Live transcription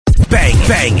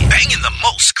Banging the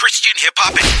most Christian hip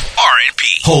hop and R&B.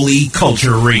 Holy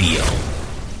Culture Radio.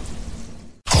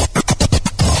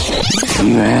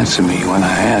 You answer me when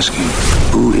I ask you,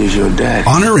 who is your daddy?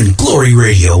 Honor and Glory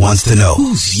Radio wants to know,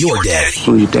 who's your daddy?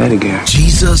 Who your daddy, girl?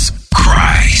 Jesus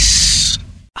Christ.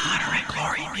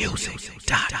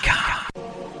 HonorandGloryMusic.com.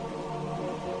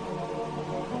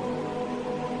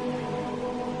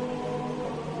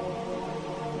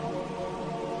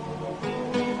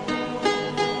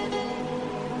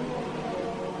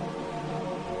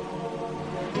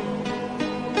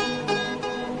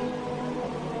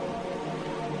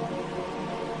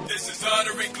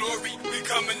 Honor and glory, we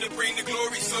coming to bring the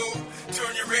glory, so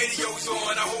turn your radios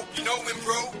on, I hope you know him,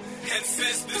 bro. And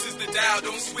since this is the dial,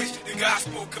 don't switch the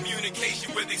gospel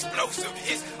communication with explosive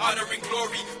hits. Honor and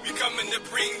glory, we coming to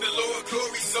bring the Lord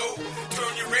glory, so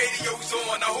turn your radios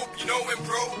on, I hope you know him,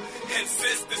 bro. And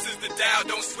since this is the dial,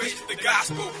 don't switch the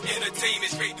gospel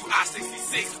entertainment straight through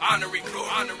I-66. Honor and glory,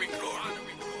 honor and glory, honor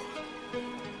and glory.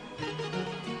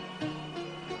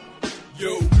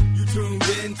 Yo, tuned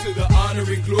in to the Honor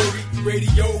and Glory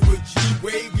Radio with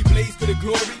G-Wave. We blaze for the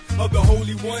glory of the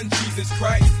Holy One, Jesus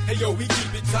Christ. Hey yo, we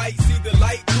keep it tight. See the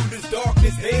light through this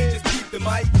darkness. Hey, just keep the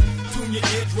mic. Tune your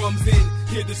eardrums in.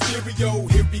 Hear the stereo.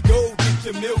 Here we go. Get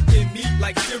your milk and meat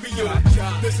like cereal.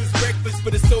 This is breakfast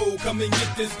for the soul. Come and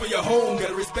get this for your home.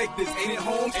 Gotta respect this. Ain't it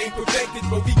home? Ain't perfected,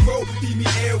 but we grow. Feed me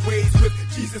airways with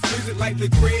Jesus music like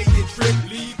Lecrae and Trip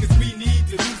Lee. Cause we need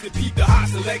to lose it. Beat the hot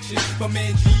selection. My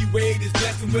man G-Wade is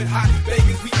blessing with hot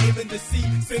Vegas. We aiming to see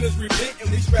sinners repent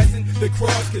and we stressing the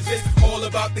cross. Cause it's all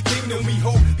about the kingdom. We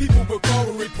hope people will call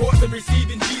and report and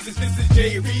receiving Jesus. This is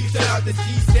J. Reed. Shout out to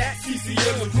G-Stat,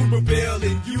 CCM, and Ruber Bell,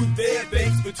 and you there.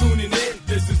 Thanks for tuning in.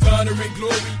 This is Honor and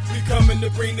Glory. We coming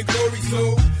to bring the glory.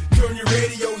 So turn your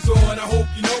radios on. I hope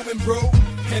you know him, bro.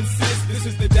 And sis, this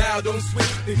is the dial. Don't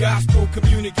switch the gospel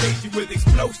communication with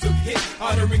explosive hits.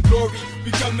 Honor and glory.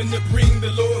 We coming to bring the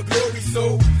Lord glory.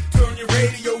 So turn your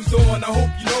radios on. I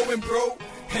hope you know him, bro.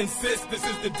 And sis, this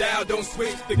is the dial. Don't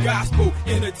switch the gospel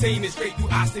entertainment straight through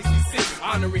I-66.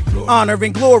 Honor and glory. Honor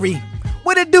and glory.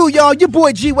 What it do, y'all? Your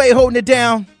boy G-Wade holding it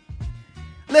down.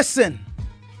 Listen.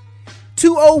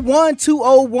 201,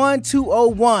 201,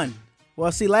 201.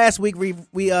 Well, see, last week we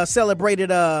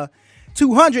celebrated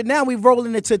 200. Now we're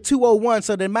rolling into 201.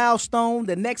 So the next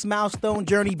milestone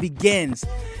journey begins.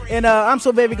 And I'm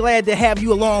so very glad to have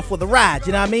you along for the ride.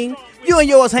 You know what I mean? You and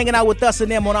yours hanging out with us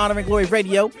and them on Honor and Glory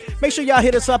Radio. Make sure y'all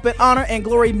hit us up at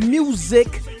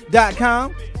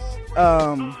HonorandGloryMusic.com.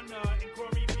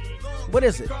 What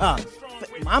is it?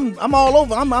 I'm all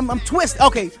over. I'm twisted.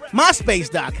 Okay,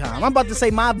 MySpace.com. I'm about to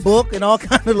say my book and all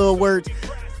kind of little words.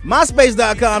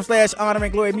 MySpace.com/Honor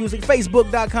and Glory Music,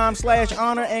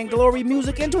 Facebook.com/Honor and Glory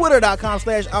Music, and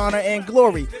Twitter.com/Honor and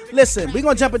Glory. Listen, we're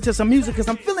gonna jump into some music because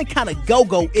I'm feeling kind of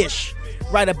go-go-ish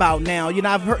right about now. You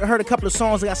know, I've heard a couple of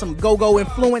songs that got some go-go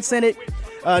influence in it.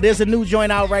 There's a new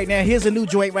joint out right now. Here's a new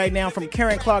joint right now from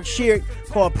Karen Clark Sheard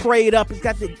called Prayed Up. It's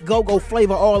got the go-go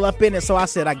flavor all up in it. So I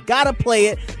said, I gotta play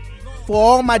it for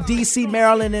all my DC,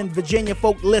 Maryland, and Virginia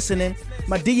folk listening,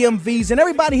 my DMVs, and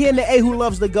everybody here in the A who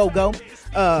loves the go-go.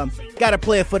 Gotta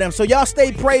play it for them. So y'all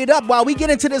stay prayed up while we get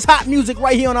into this hot music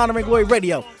right here on Honor and Glory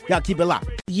Radio. Y'all keep it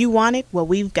locked. You want it? Well,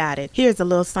 we've got it. Here's a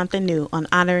little something new on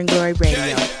Honor and Glory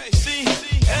Radio.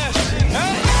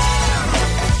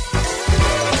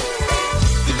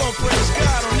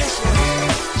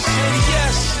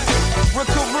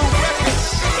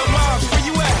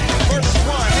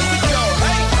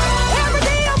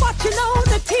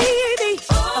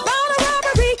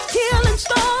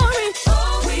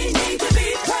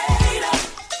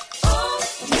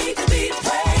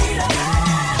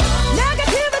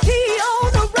 Negativity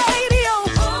on the radio.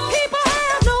 People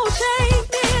have no shame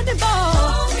in the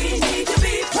ball.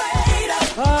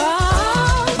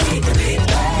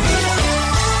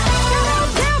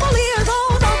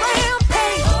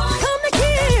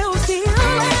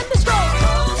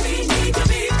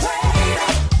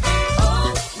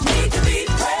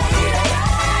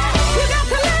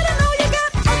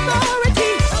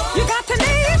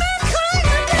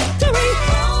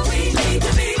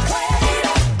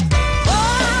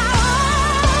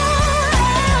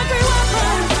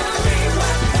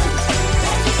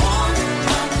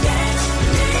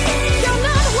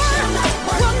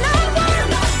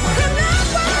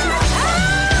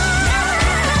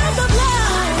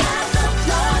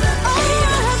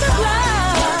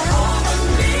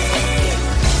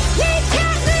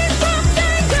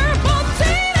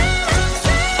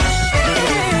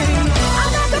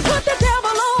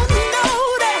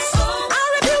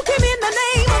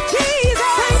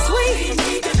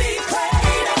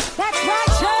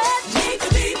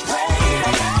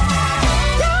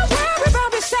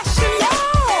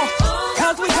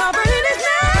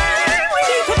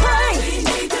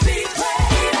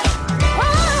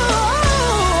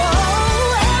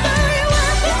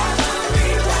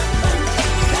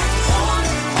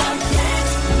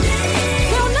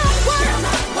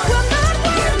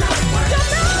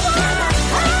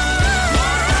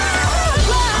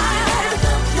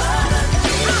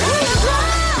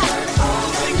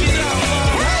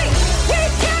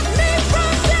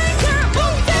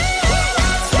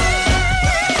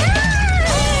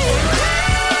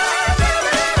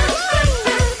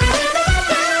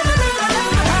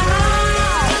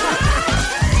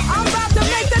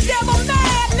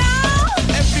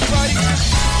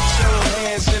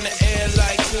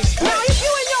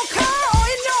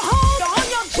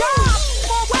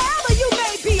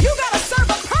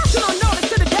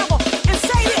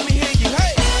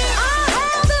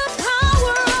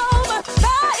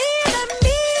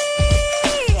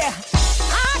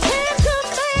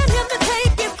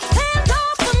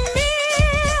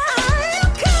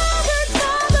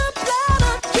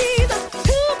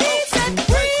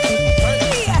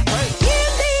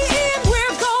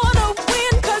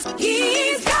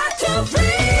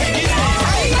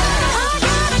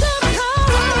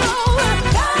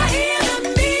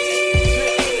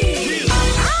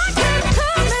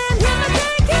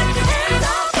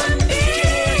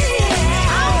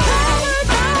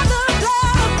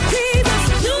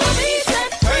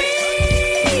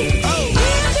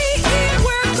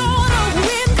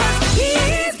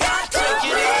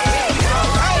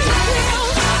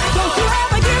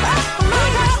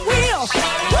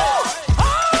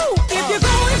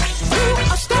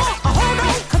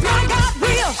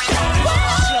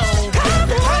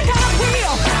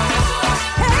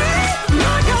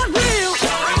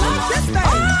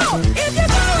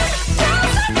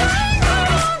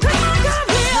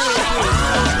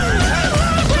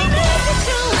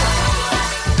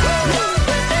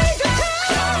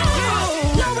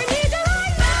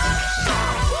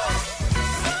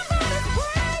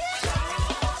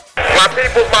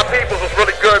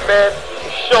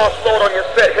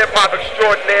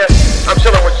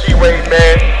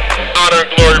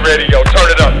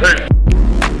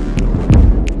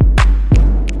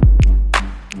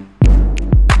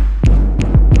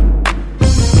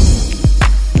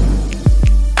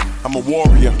 I'm a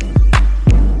warrior.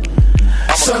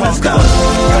 So let's go.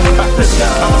 Let's go.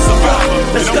 I'm a survivor.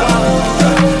 Let's go.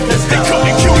 Let's They go.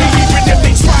 couldn't kill me even if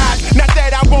they tried. Not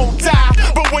that I won't die,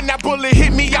 but when that bullet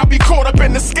hit me, I'll be caught up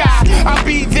in the sky. I'll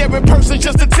be there in person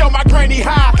just to tell my granny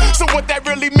hi. So what that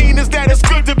really means is that it's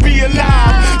good to be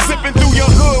alive. Zipping through your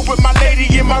hood with my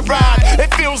lady in my ride.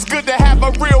 It feels good to have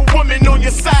a real woman on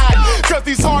your side. Cause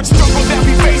these hard struggles that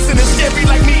we facing is scary,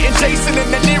 like me and Jason. And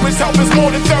the nearest help is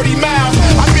more than 30 miles.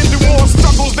 I've been through more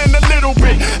struggles than a little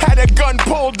bit. Had a gun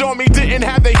pulled on me, didn't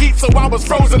have the heat, so I was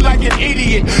frozen like an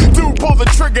idiot. Dude pulled the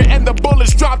trigger and the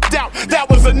bullets dropped out. That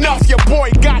was enough, your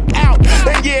boy got out.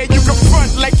 And yeah, you can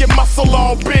front like your muscle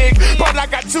all big, but I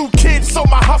got 2 kids, so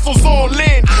my hustle's all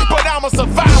in. But I'm a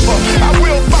survivor, I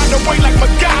will find a way like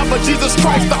MacGyver. Jesus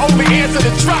Christ, the only answer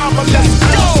to trauma. Let's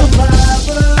go.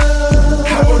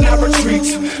 I will not retreat,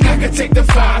 I can take the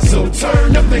fire, so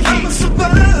turn up the heat.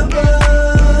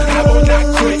 I will not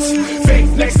quit,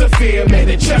 faith next to fear, man,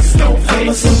 it just don't fit. I'm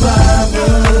a survivor.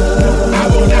 I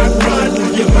will not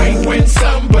run, you might win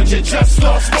some, but you just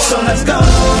lost one. So let's go.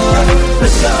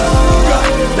 Let's go.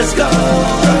 Let's go.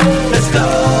 Let's go.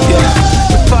 Yeah.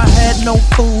 If I had no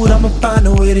food, I'ma find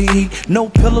a way to eat. No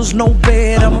pillows, no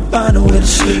bed, I'ma find a way to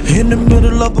sleep. In the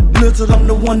middle of a blizzard, I'm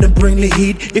the one to bring the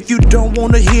heat. If you don't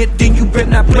wanna hit, then you better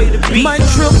not play the beat. Might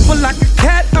triple like a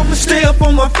cat, I'ma stay up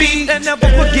on my feet. And never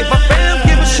forget my fam,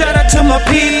 give a shout out to my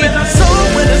people. And I saw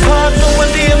when it's hard, so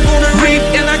one day I'm gonna reap.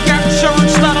 And I got Sean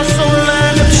Slaughter, so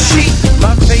line up the sheep.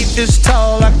 My faith is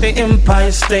tall like the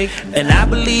Empire State, and I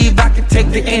believe I can take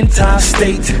the entire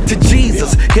state to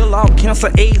Jesus. Heal all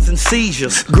cancer, AIDS, and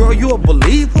seizures. Girl, you a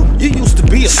believer? You used to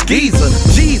be a skeezer.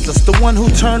 Jesus, the one who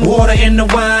turned water into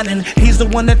wine, and he's the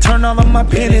one that turned all of my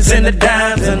pennies into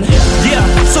dimes. And yeah,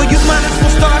 so you might as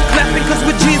well start clapping, cause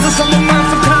with Jesus I'ma find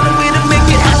some kind of way to make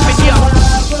it happen, yo.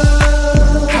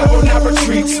 I will not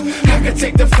retreat, I can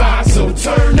take the fire, so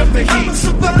turn up the heat.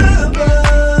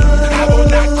 I will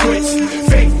not quit,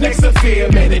 faith next to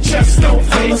fear, man, it just don't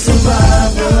fit. I'm a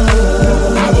survivor.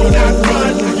 I will not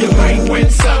run, you might win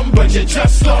some, but you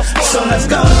just lost one. So let's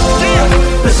go.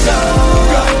 Let's go.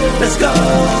 Let's go.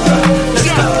 Let's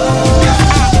go.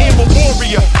 I am a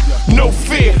warrior, no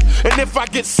fear. And if I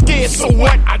get scared, so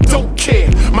what? I don't care.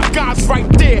 My God's right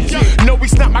there. No,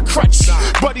 he's not my crutch,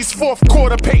 but he's fourth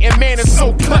quarter Peyton Manning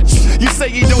so clutch. You say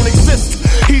he don't exist,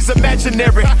 he's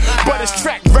imaginary, but his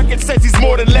track record says he's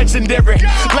more than legendary.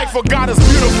 Life for God is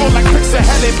beautiful like Pixar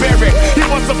Halle Berry. He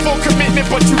wants a full commitment,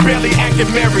 but you barely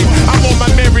acting married. I'm on my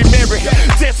Mary,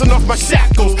 dancing off my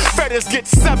shackles. Fetters get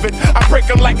severed, I break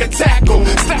them like a tackle.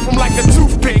 Snap him like a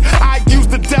toothpick. I use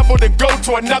the devil to go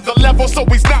to another level, so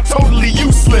he's not totally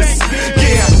useless.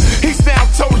 Yeah, he's now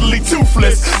totally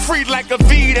toothless. Free like a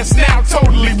V that's now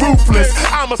totally ruthless.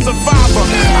 I'm a survivor,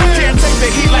 I can't take the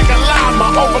heat like a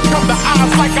llama. Overcome the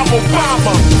odds like I'm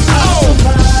Obama. Oh,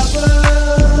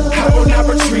 I will not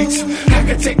retreat, I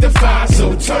can take the fire,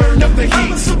 so turn up the heat.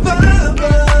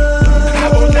 I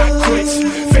will not quit,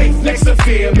 faith next to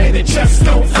fear, man, it just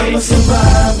don't fit. I'm a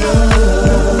survivor.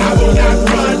 I will not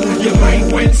run, you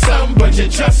might win some, but you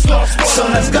just lost one. So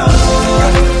let's go.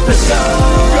 Let's go.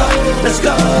 Let's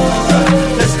go.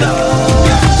 Let's go.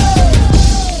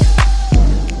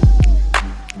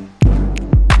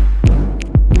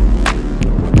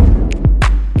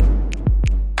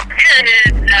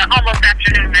 Almost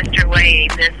afternoon, Mr.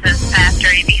 Wade. This is Pastor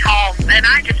Amy Hall, and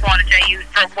I just want to tell you,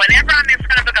 for whenever I'm in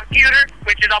front of a computer,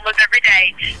 which is almost every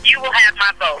day, you will have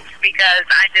my vote, because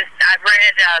I've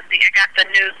read, I got the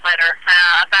newsletter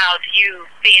about you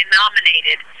being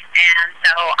nominated, and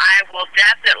so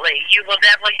you will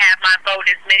definitely have my vote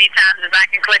as many times as I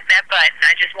can click that button.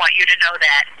 I just want you to know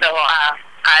that. So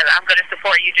I'm going to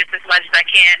support you just as much as I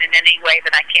can in any way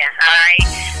that I can. All right?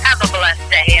 Have a blessed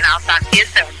day, and I'll talk to you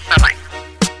soon. Bye-bye.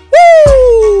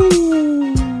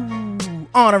 Woo!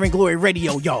 Honor and Glory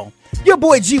Radio, y'all. Your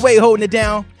boy G-Way holding it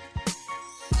down.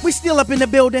 We still up in the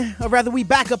building, or rather we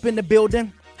back up in the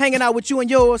building, hanging out with you and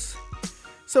yours.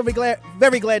 So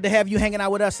very glad to have you hanging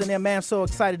out with us in there, man. I'm so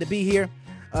excited to be here.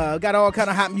 Got all kind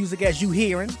of hot music as you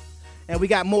hearing, and we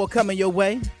got more coming your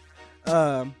way.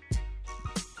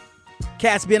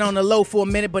 Cat's been on the low for a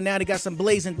minute, but now they got some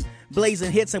blazing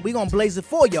hits, and we gonna blaze it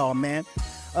for y'all, man.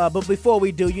 But before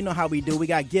we do, you know how we do. We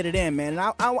got to get it in, man.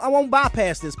 And I won't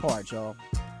bypass this part, y'all.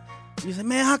 You say,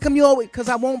 man, how come you always... Because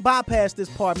I won't bypass this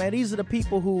part, man. These are the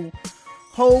people who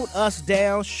hold us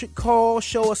down, show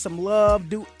us some love,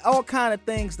 do all kind of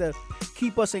things to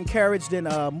keep us encouraged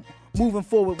and moving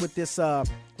forward with this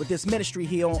ministry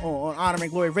here on Honor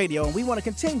and Glory Radio. And we want to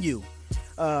continue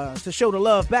to show the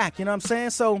love back, you know what I'm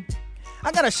saying? So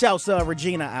I got to shout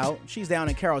Regina out. She's down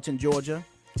in Carrollton, Georgia.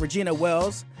 Regina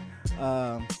Wells.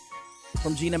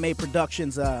 from Gina May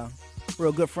Productions,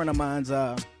 real good friend of mine's.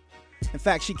 In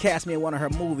fact, she cast me in one of her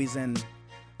movies, and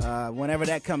whenever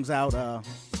that comes out,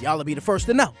 y'all will be the first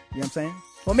to know. You know what I'm saying?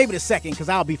 Well, maybe the second, because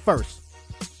I'll be first.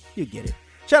 You get it.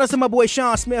 Shout out to my boy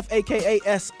Sean Smith, a.k.a.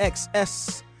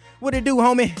 SXS. What it do,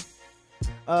 homie?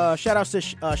 Shout outs to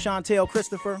Chantel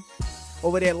Christopher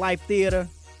over there at Life Theater.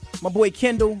 My boy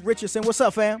Kendall Richardson. What's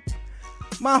up, fam?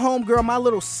 My homegirl, my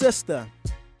little sister.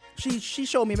 She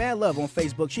showed me mad love on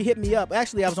Facebook. She hit me up.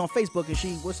 Actually, I was on Facebook, and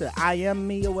she, I am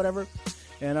me or whatever,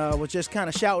 and was just kind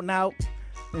of shouting out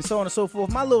and so on and so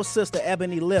forth. My little sister,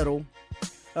 Ebony Little,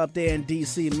 up there in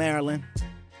D.C., Maryland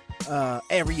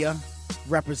area,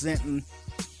 representing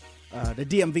the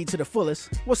DMV to the fullest.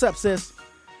 What's up, sis?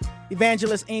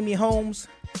 Evangelist Amy Holmes.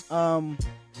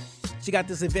 She got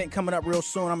this event coming up real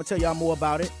soon. I'm going to tell y'all more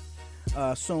about it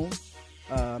soon.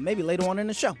 Maybe later on in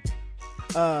the show.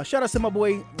 Shout out to my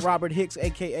boy Robert Hicks,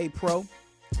 a.k.a. Pro.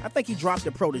 I think he dropped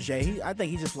the protege. I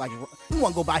think he just like, he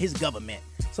want to go by his government.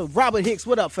 So Robert Hicks,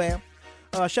 what up, fam?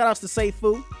 Shout outs to Safe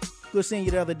Food. Good seeing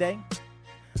you the other day.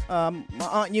 My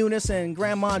Aunt Eunice and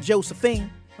Grandma Josephine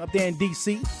up there in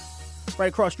D.C., right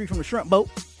across the street from the shrimp boat.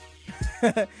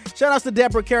 Shout outs to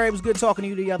Deborah Carey. It was good talking to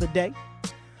you the other day.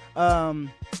 And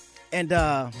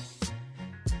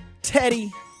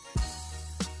Teddy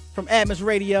from Atmos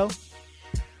Radio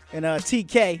and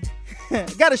TK.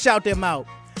 Gotta shout them out.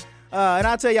 And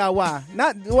I'll tell y'all why.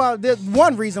 There's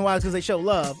one reason why, because they show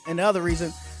love, and the other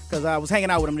reason because I was hanging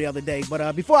out with him the other day.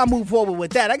 But before I move forward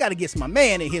with that, I got to get my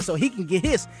man in here so he can get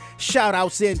his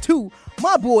shout-outs in, too.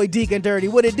 My boy, Deacon Dirty.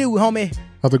 What it do, homie?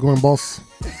 How's it going, boss?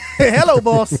 Hello,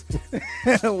 boss.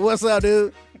 What's up,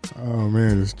 dude? Oh,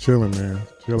 man, just chilling, man.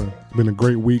 Chilling. It's been a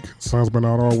great week. Sun's been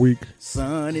out all week.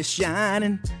 Sun is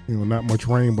shining. You know, not much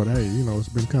rain, but hey, you know, it's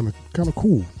been kind of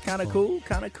cool. Kind of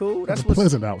cool. That's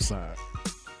pleasant outside.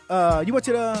 You went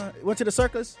to the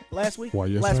circus last week? Why,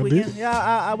 yes, last I weekend? did.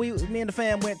 Yeah, me and the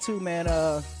fam went too, man.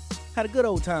 Had a good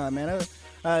old time, man.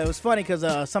 It was funny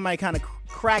because somebody kind of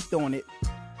cracked on it,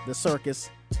 the circus.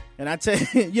 And I tell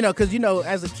you, because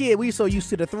as a kid, we were so used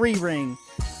to the 3-ring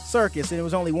circus, and it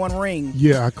was only 1 ring.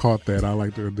 Yeah, I caught that. I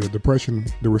like the depression,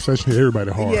 the recession hit everybody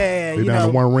hard. Yeah, they're down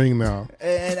to 1 ring now.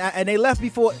 And they left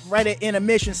before right at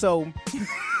intermission. So, and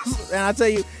I tell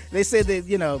you, they said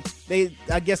that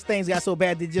I guess things got so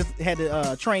bad they just had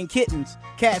to train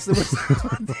cats. That was.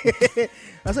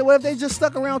 I said, well, if they just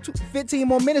stuck around 15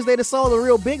 more minutes, they'd have saw the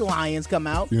real big lions come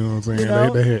out. You know what I'm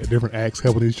saying? They had different acts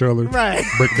helping each other. Right.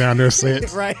 Break down their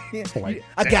sets. Right. Like,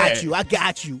 I got you. Like,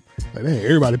 they had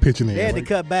everybody pitching in. They had to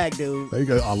cut back, dude. They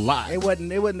got a lot. It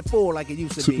wasn't full like it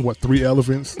used to be. 3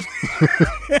 elephants?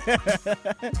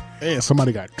 And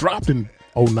somebody got dropped in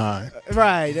 09.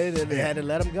 Right. They had to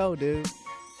let them go, dude.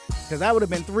 Because that would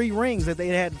have been 3 rings that they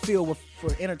had to fill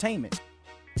for entertainment.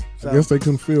 So, I guess they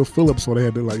couldn't fill Phillips, so they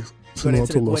had to send them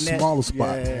to a little Gwinnett. smaller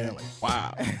spot. Yeah. Man. Like,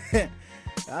 wow.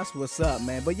 That's what's up,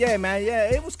 man. But yeah, man,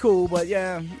 it was cool, but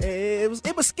yeah, it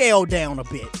was scaled down a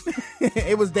bit.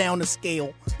 It was down to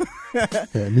scale.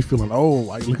 Yeah, me feeling old,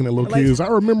 like looking at little kids. I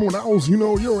remember when I was,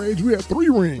 your age, we had 3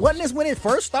 rings. Wasn't this when it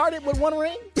first started with 1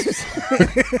 ring?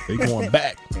 They going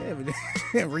back.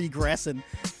 Regressing.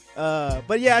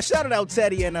 But yeah, I shouted out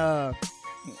Teddy and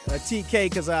TK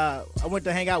because I went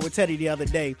to hang out with Teddy the other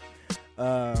day.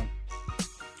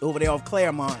 Over there off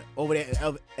Claremont, over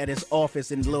there at his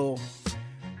office in the little,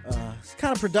 it's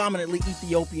kind of predominantly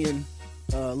Ethiopian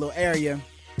little area,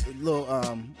 little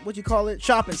what you call it,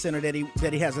 shopping center that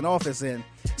he has an office in.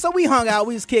 So we hung out,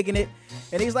 we was kicking it,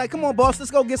 and he's like, "Come on, boss,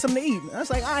 let's go get something to eat." And I was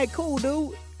like, "All right, cool,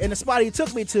 dude." And the spot he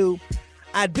took me to,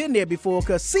 I'd been there before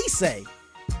because Cisse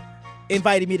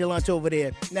invited me to lunch over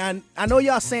there. Now I know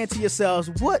y'all saying to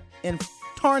yourselves, "What in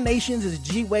tarnations is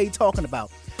G-Wade talking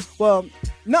about?" Well,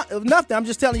 nothing. I'm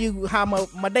just telling you how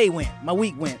my day went, my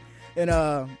week went. And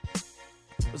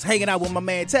was hanging out with my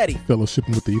man Teddy.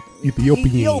 Fellowshipping with the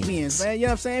Ethiopians, man. You know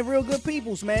what I'm saying? Real good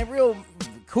peoples, man. Real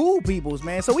cool peoples,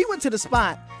 man. So we went to the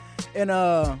spot, and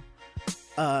the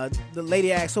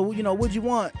lady asked, "So, what'd you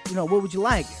want? What would you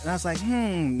like?" And I was like, let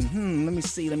me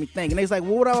see, let me think. And they was like,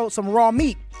 "Well, what about some raw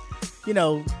meat?"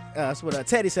 That's what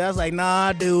Teddy said. I was like,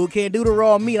 "Nah, dude, can't do the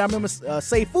raw meat." I remember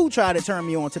Safe Food tried to turn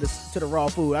me on to the raw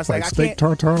food. I was like, "I steak can't."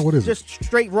 tartare? What is just it? Just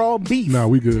straight raw beef. Nah,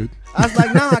 we good. I was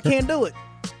like, "Nah, I can't do it."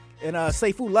 And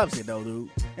Safe Food loves it though, dude.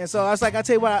 And so I was like, I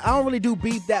tell you what, I don't really do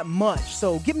beef that much.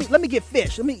 So let me get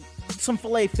fish. Let me some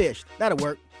filet fish. That'll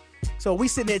work. So we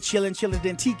sitting there chilling.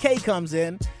 Then TK comes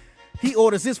in. He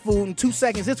orders his food. In 2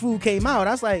 seconds, his food came out.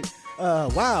 I was like,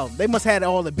 wow, they must have had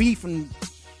all the beef and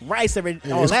rice, all it's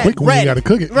that quick when ready. you gotta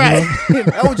cook it, right?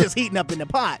 I was just heating up in the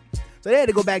pot. So they had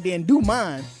to go back there and do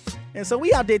mine. And so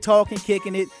we out there talking,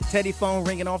 kicking it. Teddy phone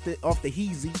ringing off the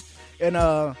Heezy. And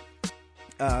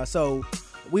so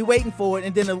we waiting for it.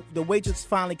 And then the waitress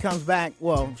finally comes back.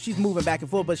 Well, she's moving back and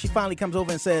forth, but she finally comes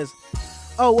over and says,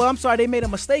 "Oh, well, I'm sorry, they made a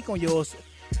mistake on yours.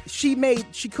 She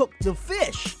cooked the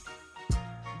fish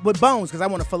with bones because I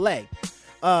want a fillet."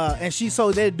 And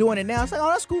so they're doing it now. It's like, oh,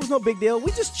 that's cool. It's no big deal.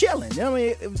 We just chilling. You know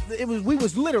what I mean? We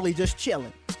was literally just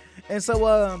chilling. And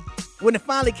so when it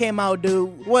finally came out,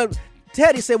 dude,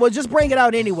 Teddy said, well, just bring it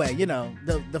out anyway. You know,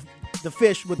 the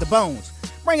fish with the bones.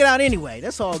 Bring it out anyway.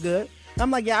 That's all good. I'm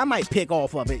like, yeah, I might pick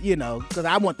off of it, you know, because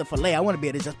I want the fillet. I want to be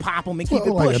able to just pop them and keep it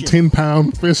pushing. Like a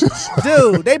 10-pound fish.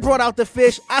 Dude, they brought out the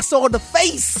fish. I saw the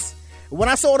face. When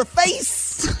I saw the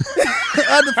face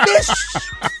of the fish,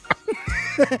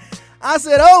 I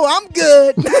said, oh, I'm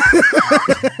good.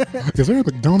 Is there a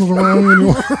McDonald's around here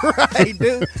anymore? Right,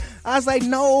 dude. I was like,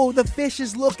 no, the fish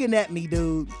is looking at me,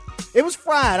 dude. It was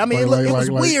fried. I mean, it was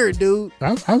weird, dude.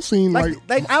 I've seen I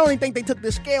don't even think they took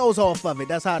the scales off of it.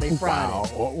 That's how they fried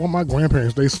it. Well, my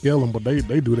grandparents, they scale them, but they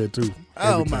do that too.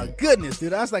 Oh my goodness,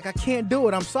 dude! I was like, I can't do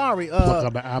it. I'm sorry. Pluck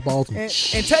out the eyeballs and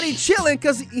Teddy chilling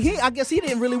because I guess he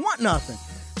didn't really want nothing.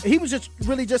 He was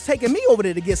just taking me over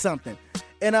there to get something.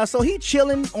 And so he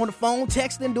chilling on the phone,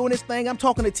 texting, doing his thing. I'm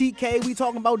talking to TK. We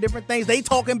talking about different things. They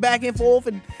talking back and forth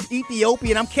in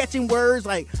Ethiopian. I'm catching words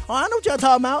like, oh, I know what y'all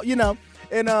talking about, you know.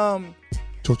 And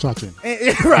Chocachin.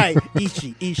 Right,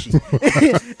 Ishi.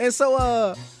 And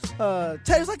so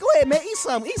Teddy's like, go ahead, man, eat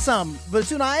some.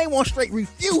 But you know, I ain't want to straight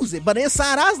refuse it. But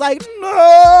inside, I was like,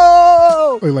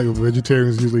 no. Like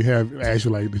vegetarians usually ask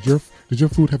you, like, did your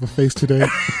food have a face today?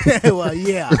 Well,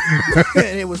 yeah.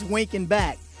 And it was winking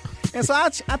back. And so I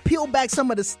peeled back some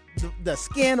of the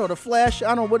skin or the flesh.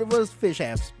 I don't know what does fish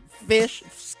have. Fish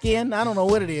skin. I don't know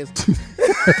what it is.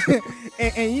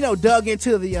 and you know, dug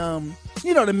into the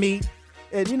the meat,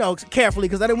 and you know, carefully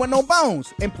because I didn't want no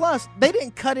bones. And plus, they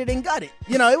didn't cut it and gut it.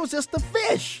 You know, it was just the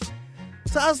fish.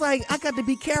 So I was like, I got to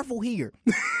be careful here.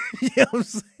 You know what I'm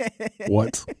saying?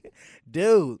 What?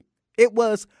 Dude, it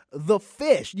was the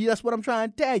fish. That's what I'm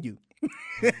trying to tell you.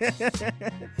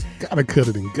 Gotta cut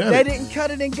it and gut it. They didn't cut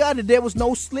it and gut it. There was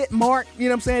no slit mark. You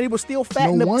know what I'm saying? It was still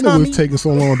fat in the tummy. No wonder it was taking so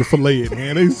long to fillet it,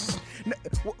 man.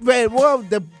 Well,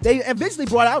 they eventually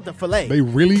brought out the fillet. They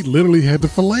really, literally had to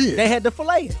fillet it. They had to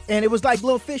fillet it. And it was like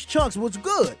little fish chunks. It was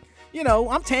good. You know,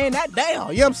 I'm tearing that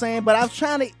down. You know what I'm saying? But I was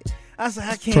trying to, I said,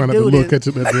 I can't do this. Trying to look at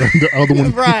the other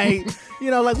one. Right. You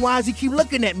know, like, why does he keep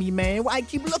looking at me, man? Why he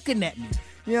keep looking at me?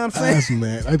 You know what I'm saying?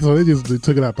 Man. I thought they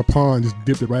took it out the pond, just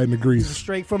dipped it right in the grease.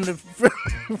 Straight from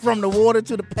the water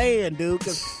to the pan, dude.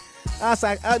 Because I was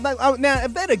like, now,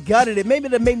 if they'd have gutted it, maybe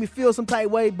that made me feel some type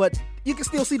way, but you can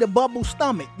still see the bubble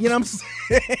stomach. You know what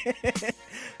I'm saying?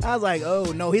 I was like,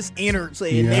 oh, no, his innards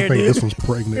in there, I think dude. This one's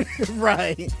pregnant.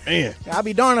 Right. Man. I'll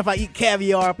be darned if I eat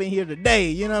caviar up in here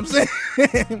today. You know what I'm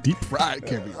saying? Deep fried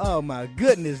caviar. Oh, my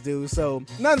goodness, dude. So,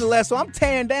 nonetheless, so I'm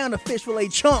tearing down the fish fillet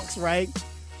chunks, right?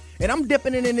 And I'm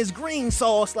dipping it in this green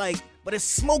sauce, but it's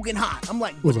smoking hot. I'm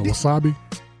like, was it wasabi?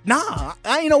 Nah,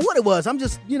 I ain't know what it was. I'm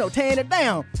just, tearing it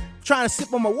down, trying to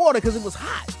sip on my water because it was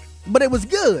hot, but it was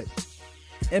good.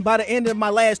 And by the end of my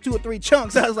last 2 or 3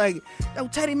 chunks, I was like, yo,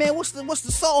 Teddy, man, what's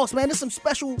the sauce, man? This some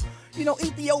special,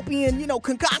 Ethiopian,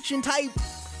 concoction type.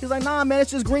 He's like, nah, man, it's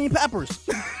just green peppers.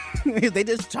 They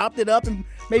just chopped it up and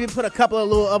maybe put a couple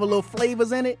of other little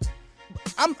flavors in it.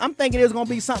 I'm thinking it was gonna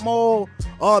be something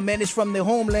oh man, it's from the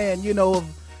homeland,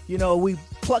 we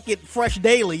pluck it fresh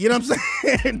daily, you know what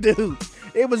I'm saying? Dude,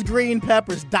 it was green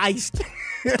peppers diced.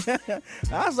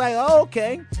 I was like, oh,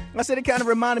 okay. I said it kind of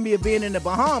reminded me of being in the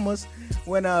Bahamas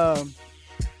when I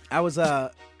was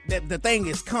the thing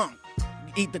is conch.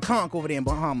 Eat the conch over there in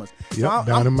Bahamas. Yep,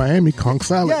 down in Miami, conch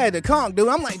salad. Yeah, the conch, dude.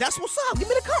 I'm like, that's what's up. Give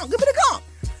me the conch.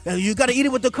 You gotta eat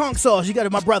it with the conch sauce.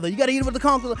 My brother. You gotta eat it with the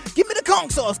conch sauce. Give me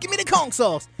the conch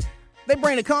sauce. They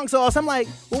bring the conch sauce. I'm like,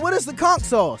 well, what is the conch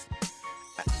sauce?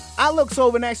 I looked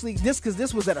over and actually, because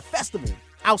this was at a festival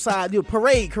outside,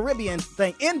 parade, Caribbean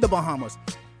thing in the Bahamas.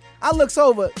 I looks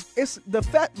over. It's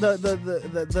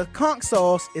the conch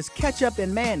sauce is ketchup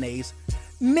and mayonnaise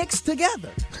mixed together,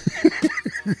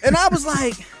 and I was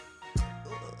like,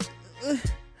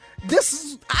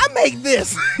 I make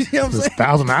this. You know what I'm saying?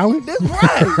 Thousand Island? This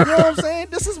right. You know what I'm saying?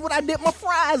 This is what I dip my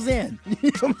fries in.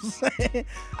 You know what I'm saying?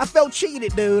 I felt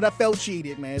cheated, dude. I felt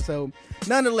cheated, man. So,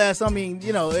 nonetheless, I mean,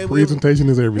 presentation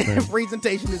is everything.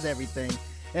 Presentation is everything.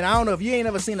 And I don't know if you ain't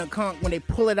ever seen a conch when they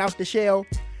pull it out the shell,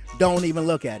 don't even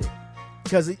look at it.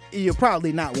 Because you'll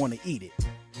probably not want to eat it.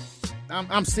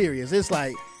 I'm serious. It's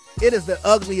like, it is the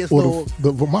ugliest little...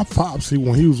 My pops,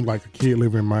 when he was like a kid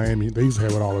living in Miami, they used to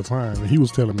have it all the time. And he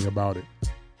was telling me about it.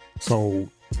 So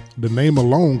the name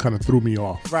alone kind of threw me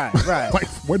off. Right. Like,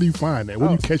 where do you find that? Where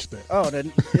do you catch that? Oh,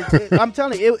 I'm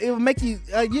telling you, it would make you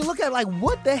you look at it like,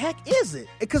 what the heck is it?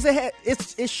 Because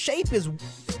its shape is,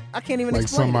 I can't even like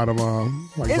explain. Like some out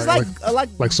of it's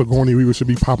like Sigourney Weaver should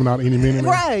be popping out any minute.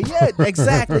 Right? Yeah,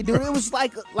 exactly, dude. It was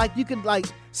like you could like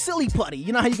silly putty.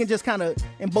 You know how you can just kind of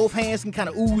in both hands can kind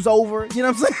of ooze over. You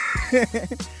know what I'm saying?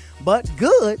 But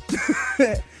good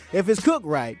if it's cooked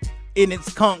right. In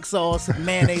its conch sauce, and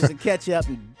mayonnaise, and ketchup,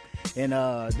 and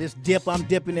this dip I'm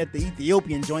dipping at the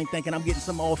Ethiopian joint, thinking I'm getting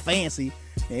something all fancy.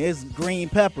 And it's green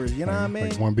peppers, you know what I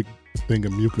mean? Like one big thing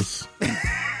of mucus.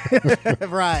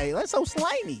 Right, that's so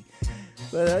slimy.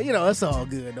 But it's all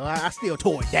good though. I still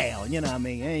tore it down, you know what I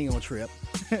mean? I ain't gonna trip.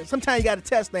 Sometimes you gotta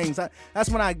test things. That's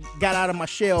when I got out of my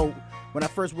shell when I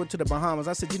first went to the Bahamas.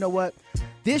 I said, you know what?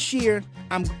 This year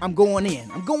I'm going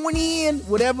in. I'm going in,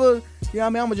 whatever, you know what I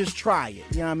mean? I'm gonna just try it.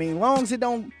 You know what I mean? As long as it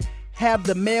don't have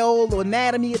the male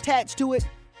anatomy attached to it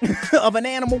of an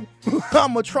animal,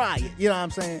 I'm gonna try it. You know what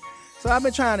I'm saying? So I've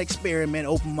been trying to experiment,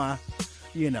 open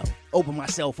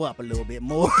myself up a little bit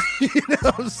more. You know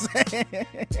what I'm saying?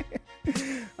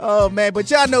 Oh, man,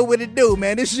 but y'all know what to do,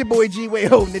 man. This is your boy G-Way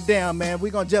holding it down, man.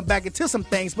 We're going to jump back into some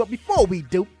things, but before we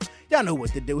do, y'all know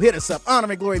what to do. Hit us up,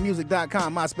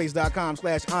 honoringglorymusic.com,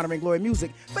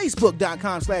 myspace.com/honoringglorymusic,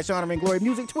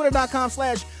 facebook.com/honoringglorymusic,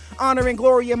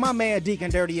 twitter.com/honoringglory, and my man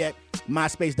Deacon Dirty at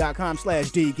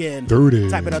myspace.com/Deacon Dirty.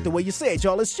 Type it out the way you say it,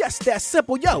 y'all. It's just that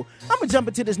simple. Yo, I'm going to jump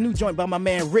into this new joint by my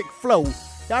man Rick Flo.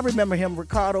 Y'all remember him,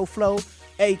 Ricardo Flo,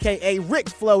 a.k.a. Rick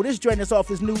Flo. This joint is off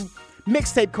his new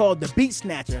mixtape called The Beat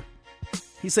Snatcher.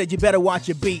 He said, you better watch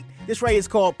your beat. This right is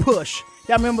called Push.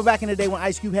 Y'all remember back in the day when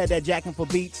Ice Cube had that jacking for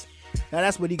beats? Now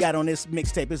that's what he got on this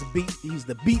mixtape. It's a beat. He's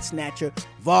The Beat Snatcher,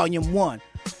 Volume 1.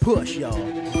 Push, y'all.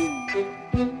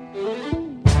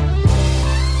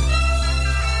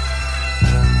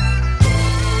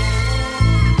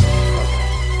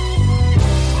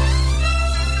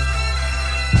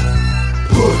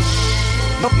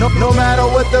 No matter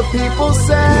what the people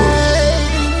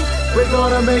say, we're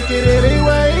gonna make it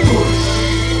anyway.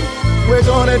 We're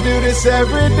gonna do this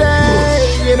every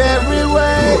day, in every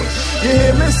way. You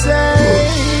hear me say,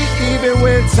 even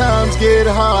when times get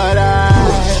hard, I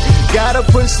gotta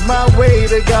push my way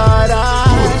to God. I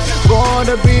born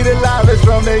to be the livest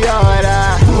from the yard.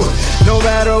 No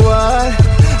matter what,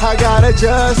 I gotta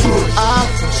just, I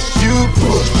push, you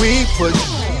push, we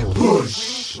push.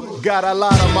 Got a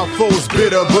lot of my foes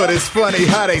bitter, but it's funny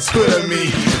how they Twitter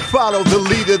me. Follow the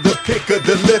leader, the picker,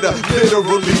 the litter.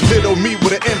 Literally little me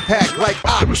with an impact like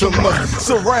Optimus.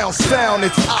 Surround sound,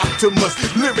 it's Optimus.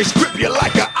 Lyrics grip you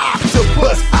like an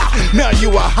octopus. Now you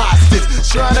a hostage,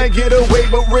 trying to get away,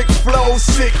 but Rick Flo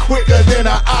sick quicker than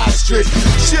an ostrich.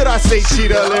 Should I say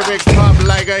cheetah? Lyrics pop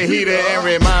like a heater and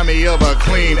remind me of a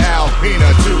clean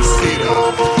Alpina two-seater.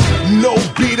 No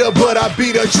beater, but I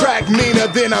beat a track meaner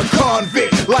than a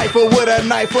convict. Lifer with a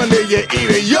knife under your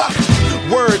eater, yuck.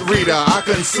 Word reader, I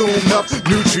consume up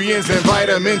nutrients and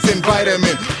vitamins and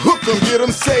vitamin. Hook 'em, get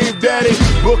 'em saved, daddy.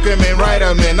 Book 'em and write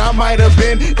 'em in. I might have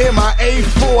been MIA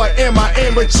for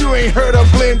MIN, but you ain't heard a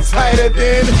blend tighter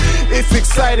than. It's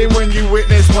exciting when you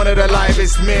witness one of the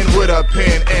livest men with a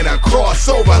pen and a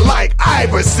crossover like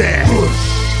Iverson.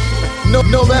 No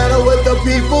matter what the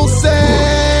people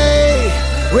say,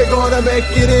 we're gonna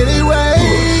make it anyway.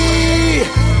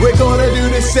 We're gonna do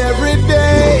this every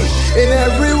day, in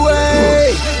every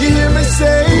way. You hear me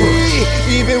say,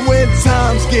 even when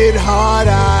times get hard,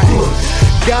 I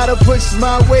gotta push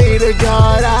my way to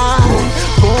God. I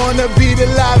born to be the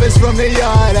livest from the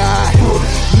yard.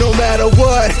 No matter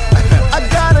what, I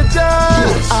gotta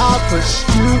just, I push,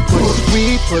 you push,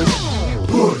 we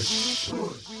push.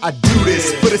 I do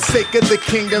this for the sake of the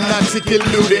kingdom, not to get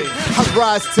looted. I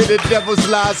rise to the devil's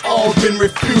lies, all been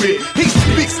refuted. He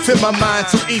speaks to my mind,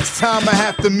 so each time I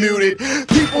have to mute it.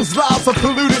 People's lives are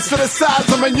polluted, so the size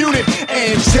of my unit.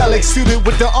 Angelic, suited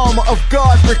with the armor of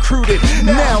God, recruited.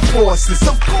 Now forces,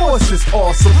 of course it's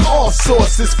awesome. All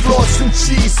sources, flossing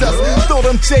Jesus. Throw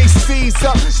them JCs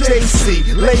up, JC,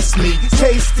 lace me,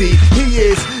 tasty. He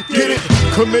is, get it,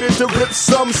 committed to rip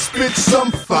some, spit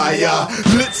some fire.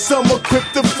 Lit some,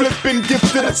 equipped to flipping,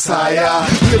 gifted attire.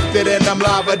 Lifted and I'm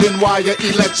liver than wire,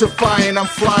 electrifying. I'm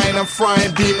flying, I'm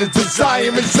frying demons, desire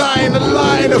and Zion, a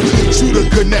line of Judah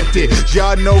connected.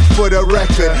 Y'all know for the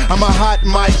record, I'm a hot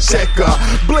mic checker.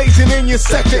 Blazing in your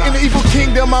sector, in the evil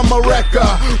kingdom, I'm a wrecker.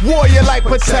 Warrior like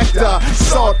protector,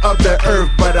 salt of the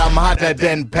earth, but I'm hotter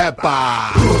than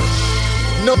pepper.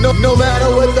 No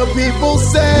matter what the people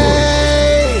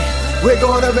say, we're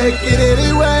gonna make it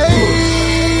anyway.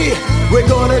 We're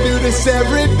gonna do this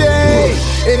every day,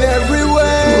 in every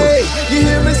way. You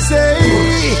hear me say,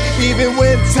 even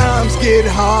when times get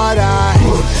hard, I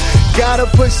gotta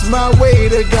push my way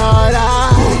to God.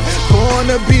 I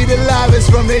wanna be the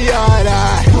livest from the yard.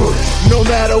 No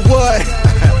matter what,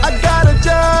 I gotta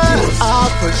just. I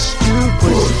push, you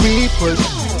push, we push.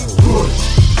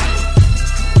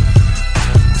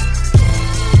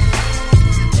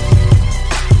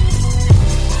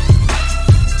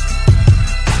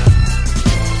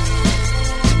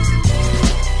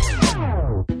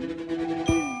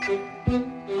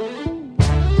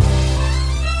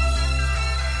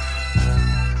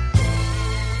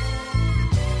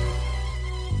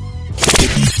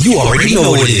 You already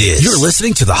know what it is. You're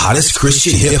listening to the hottest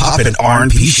Christian hip hop and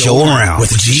R&B show around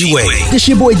with G-Wade. This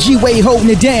your boy G-Wade holding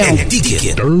it down. And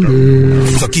Deacon.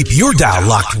 So keep your dial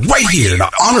locked right here to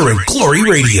Honor and Glory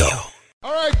Radio.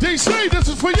 All right, DC, this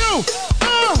is for you.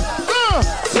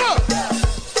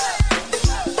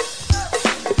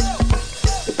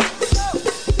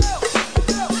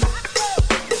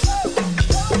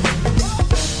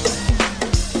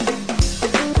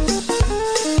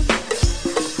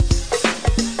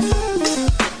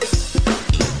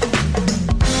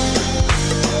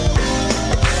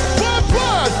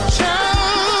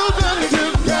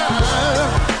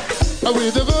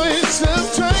 With the voice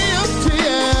of triumph,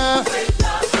 yeah.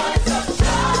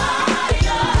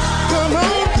 Come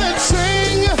on, let's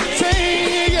sing,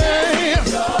 yeah.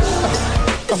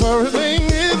 Everything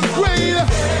is great.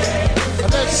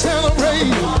 Let's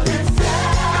celebrate.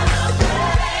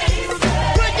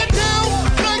 Break it down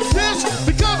like this,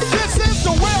 because this is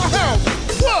the warehouse.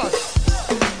 What?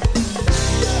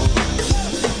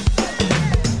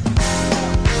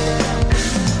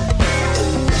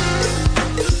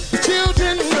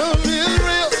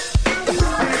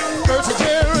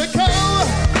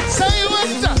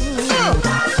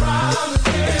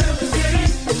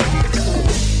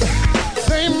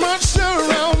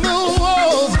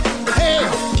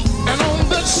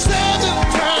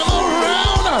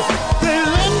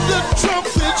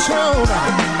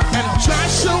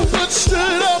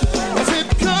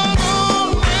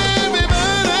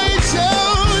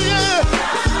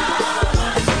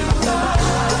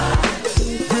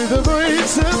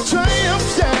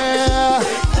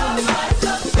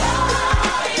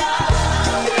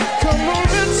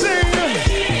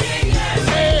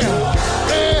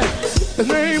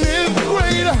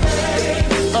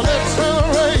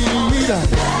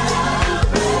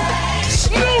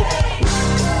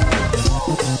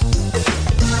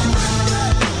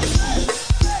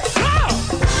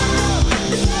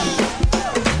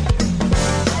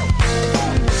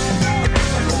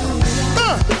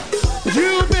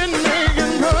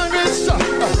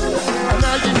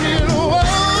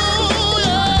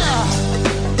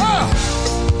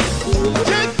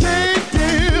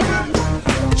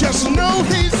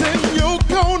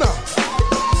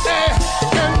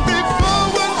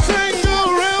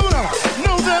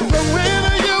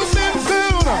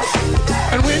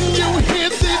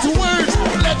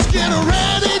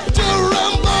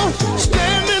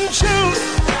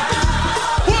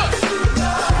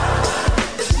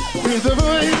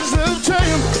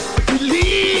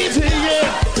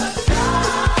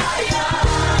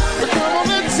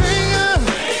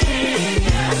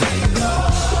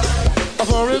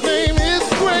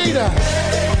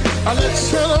 Let's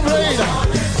celebrate.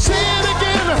 Say it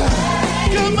again.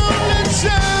 Come on, let's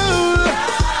shout.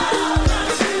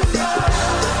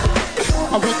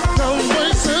 With the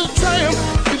voice of triumph,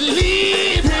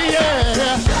 believe,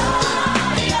 yeah.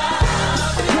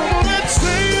 Come on, let's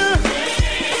sing.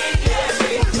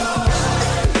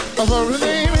 Our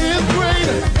name is great.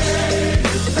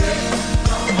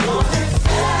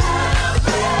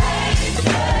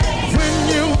 When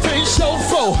you face your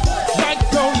foe like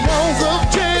the walls of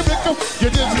Jericho, you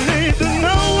just need to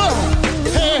know.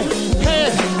 Hey, hey,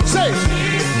 say.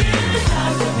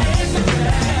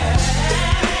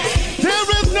 There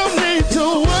is no need to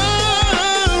worry.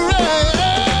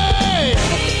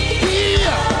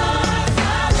 Yeah.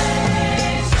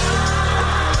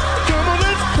 Come on,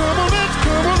 let's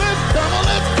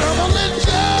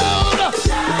shout.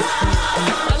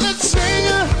 Let's sing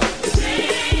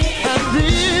and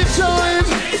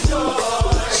rejoice.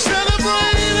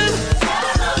 Celebrating.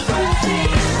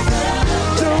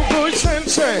 Don't voice and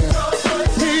say,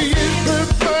 He is the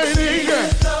fighting.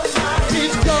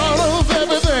 He's God of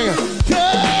everything. Yeah.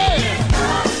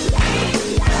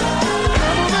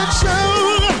 Come on and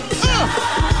shout.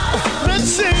 Let's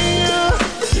sing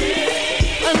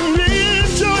and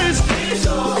rejoice.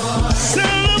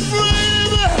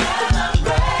 Celebrate.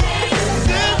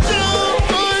 Don't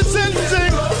voice and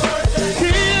sing.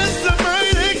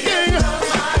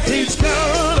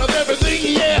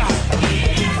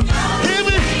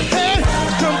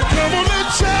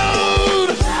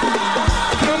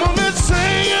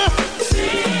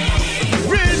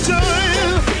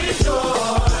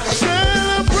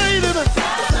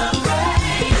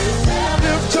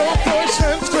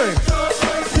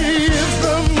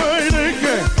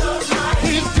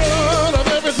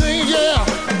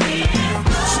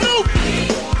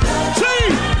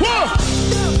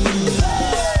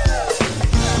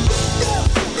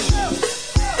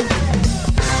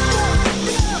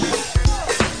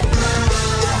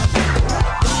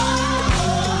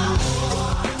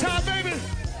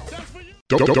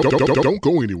 Don't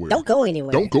go anywhere. Don't go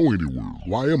anywhere. Don't go anywhere.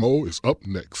 YMO is up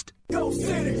next. Go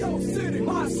city, my city,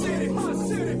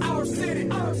 our city,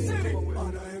 our city.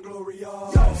 Honor and glory,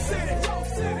 y'all. Go city,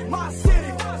 my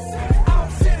city, our city, our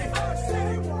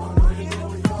city. Honor and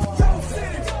glory, y'all. Go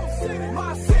city,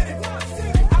 my city, our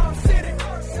city, our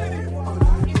city.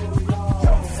 Honor and glory, y'all.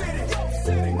 Go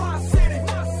city, my city,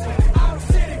 our city, our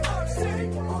city.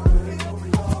 Honor and glory,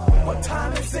 y'all. What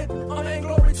time is it? Honor and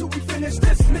glory till we finish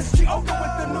this. Miss Gioka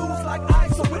with the news like I,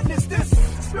 so witness this.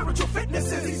 Spiritual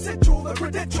fitness is essential. The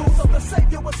credentials of the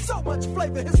Savior with so much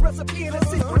flavor. His recipe and his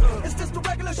secret. Is this the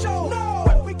regular show? No.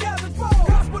 What we gathered for?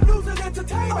 Gospel news and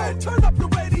entertainment. Turn up the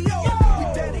radio. We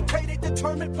dedicated,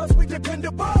 determined, plus we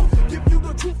dependable. Give you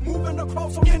the truth, moving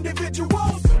across on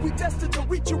individuals. We destined to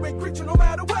reach you and greet you no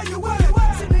matter where you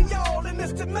at. Sending y'all an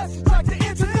instant message like the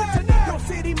internet. Your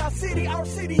city, my city, our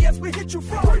city, yes, we hit you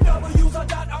from.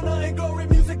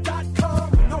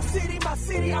 www.honorandglorymusic.com. Your city, my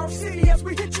city, our city, yes,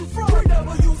 we hit you from.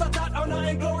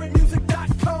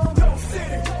 www.honorandglorymusic.com. Your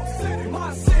city,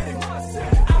 my city, our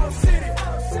city, our city.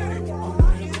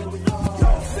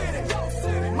 Your city,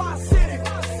 my city,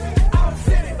 our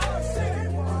city, our city.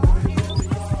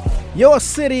 Your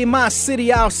city, my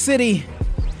city, our city.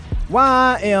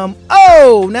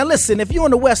 YMO. Now listen, if you're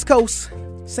on the West Coast,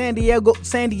 San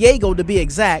Diego to be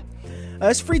exact,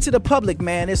 it's free to the public,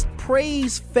 man. It's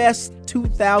Praise Fest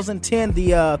 2010,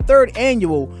 the third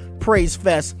annual Praise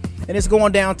Fest, and it's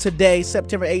going down today,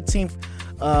 September 18th,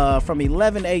 from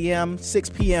 11 a.m., 6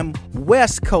 p.m.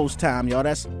 West Coast time, y'all.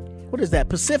 That's, what is that,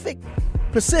 Pacific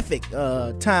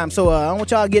time. So I don't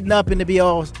want y'all getting up and to be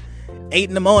all 8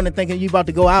 in the morning thinking you about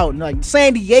to go out. And like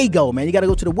San Diego, man, you got to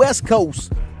go to the West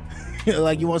Coast.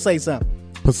 Like you want to say something.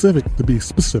 Pacific to be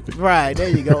specific. Right, there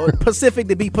you go. Pacific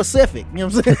to be Pacific. You know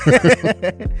what I'm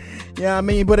saying? You know what I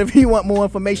mean? But if you want more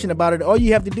information about it, all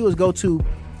you have to do is go to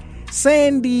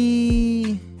San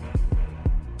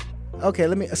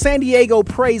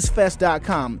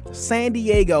DiegoPraiseFest.com.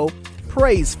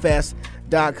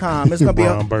 SanDiegoPraiseFest.com. It's gonna be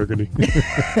Brown burgundy.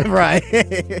 Right.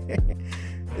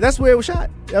 That's where it was shot.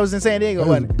 That was in San Diego,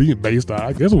 wasn't it? Being based out,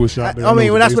 I guess it was shot there. I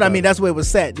mean, well, that's what I mean. That's where it was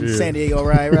set, in San Diego,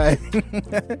 right. There's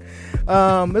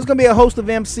gonna be a host of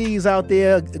MCs out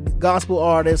there, gospel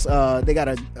artists. They got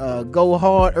a Go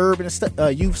Hard Urban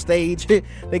Youth stage.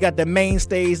 They got the main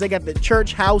stage. They got the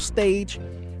church house stage.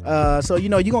 So you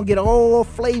know you're gonna get all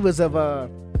flavors of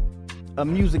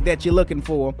music that you're looking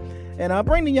for, and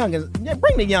bring the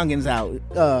youngins out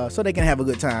so they can have a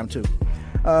good time too.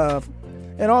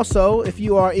 And also, if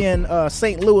you are in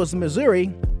St. Louis,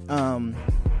 Missouri, today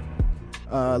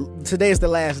is the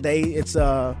last day. It's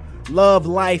Love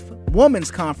Life Women's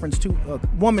Conference,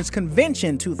 Women's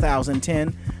Convention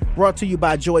 2010, brought to you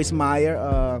by Joyce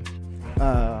Meyer.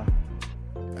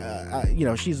 You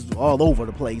know, she's all over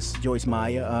the place, Joyce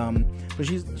Meyer. But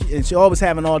she's always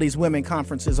having all these women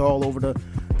conferences all over the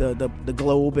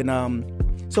globe. And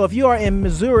so if you are in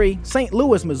Missouri, St.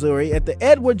 Louis, Missouri, at the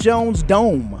Edward Jones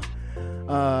Dome,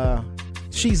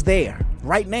 she's there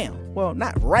right now. Well,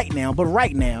 not right now, but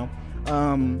right now.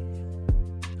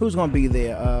 Who's gonna be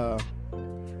there?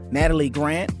 Natalie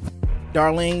Grant,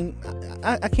 Darlene.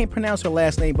 I can't pronounce her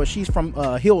last name, but she's from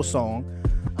Hillsong,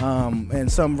 and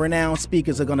some renowned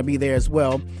speakers are gonna be there as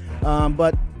well.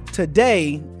 But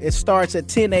today it starts at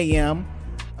 10 a.m.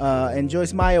 And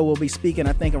Joyce Meyer will be speaking,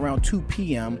 I think, around 2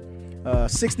 p.m.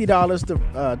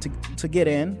 $60 to get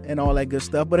in and all that good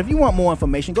stuff. But if you want more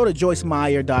information, go to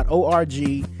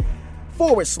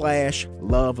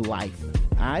joycemeyer.org/love life.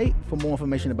 All right, for more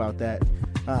information about that.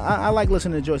 I like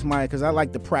listening to Joyce Meyer because I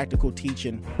like the practical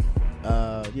teaching.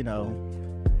 You know,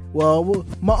 well,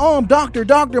 my arm, doctor,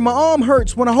 my arm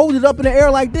hurts when I hold it up in the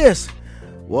air like this.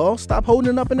 Well, stop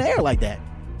holding it up in the air like that.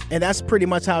 And that's pretty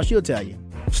much how she'll tell you.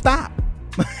 Stop.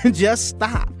 Just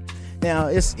stop. Now,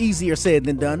 it's easier said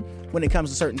than done when it comes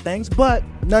to certain things, but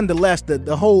nonetheless,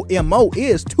 the whole MO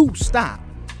is to stop.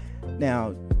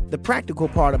 Now, the practical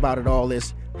part about it all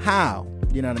is how,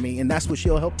 you know what I mean? And that's what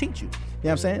she'll help teach you. You know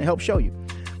what I'm saying? Help show you.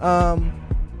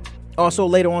 Also,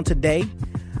 later on today,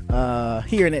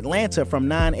 here in Atlanta from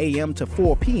 9 a.m. to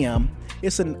 4 p.m.,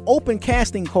 it's an open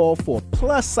casting call for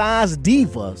Plus Size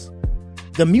Divas,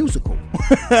 the musical. You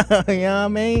know what I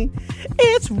mean?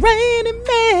 It's raining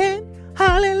men.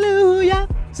 Hallelujah.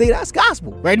 See, that's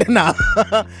gospel right there. Now,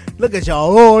 look at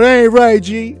y'all. Oh, that ain't right,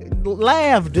 G.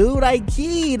 Laugh, dude. I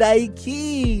keyed.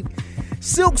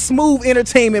 Silk Smooth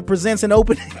Entertainment presents an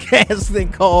open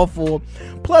casting call for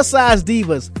Plus Size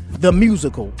Divas, the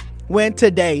musical. When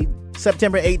today,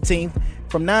 September 18th,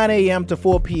 from 9 a.m. to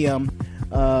 4 p.m.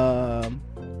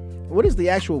 what is the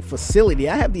actual facility?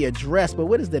 I have the address, but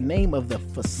what is the name of the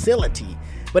facility?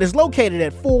 But it's located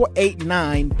at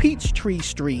 489 Peachtree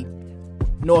Street,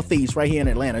 Northeast, right here in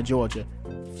Atlanta, Georgia.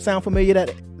 Sound familiar,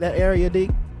 that area, D?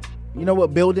 You know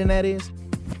what building that is?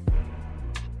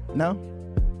 No?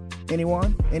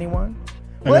 Anyone? I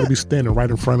gotta be standing right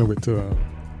in front of it to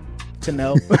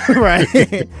know. Right.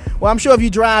 Well, I'm sure if you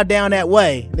drive down that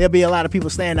way, there'll be a lot of people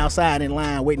standing outside in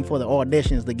line waiting for the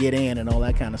auditions to get in and all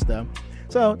that kind of stuff.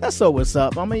 So that's what's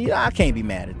up. I mean, I can't be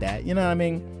mad at that. You know what I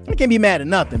mean? I can't be mad at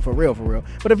nothing, for real.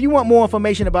 But if you want more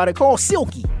information about it, call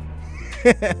Silky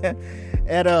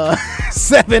at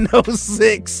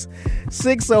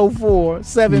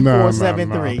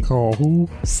 706-604-7473. Nah, call who?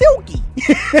 Silky.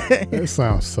 That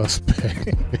sounds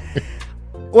suspect.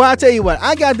 Well, I'll tell you what.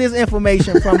 I got this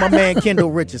information from my man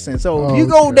Kendall Richardson. So if you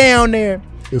go down there,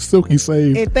 is Silky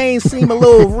saved? And things seem a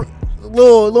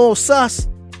little sus,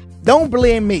 don't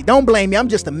blame me. I'm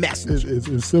just a messenger.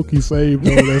 Is Silky saved?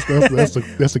 No,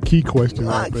 that's a key question.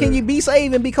 Right can you be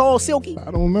saved and be called Silky?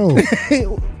 I don't know.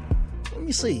 Let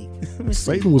me see.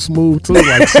 Satan was smooth too,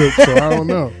 like Silk, so I don't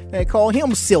know. They call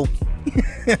him Silky.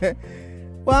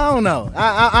 Well, I don't know.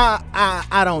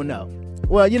 I don't know.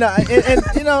 Well, and I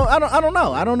don't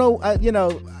know. I don't know.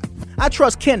 I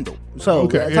trust Kendall. So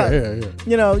okay, yeah.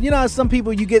 You know, some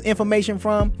people you get information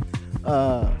from,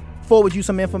 forward you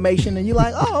some information, and you're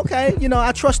like, oh, okay.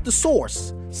 I trust the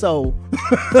source. So,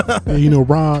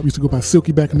 Rob used to go by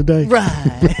Silky back in the day.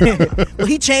 Right. Well,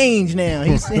 he changed now.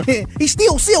 He's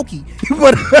still Silky,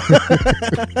 but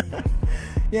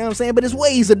you know what I'm saying. But his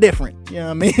ways are different. You know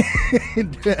what I mean?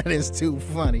 That is too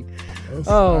funny. That's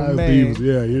man.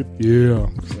 Yeah.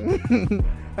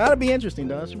 That'll be interesting,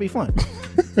 though. It should be fun.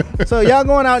 So y'all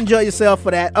going out and enjoy yourself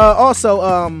for that. Also,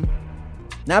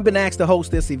 now I've been asked to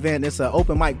host this event. It's an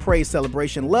open mic praise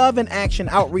celebration, Love and Action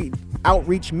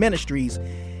Outreach Ministries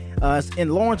in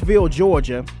Lawrenceville,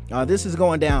 Georgia. This is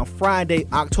going down Friday,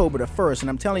 October the 1st. And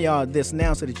I'm telling y'all this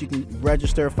now so that you can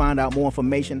register, find out more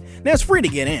information. Now, it's free to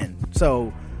get in.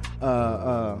 So,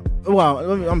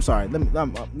 I'm sorry.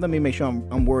 Let me make sure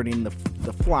I'm wording the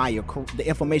flyer, the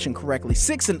information correctly.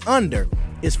 6 and under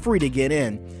is free to get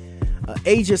in.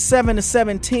 Ages 7 to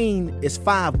 17 is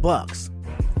 $5.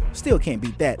 Still can't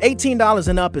beat that. $18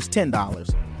 and up is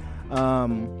 $10.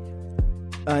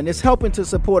 And it's helping to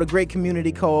support a great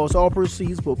community cause. All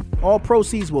proceeds will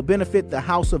benefit the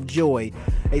House of Joy,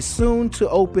 a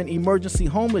soon-to-open emergency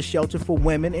homeless shelter for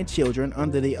women and children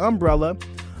under the umbrella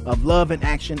of Love and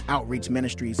Action Outreach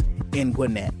Ministries in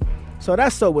Gwinnett. So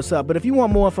that's what's up. But if you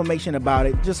want more information about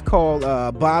it, just call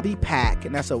Bobby Pack,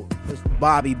 and it's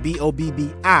Bobby,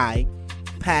 Bobbi,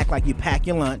 Pack like you pack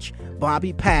your lunch.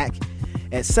 Bobby Pack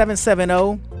at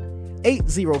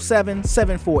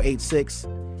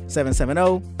 770-807-7486.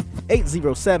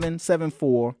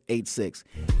 770-807-7486.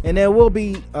 And there will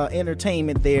be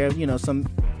entertainment there, some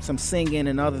singing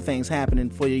and other things happening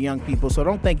for your young people. So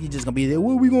don't think you're just going to be there.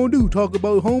 What are we going to do? Talk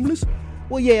about homeless?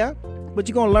 Well, yeah, but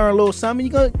you're going to learn a little something.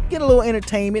 You're going to get a little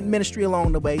entertainment ministry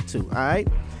along the way, too. All right?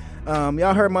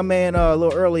 Y'all heard my man a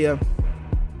little earlier.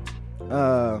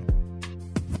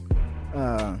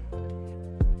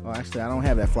 Actually, I don't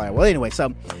have that flyer. Well, anyway,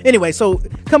 so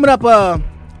coming up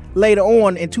later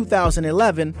on in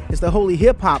 2011 is the Holy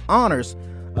Hip Hop Honors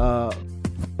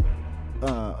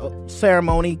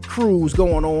ceremony cruise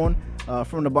going on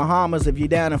from the Bahamas. If you're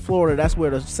down in Florida, that's where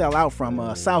to sell out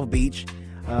from, South Beach.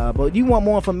 But you want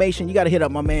more information, you got to hit up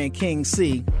my man King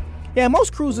C. Yeah,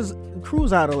 most cruise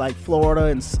out of like Florida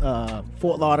and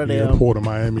Fort Lauderdale, Port of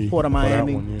Miami,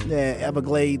 yeah,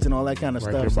 Everglades and all that kind of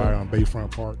stuff. Right there by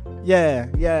Bayfront Park.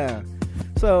 Yeah.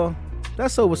 So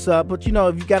that's what's up. But if you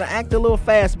got to act a little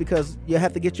fast because you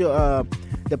have to get your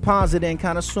deposit in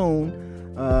kind of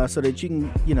soon, so that you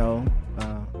can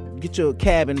get your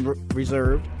cabin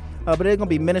reserved. But there's gonna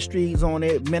be ministry on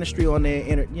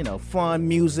there, fun,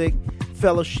 music,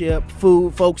 fellowship,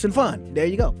 food, folks, and fun. There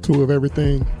you go. Two of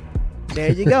everything.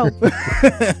 There you go. You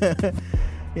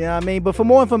know what I mean? But for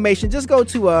more information, just go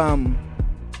to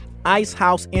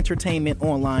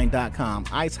IceHouseEntertainmentOnline.com.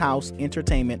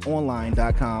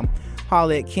 IceHouseEntertainmentOnline.com.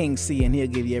 Holler at King C and he'll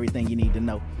give you everything you need to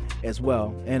know as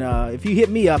well. And if you hit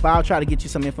me up, I'll try to get you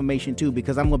some information too,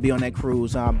 because I'm gonna be on that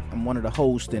cruise. I'm one of the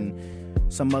hosts and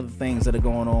some other things that are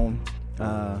going on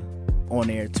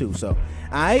there too. So, all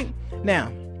right,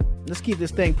 now let's keep this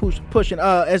thing pushing.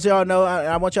 As y'all know,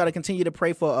 I want y'all to continue to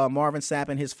pray for Marvin Sapp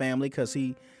and his family, because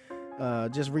he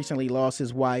just recently lost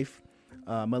his wife,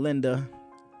 Melinda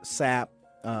Sapp,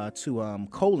 to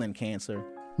colon cancer.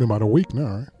 Been about a week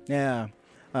now, right? Yeah.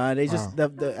 They just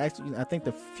actually, I think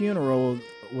the funeral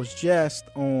was just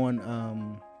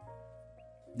on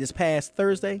this past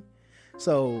Thursday.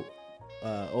 So,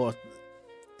 or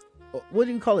what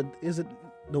do you call it? Is it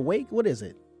the wake? What is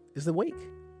it? Is the wake?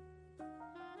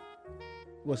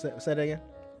 What's that? Say that again.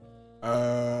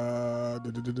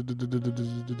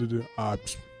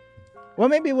 Well,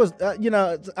 maybe it was. I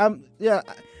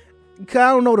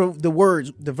don't know the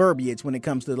words, the verbiage when it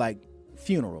comes to like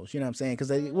funerals. You know what I'm saying?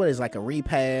 Because what is like a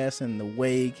repast and the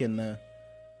wake and the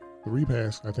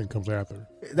repast, I think, comes after.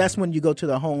 That's when you go to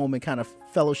the home and kind of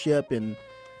fellowship and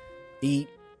eat,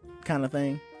 kind of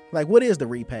thing. Like, what is the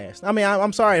repast? I mean,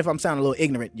 I'm sorry if I'm sounding a little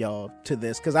ignorant, y'all, to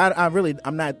this, because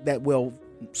I'm not that well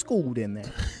schooled in that.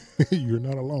 You're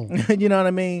not alone. You know what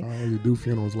I mean? I don't really do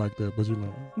funerals like that, but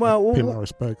pay my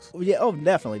respects. Yeah, oh,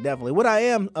 definitely. What I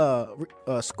am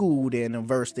schooled in and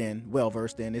well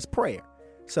versed in is prayer.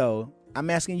 So I'm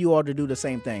asking you all to do the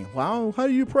same thing. Well, how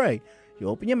do you pray? You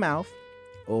open your mouth,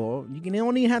 or you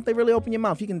don't even have to really open your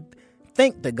mouth. You can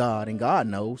think to God, and God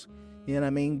knows. You know what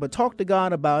I mean? But talk to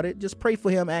God about it. Just pray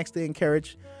for him. Ask to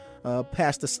encourage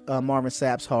Pastor Marvin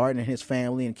Sapp's heart and his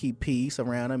family, and keep peace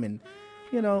around him, and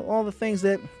all the things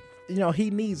that he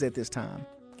needs at this time.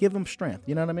 Give him strength.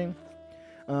 You know what I mean?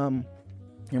 And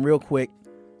real quick,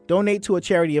 donate to a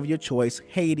charity of your choice.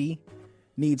 Haiti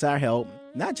needs our help.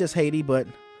 Not just Haiti, but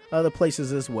other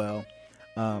places as well.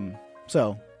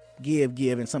 So give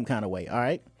in some kind of way. All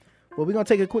right. Well, we're going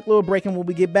to take a quick little break, and when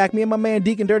we get back, me and my man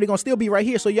Deacon Dirty going to still be right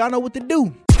here, so y'all know what to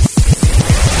do.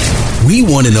 We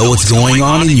want to know what's going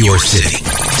on in your city.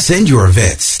 Send your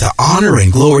events to Honor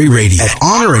and Glory Radio at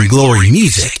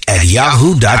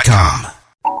honorandglorymusic@yahoo.com.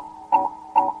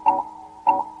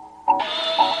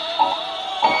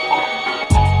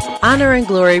 Honor and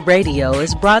Glory Radio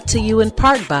is brought to you in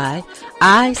part by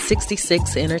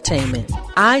I-66 Entertainment.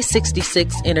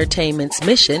 I-66 Entertainment's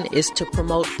mission is to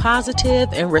promote positive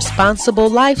and responsible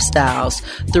lifestyles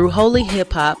through holy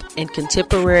hip-hop and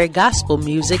contemporary gospel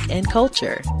music and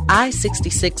culture.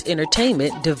 I-66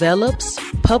 Entertainment develops,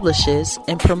 publishes,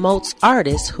 and promotes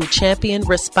artists who champion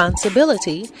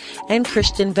responsibility and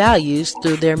Christian values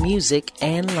through their music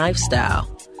and lifestyle.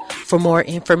 For more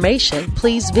information,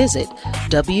 please visit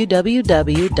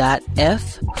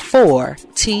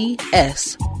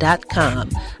www.f4ts.com.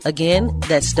 Again,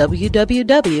 that's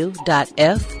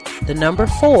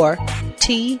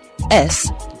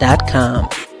www.f4ts.com.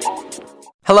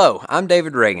 Hello, I'm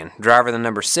David Reagan, driver of the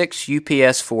number 6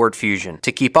 UPS Ford Fusion.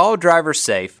 To keep all drivers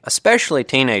safe, especially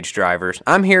teenage drivers,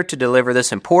 I'm here to deliver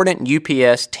this important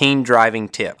UPS teen driving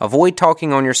tip. Avoid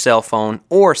talking on your cell phone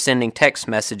or sending text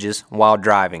messages while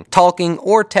driving. Talking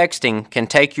or texting can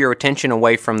take your attention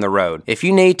away from the road. If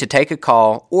you need to take a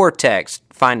call or text,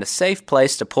 find a safe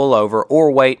place to pull over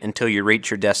or wait until you reach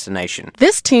your destination.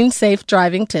 This teen safe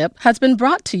driving tip has been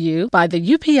brought to you by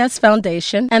the UPS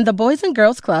Foundation and the Boys and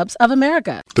Girls Clubs of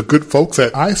America. The good folks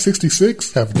at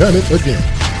I-66 have done it again.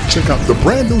 Check out the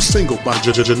brand new single by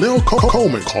Janelle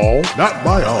Coleman called Not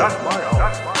My Own. Not My Own.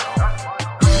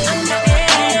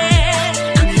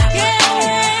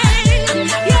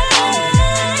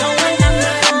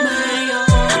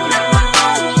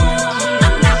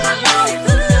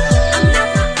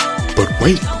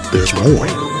 Wait, there's more.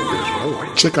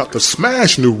 Check out the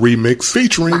smash new remix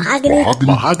featuring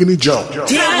Mahogany Joe. There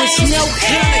was no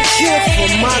kind of cure for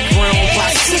my grown.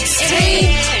 By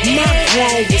 16, my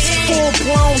grown was full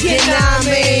blown, you know what I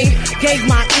mean? Gave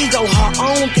my ego her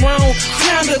own throne.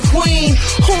 Found a queen,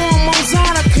 hormones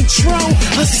out of control,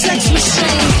 a sex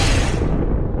machine.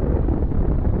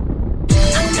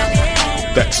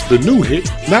 That's the new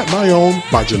hit, Not My Own,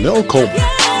 by Janelle Coleman.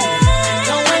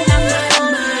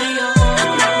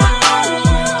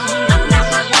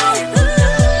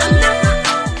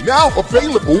 Now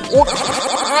available on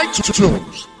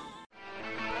iTunes.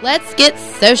 Let's get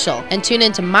social and tune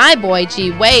into my boy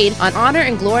G Wade on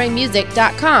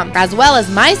honorandglorymusic.com, as well as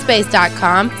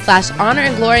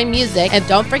myspace.com/honorandglorymusic, and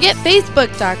don't forget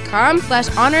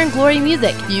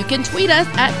facebook.com/honorandglorymusic. You can tweet us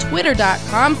at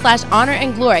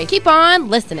twitter.com/honorandglory. Keep on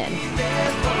listening.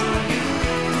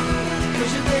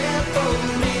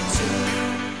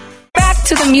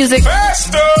 To the music.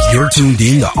 You're tuned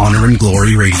in to Honor and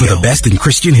Glory Radio for the best in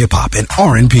Christian hip hop and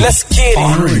R&B. Let's get it.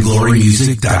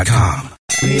 honorandglorymusic.com.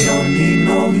 We don't need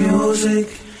no music.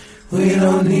 We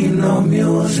don't need no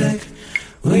music.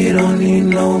 We don't need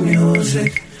no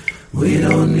music. We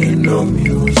don't need no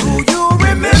music. Do you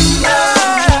remember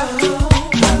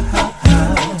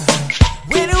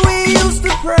when we used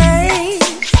to pray?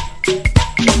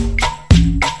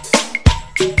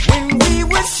 When we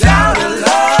would shout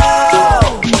aloud.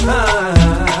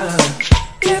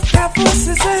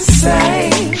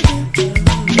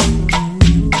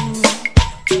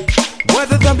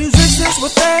 Whether the musicians were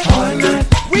there,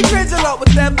 we praise the Lord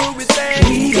with that booty there.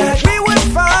 We would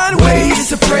find ways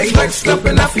to praise, like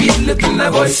stomping our feet, lifting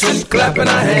our voice and clapping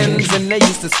our hands. And they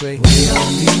used to say, we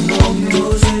don't need no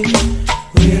music.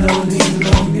 We don't need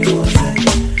no music.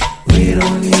 We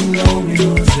don't need no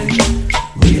music.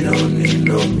 We don't need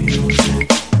no music.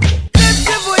 Lift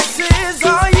your voices,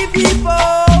 all you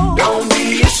people. Don't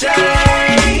be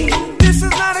ashamed. This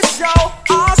is not a show.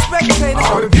 All spectators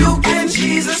are rebuke in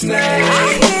Jesus' name.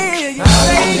 I hear you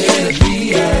say the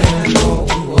piano,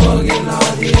 organ,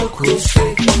 or the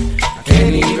acoustic. I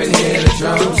can't even hear the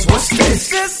drums. What's this?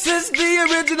 This is the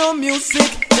original music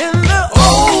in the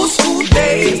old school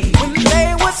days when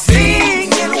they would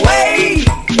sing and wave.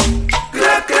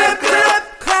 Clap, clap,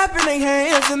 clap, clapping their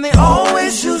hands, and they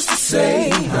always used to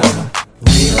say,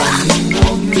 we don't need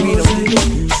no music.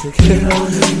 We don't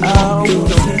need no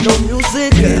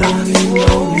music. We don't need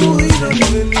no music.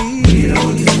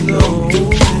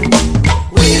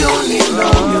 We don't need no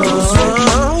music.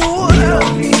 We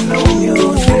don't need no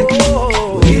music.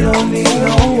 We don't need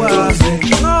no music.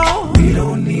 We don't need no music. We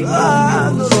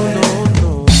don't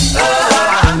need no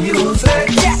music. We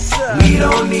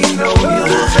don't need no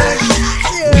music.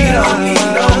 We don't need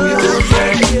no music. We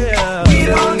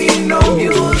don't need no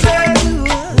music.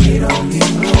 We don't need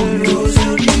no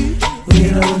music. We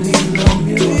don't need no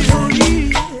music.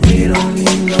 We don't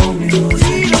need no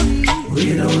music. We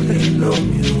don't need no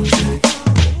music.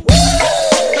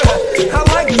 I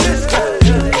like this.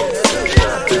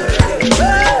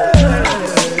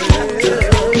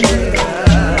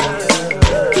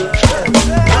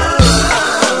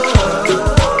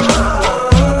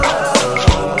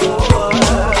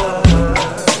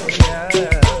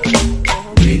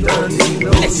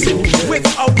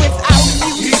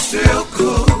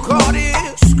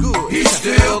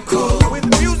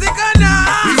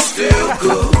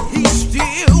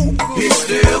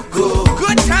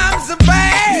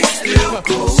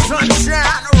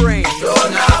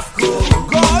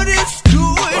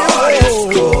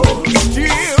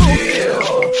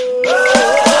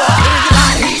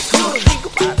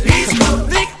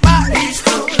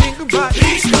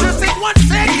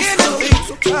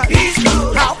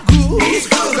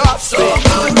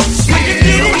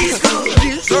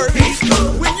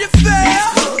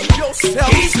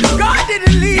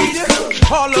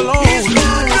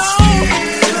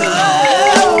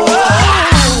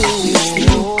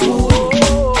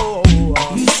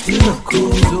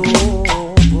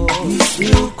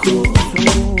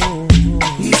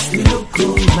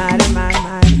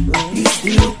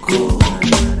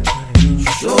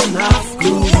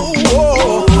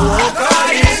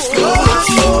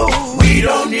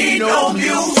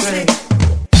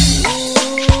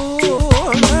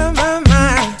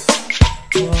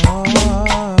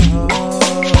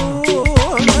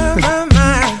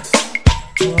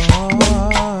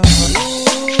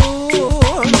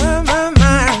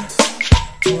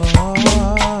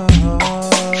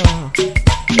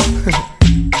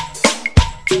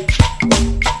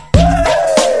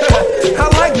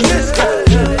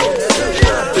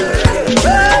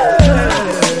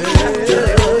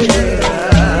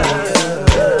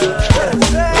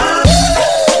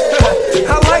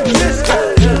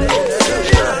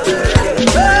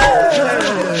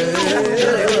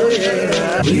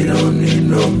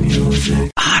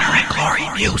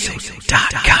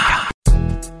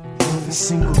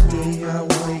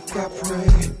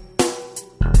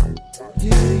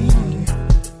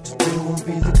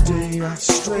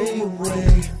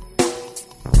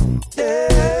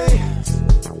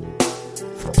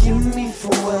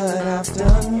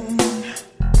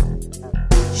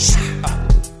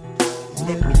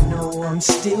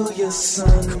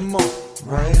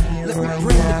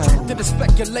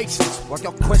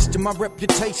 My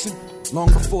reputation long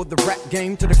before the rap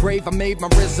game, to the grave I made my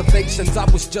reservations. I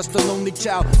was just a lonely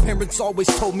child, parents always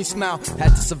told me smile,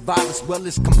 had to survive as well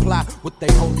as comply with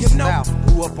their holy style.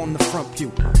 Grew up on the front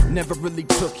pew, never really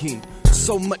took heed.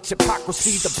 So much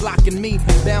hypocrisy, the blocking me,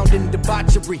 bound in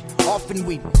debauchery. Often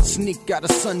we sneak out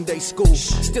of Sunday school,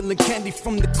 stealing candy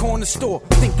from the corner store,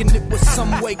 thinking it was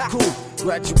some way cool.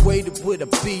 Graduated with a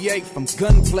BA from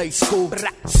gunplay school,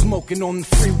 smoking on the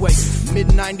freeway.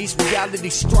 Mid-90s reality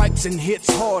strikes and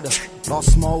hits harder.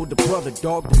 Lost my older brother,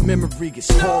 dog, the memory is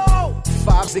horrible.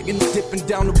 5 zigging, dipping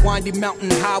down the windy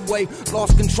mountain highway.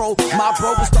 Lost control, my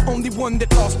bro was the only one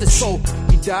that lost his soul.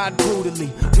 He died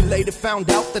brutally. We later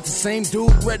found out that the same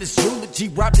dude read his eulogy,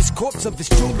 robbed his corpse of his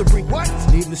jewelry. What?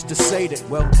 Needless to say that,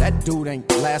 well, that dude ain't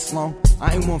last long.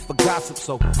 I ain't one for gossip,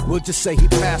 so we'll just say he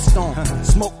passed on.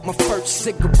 Smoked my first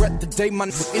cigarette the day my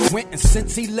it went, and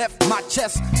since he left my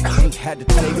chest, I ain't had to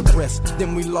take a rest.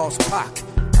 Then we lost Pac.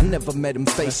 I never met him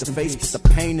face to face, but the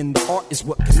pain in the art is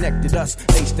what connected us.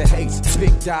 Ace to Haze,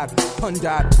 Big died, Pun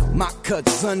died, my cut,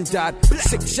 son died.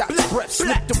 6 shots, breath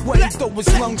slipped away, though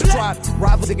his lungs dried.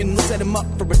 Rivals again set him up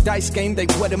for a dice game, they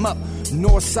wet him up.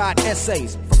 Northside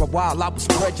essays, for a while I was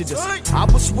prejudiced. I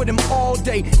was with him all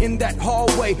day in that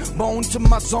hallway. Bone to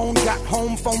my zone, got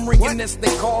home phone ringing as they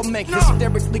called me.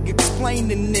 Hysterically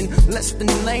explaining in less than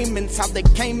layman's how they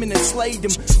came in and slayed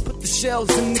him. Put the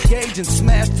shells in the gauge and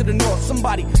smashed to the north.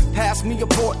 Somebody passed me a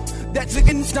port. That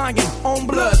chicken's dying on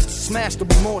blood. Smash the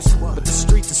remorse. But the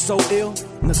streets are so ill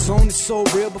and the zone is so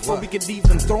real. Before we could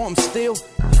even throw him still,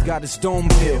 he got his dome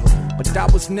pill. But I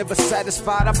was never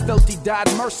satisfied. I felt he died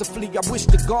mercifully. I wish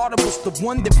to God I was the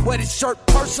one that wet his shirt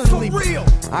personally. For real,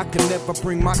 I could never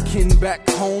bring my kin back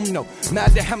home. No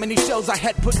matter how many shells I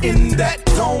had put in that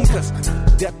dome. Cause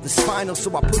death is final,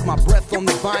 so I put my breath on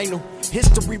the vinyl.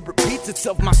 History repeats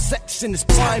itself, my section is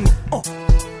primal.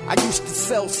 I used to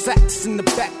sell sacks in the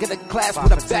back of the class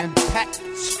with a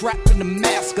backpack, strapping a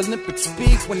mask, Olympic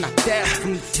speed when I dashed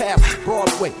from the task.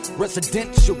 Broadway,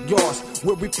 residential yards,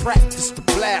 where we practiced the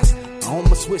blast. I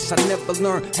almost wish I never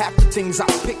learned half the things I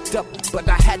picked up, but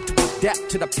I had to adapt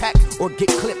to the pack or get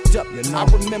clipped up. I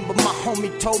remember my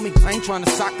homie told me I ain't trying to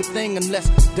sock a thing unless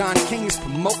Don King is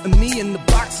promoting me in the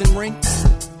boxing ring.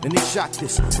 Then he shot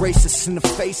this racist in the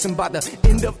face, and by the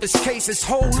end of his case, his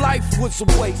whole life was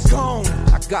a waste. Gone.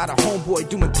 I got a homeboy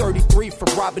doing 33 for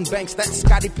robbing banks. That's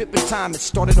Scottie Pippen time. It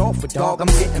started off with dog, I'm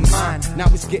getting mine. Now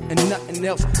he's getting nothing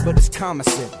else but his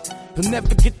commissary. He'll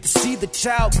never get to see the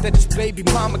child that his baby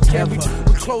mama carried.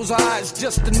 We close our eyes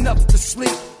just enough to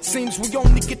sleep. Seems we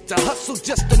only get to hustle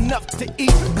just enough to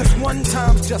eat. Cause one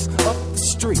time's just up the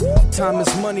street. Time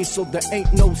is money, so there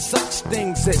ain't no such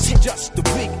things as just a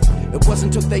week. It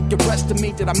wasn't till they arrested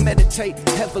me that I meditate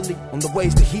heavily on the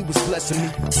ways that he was blessing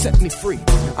me, set me free.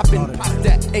 I've been popped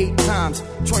at 8 times,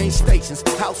 train stations,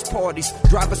 house parties,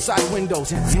 driver side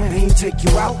windows. And they ain't take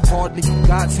you out hardly.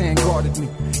 God's hand guarded me,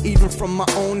 even from my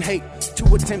own hate.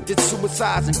 2 attempted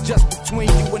suicides, and just between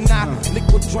you and I,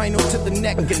 liquid Drano to the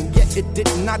neck, and yet it did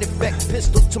not affect.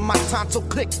 Pistol to my tonsil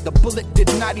click, the bullet did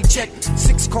not eject.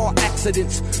 6 car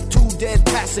accidents, 2 dead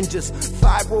passengers,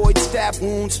 thyroid stab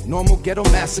wounds, normal ghetto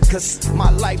massacres.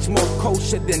 My life's more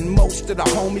kosher than most of the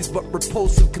homies, but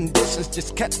repulsive conditions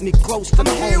just kept me close to the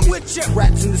homies.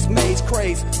 Rats in this maze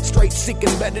craze, straight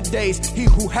seeking better days. He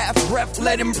who hath breath,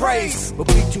 let him praise. But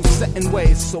we too set in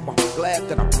ways, so I'm glad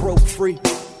that I broke free.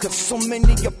 Cause so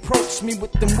many approached me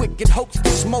with them wicked hopes to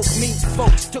smoke me.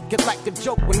 Folks took it like a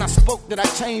joke when I spoke that I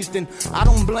changed, and I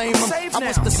don't blame them. I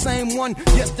was the same one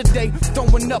yesterday,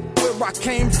 throwing up where I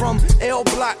came from. L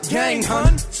Block gang,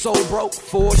 hun. So broke,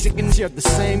 4 chickens share the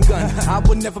same gun. I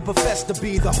would never profess to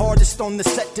be the hardest on the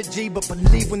set to G, but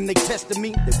believe when they tested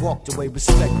me, they walked away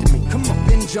respecting me. Come on,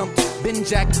 been jumped, been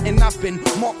jacked, and I've been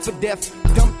marked for death,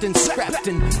 dumped and scrapped,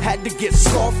 and had to get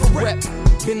scarred for rep.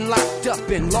 Been locked up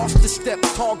and lost a step,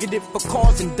 targeted for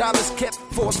cars and dollars kept,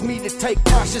 forced me to take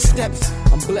cautious steps.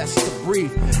 I'm blessed to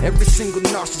breathe every single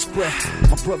nauseous breath.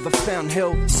 My brother found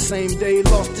hell the same day he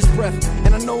lost his breath,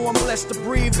 and I know I'm blessed to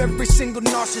breathe every single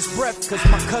nauseous breath. Cause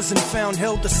my cousin found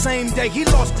hell the same day he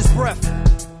lost his breath.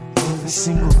 Every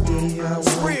single day I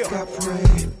wake, I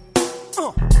pray.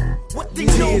 What they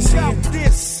know about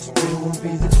this? It won't be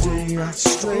the day I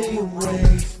stray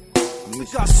away. We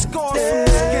got scars from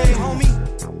this game, homie.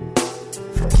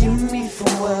 Forgive me for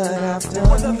what I've done.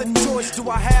 What other choice do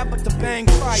I have but to bang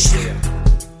Christ?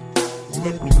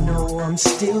 Let me know I'm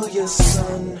still your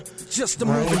son. Just a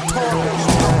moving target.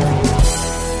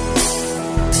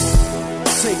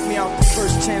 Take me out the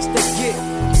first chance they get.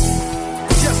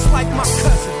 Just like my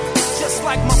cousin, just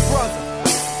like my brother.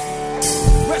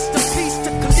 Rest in peace to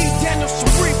Khalid Daniel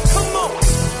Sharif. Come on.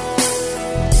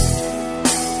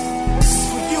 This is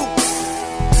for you.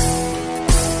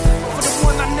 For the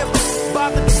one I never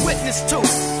bothered to witness to.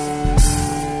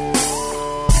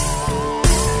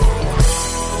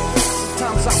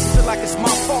 Sometimes I feel like it's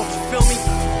my fault, you feel me?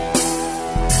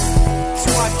 So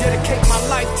I dedicate my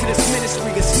life to this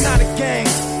ministry. It's not a game.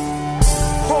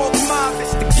 Hold mob,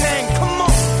 it's the gang. Come on.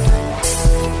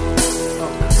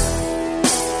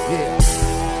 Yeah.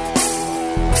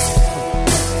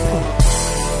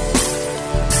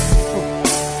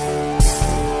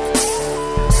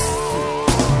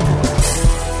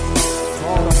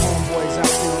 All the homeboys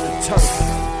out there on the turf.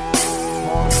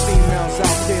 All the females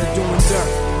out there doing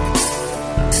dirt.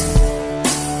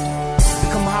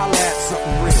 Come holler at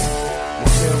something real.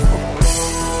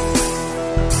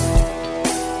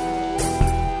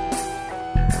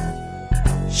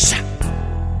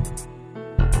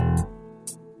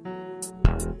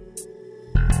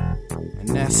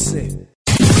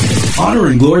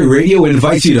 and Glory Radio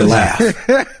invites you to laugh.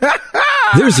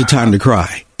 There's a time to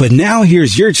cry, but now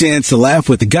here's your chance to laugh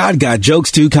with the God Got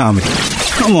Jokes 2 comedy.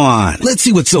 Come on, let's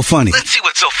see what's so funny. So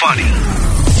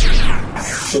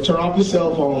turn off your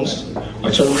cell phones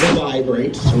or turn them to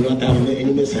vibrate so we don't have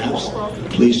any mishaps.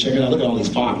 Please check it out. Look at all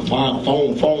these phone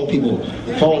people.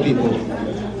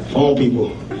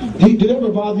 Did it ever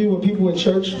bother you when people in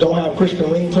church don't have Christian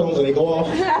ringtones and they go off?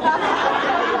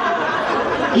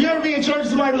 You ever be in church and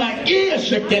somebody be like, yeah,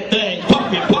 shake that thing,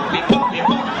 pop it, pop it, pop it,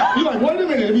 pop it. You're like, wait a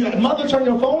minute. You're like, mother, turn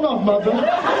your phone off, mother.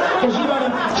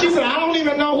 Because she said, I don't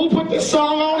even know who put this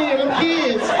song on here, them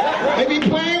kids. They be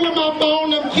playing with my phone,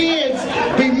 them kids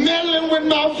be meddling with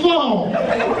my phone.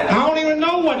 I don't even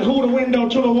know who the window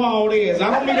to the wall is.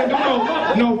 I don't even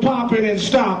know no popping and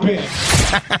stopping.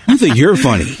 You think you're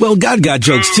funny? Well, God Got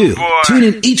Jokes too. Tune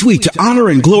in each week to Honor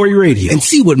and Glory Radio and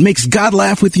see what makes God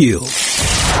laugh with you.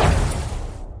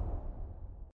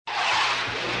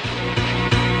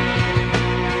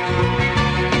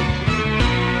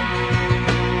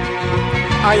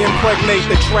 I impregnate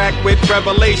the track with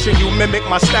revelation. You mimic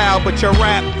my style, but your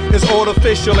rap is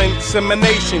artificial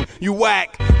insemination. You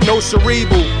whack, no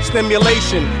cerebral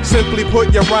stimulation. Simply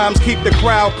put, your rhymes keep the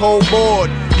crowd cold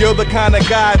bored. You're the kind of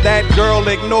guy that girl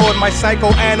ignored. My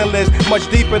psychoanalyst, much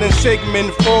deeper than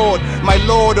Sigmund Freud. My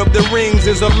Lord of the Rings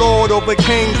is a lord over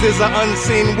kings. There's an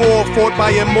unseen war fought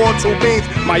by immortal beings.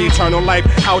 My eternal life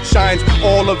outshines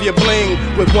all of your bling.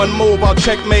 With one move, I'll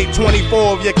checkmate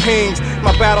 24 of your kings.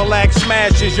 My battle axe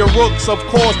smashes your rooks, of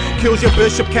course. Kills your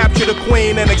bishop, capture the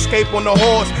queen, and escape on the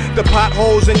horse. The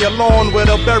potholes in your lawn where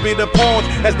they'll bury the pawns.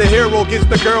 As the hero gets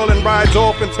the girl and rides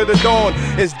off into the dawn.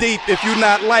 It's deep if you're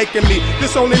not liking me.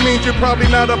 This only means you're probably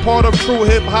not a part of true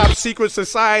hip-hop secret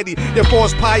society. Your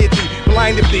false piety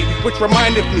blinded thee, which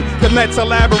reminded me the net's a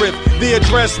labyrinth. The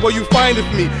address where you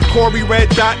findeth me,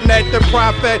 CoreyRed.net, the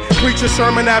prophet. Preach a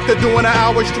sermon after doing an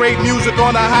hour straight music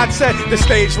on a hot set. The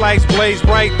stage lights blaze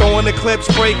bright, throwing the clips,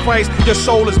 spray Christ. Your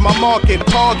soul is my market,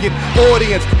 target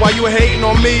audience. While you hating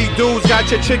on me, dudes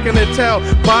got your chicken to tell.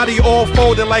 Body all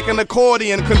folded like an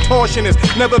accordion, contortionist.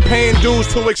 Never paying dues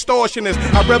to extortionists.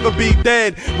 I'd rather be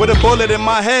dead with a bullet in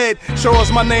my head. Show us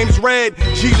my name's red,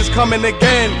 Jesus coming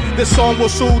again. This song will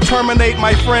soon terminate,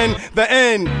 my friend, the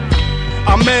end.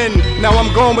 Amen, now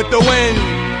I'm going with the wind.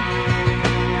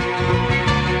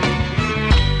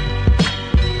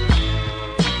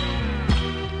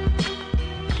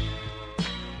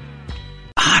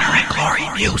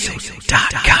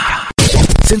 HonorandGloryMusic.com.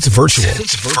 Since virtual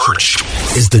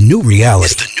is the new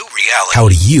reality, how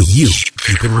do you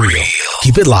keep it real?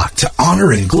 Keep it locked to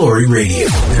Honor and Glory Radio.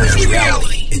 There's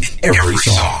reality in every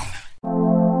song.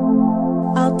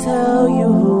 I'll tell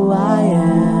you who I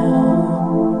am.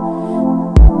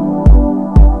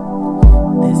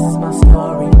 This is my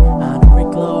story. Honor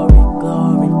and glory,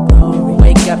 glory, glory.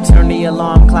 Wake up, turn the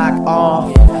alarm clock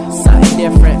off. Something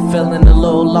different, feeling a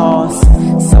little lost.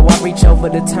 So I reach over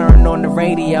to turn on the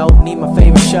radio. Need my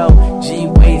favorite show,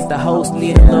 G-Ways, the host.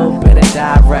 Need a little bit of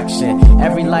direction.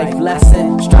 Every life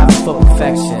lesson, striving for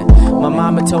perfection. My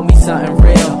mama told me something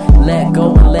real. Let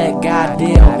go and let God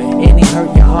deal. Any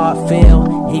hurt your heart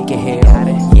feel, He can heal.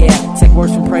 Yeah, take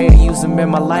words from prayer, use them in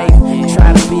my life.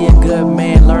 Try to be a good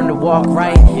man, learn to walk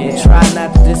right. Try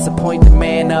not to disappoint the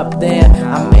man up there.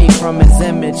 I'm made from His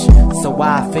image, so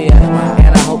I fear.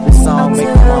 And I hope this song make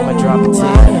my mama drop a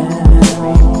tear.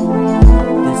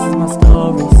 This is my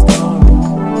story.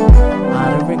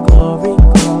 Honor and glory,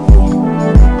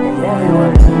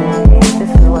 yeah. This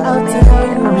is what I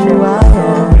mean. I'm sure I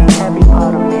am. Every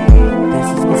part of me. This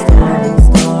is my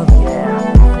story.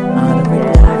 Yeah. Honor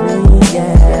and glory,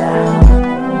 yeah.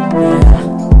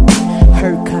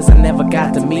 Hurt cause I never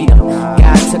got to meet him.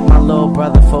 God took my little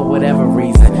brother for whatever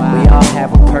reason. We all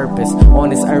have a purpose on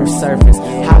this earth's surface.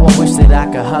 How I wish that I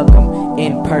could hug him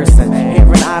in person.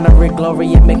 Hearing honor and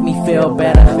glory, it make me feel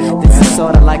better. This is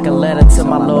sorta like a letter to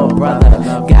my little brother.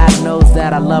 God knows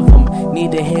that I love him.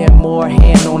 Need to hear more,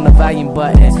 hand on the volume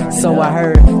button. So I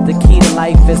heard the key to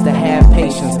life is to have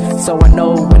patience. So I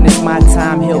know when it's my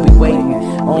time, He'll be waiting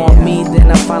on me.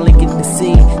 Then I finally get to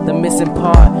see the missing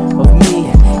part of me,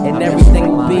 and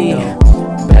everything will be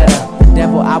better.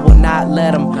 Devil, I will not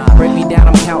let him break me down.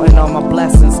 I'm counting on my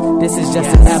blessings. This is just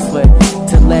an effort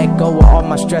to let go of all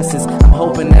my stresses. I'm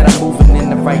hoping that I'm moving in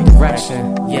the right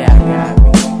direction. Yeah,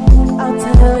 I'll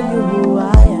tell you who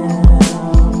I am.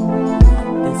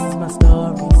 This is my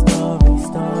story.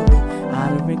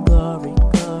 Honor and glory.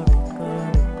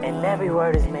 And every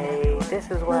word is made. This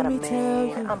is what I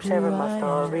mean. I'm sharing my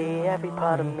story, every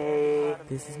part of me.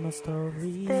 This is my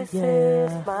story. This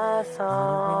is my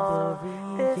song.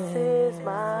 This is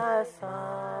my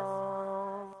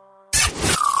song.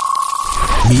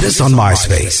 Meet us on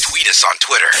MySpace. Tweet us on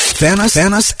Twitter. Fan us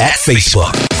at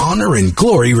Facebook. Honor and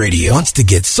Glory Radio wants to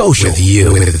get social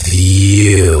with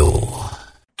you.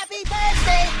 Happy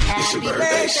birthday, happy birthday. It's your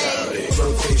birthday show. It's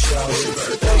your birthday show.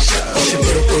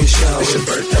 It's your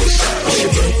birthday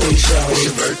show. It's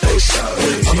your birthday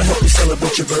show. I'ma help you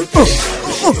celebrate your birthday.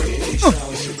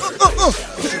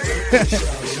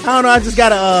 I don't know. I just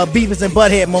got a Beavis and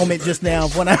Butthead moment just now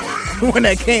when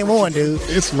that came on, dude.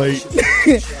 It's late.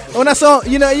 When I saw,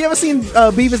 you ever seen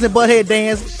Beavis and Butthead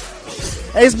dance?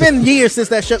 It's been years since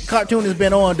that cartoon has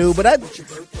been on, dude. But I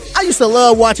used to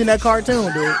love watching that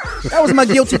cartoon, dude. That was my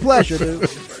guilty pleasure, dude.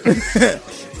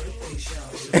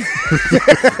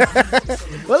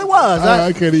 Well, it was.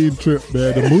 I can't even trip,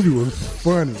 man. The movie was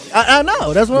funny. I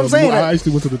know. That's what I'm saying. I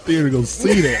actually went to the theater to go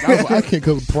see that. I can't,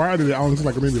 because prior to that, I only saw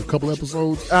like maybe a couple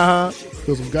episodes.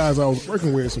 Because some guys I was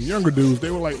working with, some younger dudes, they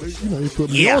were like, they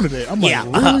put me on to that. I'm like,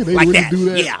 really? They like really do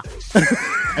that? Yeah.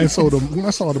 And so when I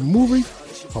saw the movie,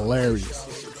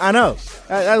 hilarious. I know.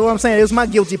 That's what I'm saying. It was my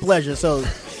guilty pleasure. So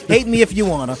hate me if you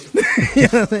wanna. You know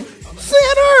what I'm saying?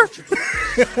 Sinner!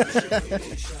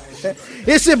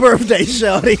 It's your birthday,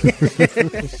 shawty.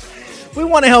 We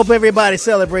want to help everybody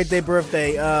celebrate their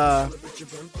birthday. I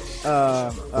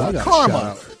got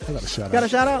Karma. I got a shout out. Got a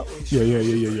shout out?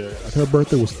 Yeah. Her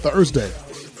birthday was Thursday.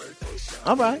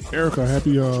 All right. Erica,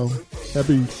 happy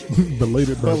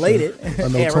belated birthday. Belated. I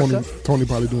know Erica. Tony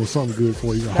probably doing something good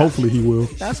for you. Hopefully he will.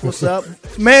 That's what's up.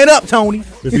 Man up, Tony.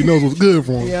 If he knows what's good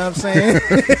for him. You know what I'm saying?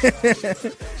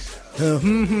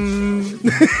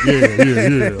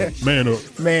 Yeah. Man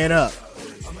up. Man up.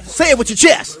 Say it with your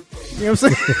chest. You know what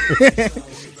I'm saying?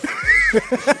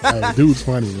 Hey, dude's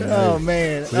funny, man. Oh,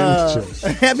 man.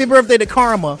 Happy birthday to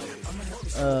Karma.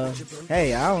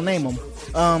 Hey, I don't name him.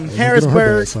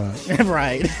 Harrisburg.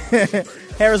 Right.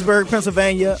 Harrisburg,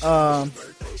 Pennsylvania. How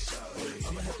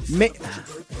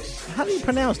do you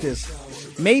pronounce this?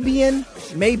 Mabian.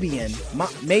 Mabian.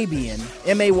 Maybian.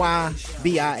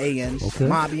 Okay.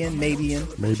 Mabian.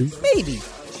 Maybe.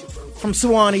 From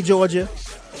Suwanee, Georgia.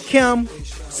 Kim,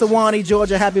 Suwanee,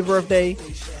 Georgia. Happy birthday.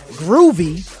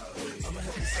 Groovy.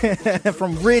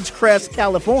 From Ridgecrest,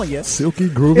 California. Silky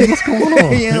Groovy. What's going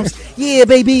on? Yeah,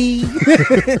 baby.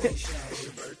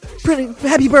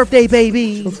 Happy birthday,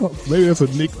 baby. Maybe that's a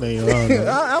nickname.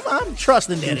 I'm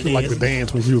trusting that it like is. the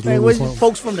dance when she was little or something.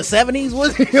 Folks from the 70s,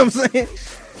 what you know what I'm saying?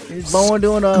 He's born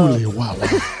doing wow.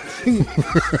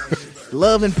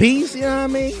 Love and Peace, you know what I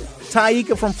mean?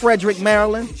 Taika from Frederick,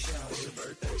 Maryland.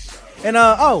 And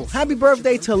happy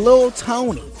birthday to Lil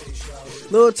Tony.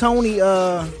 Lil Tony,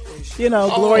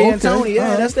 Gloria and Tony.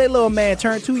 Yeah, that's their little man.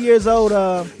 Turned 2 years old.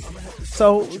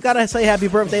 So we gotta say happy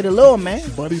birthday to Lil Man.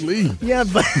 Buddy Lee. Yeah,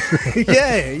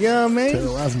 yeah, you know what I mean?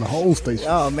 Terrorizing the whole station.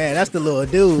 Oh man, that's the little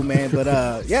dude, man. But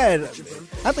yeah,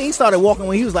 I think he started walking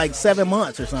when he was like 7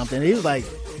 months or something. He was like,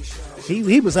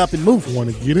 he was up and moving.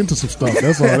 Want to get into some stuff.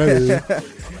 That's all that is.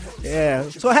 Yeah.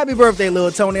 So happy birthday,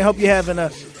 Lil Tony. I hope you're having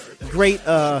a great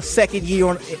second year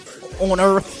on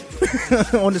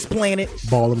Earth, on this planet.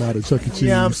 Balling out at Chuck E. Cheese. You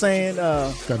know what I'm saying?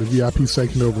 Got the VIP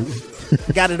section over.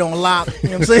 Got it on lock. You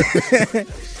know what I'm saying?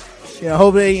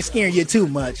 Hope it ain't scaring you too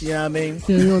much. You know what I mean?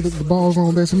 Yeah, the ball's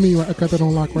on. That's me. I got that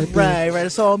on lock right there. Right.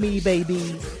 It's all me,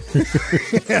 baby.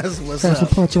 That's what's Pass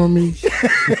up. a punch on me.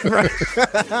 Right.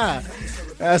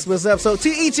 That's what's up. So to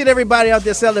each and everybody out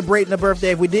there celebrating a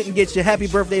birthday, if we didn't get you, happy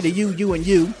birthday to you, and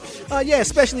you. Yeah,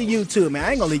 especially you too, man.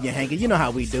 I ain't gonna leave you hanging. You know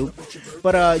how we do.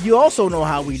 But you also know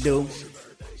how we do.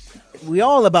 We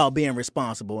all about being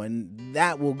responsible, and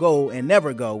that will go and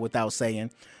never go without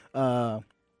saying. So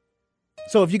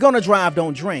if you're going to drive,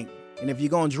 don't drink. And if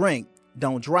you're going to drink,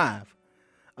 don't drive.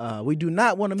 We do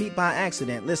not want to meet by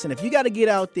accident. Listen, if you got to get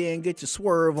out there and get your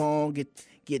swerve on,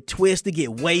 get twisted,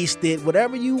 get wasted,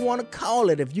 whatever you want to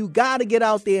call it, if you got to get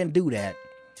out there and do that,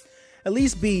 at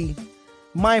least be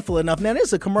mindful enough. Now,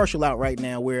 there's a commercial out right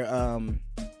now where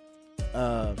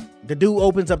the dude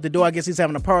opens up the door. I guess he's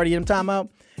having a party in time out.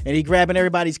 And he grabbing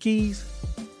everybody's keys.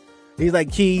 He's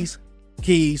like, keys.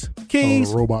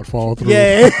 Oh, robot fall through.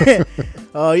 Yeah.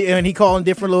 And he calling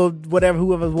different little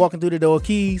whoever's walking through the door,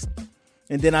 keys.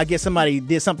 And then I guess somebody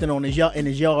did something in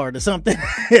his yard or something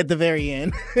at the very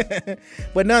end.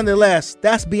 But nonetheless,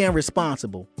 that's being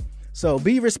responsible. So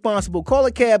be responsible. Call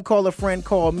a cab, call a friend,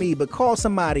 call me, but call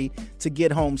somebody to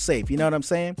get home safe. You know what I'm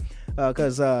saying?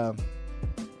 Because you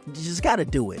just got to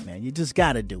do it, man. You just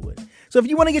got to do it. So if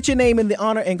you want to get your name in the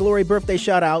Honor and Glory birthday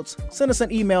shout-outs, send us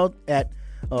an email to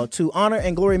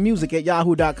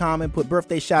honorandglorymusic@yahoo.com and put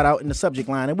birthday shout-out in the subject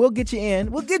line, and we'll get you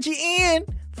in. We'll get you in.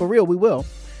 For real, we will.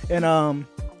 And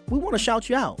we want to shout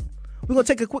you out. We're going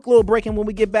to take a quick little break, and when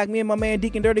we get back, me and my man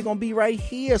Deacon Dirty going to be right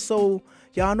here. So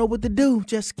Y'all know what to do.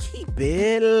 Just keep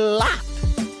it locked.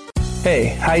 Hey,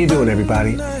 how you doing,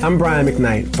 everybody? I'm Brian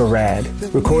McKnight for RAD,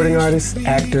 recording artists,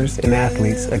 actors, and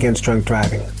athletes against drunk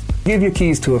driving. Give your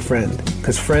keys to a friend,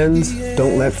 because friends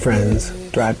don't let friends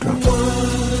drive drunk.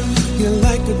 You're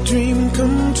like a dream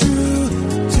come true.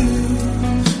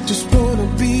 Just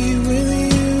wanna be with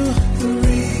you.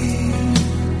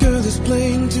 Girl, it's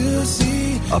plain to see.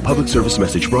 A public service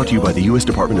message brought to you by the U.S.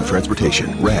 Department of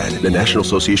Transportation, RAD, the National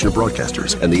Association of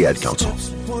Broadcasters, and the Ad Council.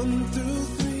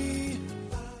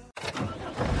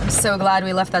 So glad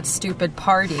we left that stupid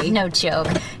party. No joke.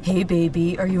 Hey,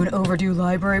 baby, are you an overdue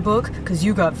library book? Because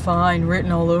you got fine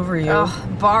written all over you. Oh,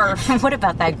 barf. What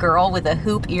about that girl with the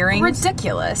hoop earrings?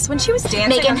 Ridiculous. When she was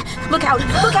dancing... Megan, look out!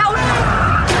 Look out!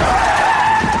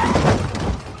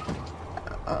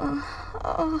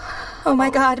 Oh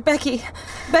my God, Becky.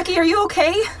 Becky, are you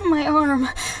okay? My arm.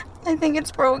 I think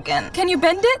it's broken. Can you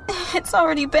bend it? It's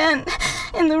already bent.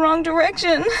 In the wrong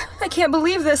direction. I can't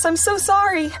believe this. I'm so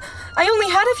sorry. I only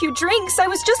had a few drinks. I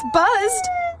was just buzzed.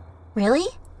 Really?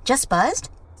 Just buzzed?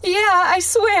 Yeah, I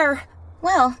swear.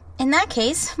 Well, in that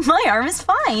case, my arm is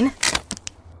fine.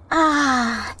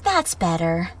 Ah, that's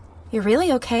better. You're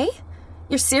really okay?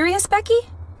 You're serious, Becky?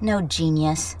 No,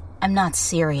 genius. I'm not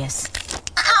serious.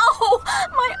 Ow!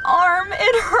 My arm,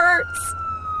 it hurts.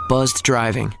 Buzzed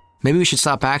driving. Maybe we should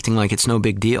stop acting like it's no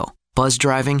big deal. Buzzed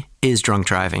driving is drunk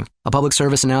driving. A public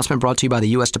service announcement brought to you by the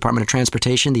U.S. Department of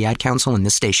Transportation, the Ad Council, and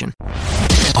this station.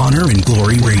 Honor and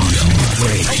Glory Radio.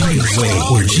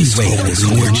 Where G-Wade is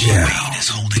holding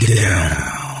it down.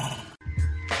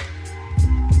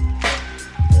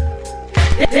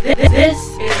 This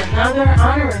is another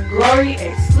Honor and Glory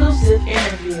exclusive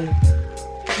interview.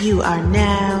 You are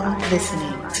now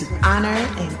listening to Honor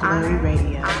and Glory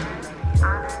Radio.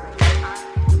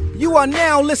 You are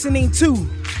now listening to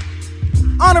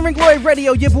Honor and Glory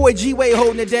Radio. Your boy G-Wade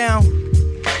holding it down.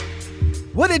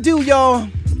 What it do, y'all?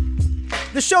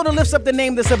 The show that lifts up the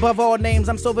name that's above all names.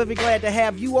 I'm so very glad to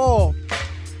have you all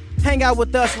hang out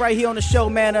with us right here on the show,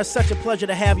 man. It's such a pleasure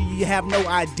to have you. You have no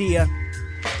idea.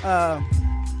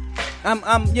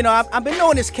 I've been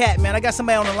knowing this cat, man. I got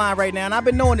somebody on the line right now, and I've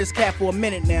been knowing this cat for a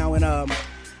minute now, and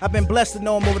I've been blessed to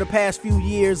know him over the past few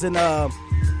years, and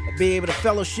be able to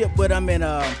fellowship with him, and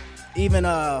even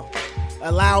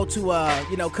allowed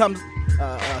to come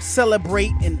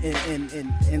celebrate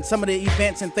in some of the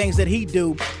events and things that he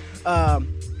do.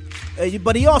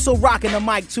 But he also rocking the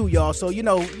mic too, y'all. So we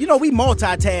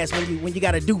multitask when you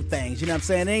got to do things. You know what I'm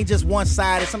saying? It ain't just one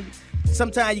side.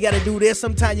 Sometimes you got to do this.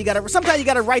 Sometimes you got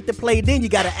to write the play. Then you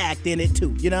got to act in it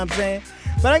too. You know what I'm saying?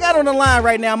 But I got on the line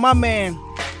right now, my man,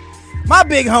 my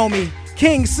big homie,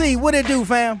 King C. What it do,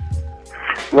 fam?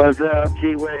 What's up,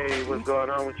 G-Wade? What's going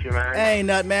on with you, man? Ain't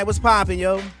nothing, man. What's poppin',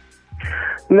 yo?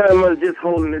 Nothing much, just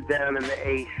holding it down in the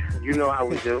ace. You know how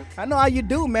we do. I know how you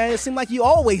do, man. It seems like you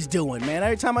always doing, man.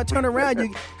 Every time I turn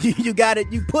around, you got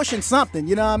it. You pushing something.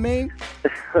 You know what I mean?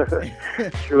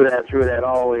 True that.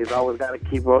 Always got to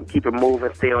keep it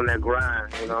moving, stay on that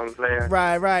grind. You know what I'm saying?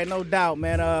 Right. No doubt,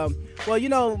 man.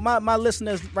 Well, my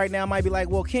listeners right now might be like,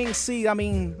 well, King C. I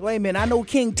mean, wait a minute. I know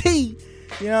King T.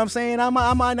 You know what I'm saying? I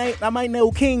might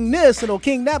know King this or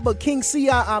King that, but King C,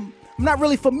 I'm not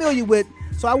really familiar with.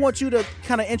 So I want you to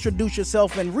kind of introduce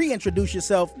yourself and reintroduce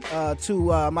yourself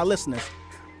to my listeners.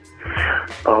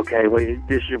 Okay, well,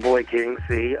 this is your boy King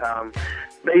C.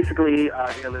 Basically,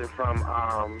 hailing from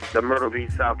the Myrtle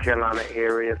Beach, South Carolina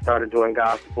area, started doing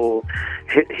gospel,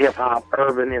 hip-hop,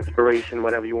 urban inspiration,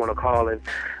 whatever you want to call it,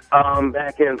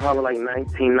 back in probably like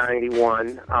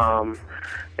 1991.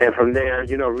 And from there,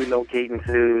 relocating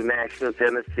to Nashville,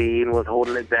 Tennessee, and was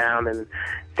holding it down in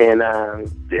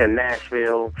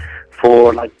Nashville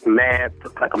for like a mad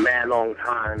long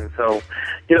time. And so,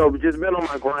 just been on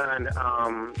my grind,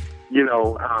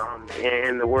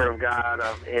 in the Word of God,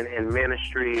 in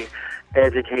ministry,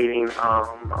 educating,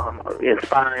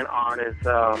 inspiring artists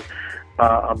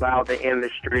about the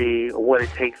industry, what it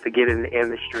takes to get in the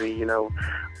industry,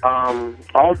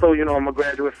 Also, I'm a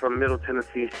graduate from Middle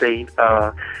Tennessee State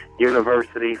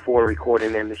University for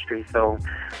recording industry. So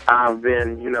I've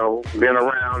been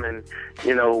around and,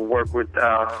 work with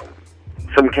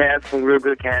some real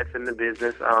good cats in the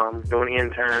business, doing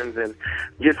interns and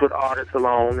just with artists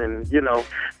alone and,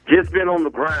 just been on the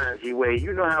grind, G-Wade.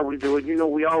 You know how we do it.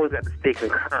 We always have to stay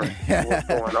concurrent with what's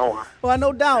going on. Well,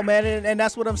 no doubt, man, and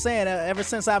that's what I'm saying. Ever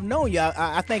since I've known you,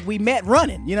 I think we met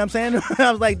running. You know what I'm saying?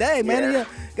 I was like, dang, man, you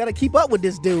got to keep up with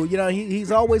this dude.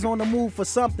 He's always on the move for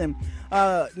something.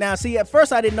 Now, see, at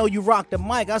first I didn't know you rocked the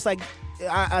mic. I was like,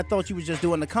 I thought you was just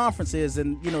doing the conferences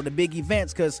and, the big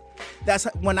events, because that's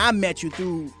when I met you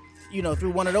through,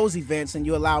 through one of those events, and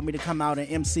you allowed me to come out and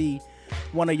MC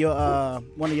one of your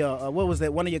what was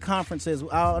that? One of your conferences.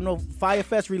 I don't know,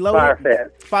 Firefest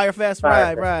Reloaded. Firefest,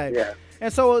 right. Yeah.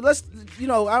 And so let's,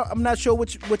 I'm not sure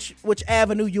which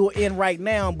avenue you're in right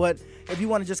now, but if you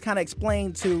want to just kind of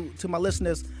explain to my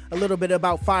listeners a little bit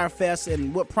about Firefest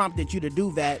and what prompted you to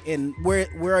do that, and where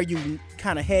are you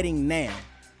kind of heading now?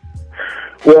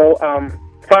 Well,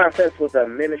 Firefest was a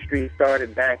ministry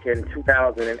started back in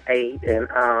 2008, and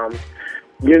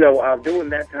during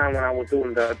that time when I was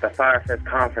doing the Firefest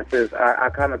conferences, I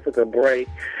kind of took a break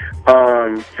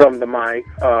from the mic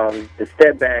to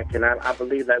step back, and I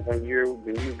believe that when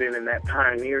you've been in that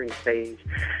pioneering stage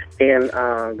in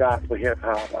gospel hip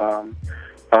hop,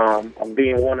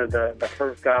 being one of the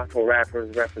first gospel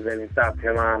rappers representing South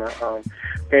Carolina,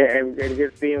 and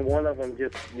just being one of them,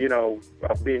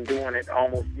 I've been doing it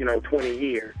almost 20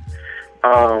 years.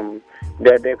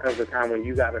 That there comes a time when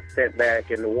you got to step back,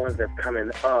 and the ones that's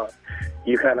coming up,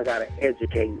 you kind of got to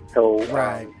educate. So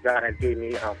God has given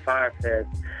me Firefest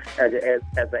as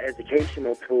an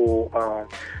educational tool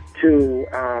to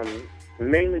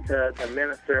mainly to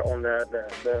minister on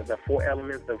the four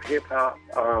elements of hip hop,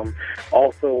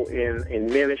 also in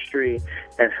ministry,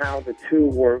 and how the two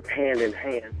work hand in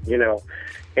hand.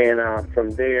 And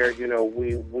from there,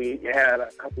 we had a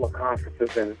couple of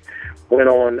conferences and went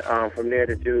on from there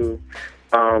to do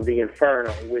the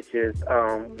Inferno, which is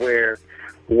where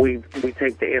we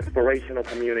take the inspirational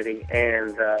community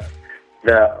and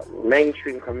the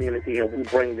mainstream community, and we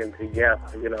bring them together,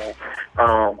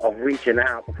 of reaching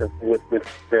out, because with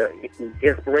the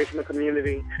inspirational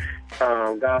community,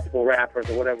 gospel rappers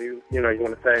or whatever you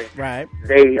want to say, right?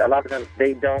 A lot of times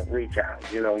they don't reach out.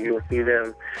 You'll see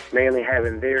them mainly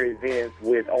having their events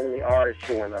with only artists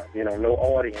showing up. No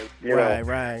audience.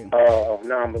 Right. Of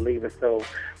non-believers. So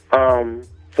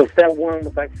step one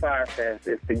was like Firefest,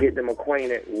 is to get them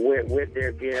acquainted with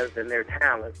their gifts and their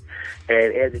talents,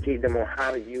 and educate them on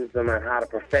how to use them and how to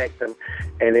perfect them.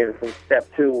 And then from step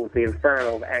two was the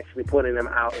Inferno, of actually putting them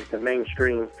out into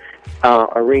mainstream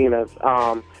arenas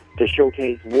to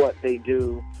showcase what they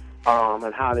do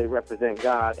and how they represent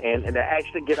God, and to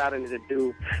actually get out into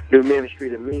do ministry,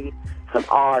 to meet some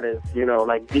artists,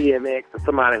 like DMX or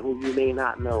somebody who you may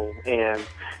not know, and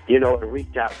to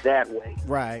reach out that way.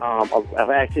 Right. Of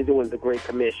actually doing the Great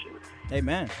Commission.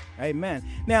 Amen.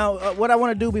 Now, what I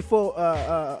want to do before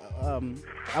I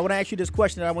want to ask you this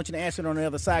question, and I want you to answer it on the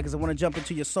other side, because I want to jump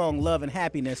into your song "Love and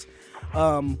Happiness."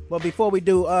 But before we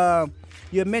do,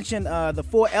 you mentioned the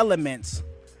four elements,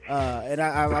 and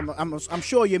I'm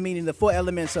sure you're meaning the four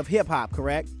elements of hip hop,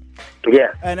 correct?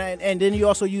 Yeah. And then you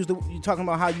also you're talking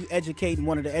about how you educate and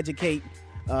wanted to educate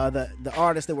the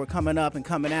artists that were coming up and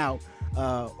coming out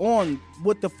on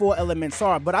what the four elements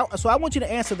are. But I want you to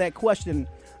answer that question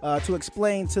to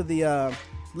explain to the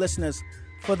listeners,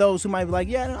 for those who might be like,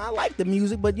 yeah, I like the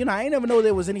music, but I ain't never know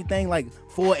there was anything like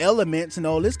four elements and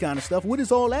all this kind of stuff. What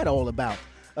is all that all about?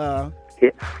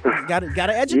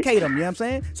 Gotta educate them, you know what I'm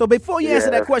saying? So before you answer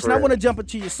that question, I want to jump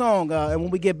into your song, and when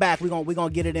we get back, we're gonna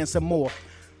get it in some more.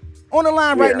 On the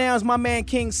line right now is my man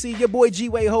King C, your boy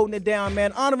G-Way holding it down,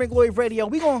 man. Honor and Glory Radio.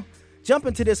 We're going to jump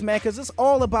into this, man, because it's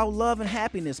all about love and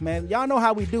happiness, man. Y'all know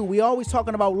how we do. We always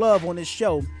talking about love on this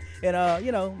show.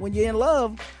 And, when you're in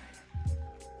love,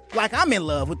 like I'm in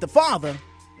love with the Father,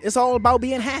 it's all about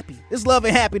being happy. It's love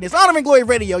and happiness. Honor and Glory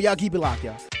Radio. Y'all keep it locked,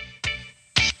 y'all.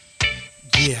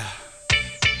 Yeah.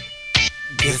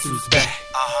 Guess who's back?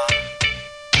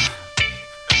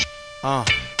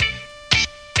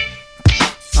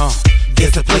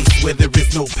 There's a place where there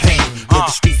is no pain, where the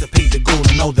streets are paved with gold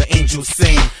and all the angels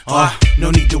sing.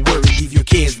 No need to worry, leave your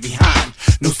cares behind.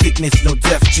 No sickness, no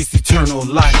death, just eternal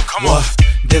life.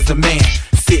 There's a man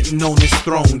sitting on his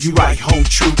throne. You write home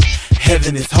truth,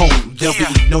 heaven is home. There'll be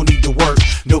no need to work,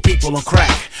 no people on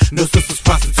crack, no sisters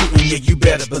prostituting, yeah, you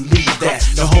better believe that.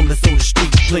 No homeless on the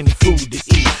street, plenty food to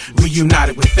eat.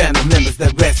 Reunited with family members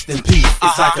that rest in peace.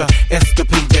 It's like a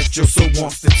escapade that your soul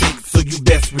wants to take, so you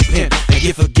best repent and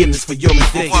give forgiveness for your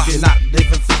mistakes. If you're not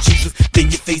living for Jesus,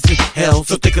 then you're facing hell.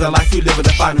 So think of the life you live, and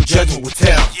the final judgment will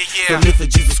tell. So live for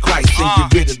Jesus Christ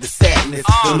and get rid of the sadness.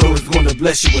 The Lord is going to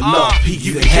bless you with love,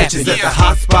 peace, and happiness. At the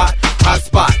hot spot.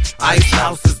 Ice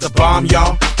House is the bomb,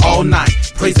 y'all. All night,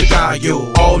 praise the God,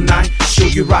 yo. All night, show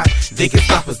you right. They can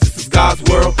stop us, this is God's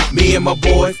world. Me and my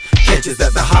boys, catch us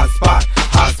at the hot spot.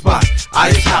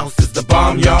 Ice House is the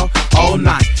bomb, y'all. All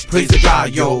night, praise the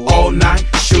God, yo. All night,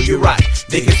 show you right.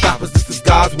 They can stop us, this is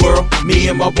God's world. Me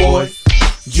and my boys.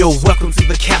 Yo, welcome to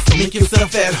the castle, make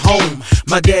yourself at home.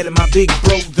 My dad and my big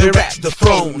bro, they're at the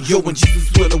throne. Yo, when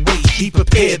Jesus went away, he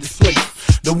prepared this place.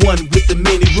 the one with the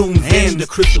many rooms and the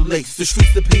crystal lakes. The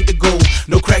streets that pay the gold,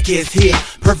 no crackheads here.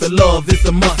 Perfect love is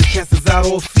a must, casts us out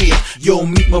all fear. Yo,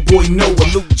 meet my boy Noah,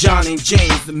 Luke, John, and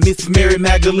James. Miss Mary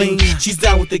Magdalene, she's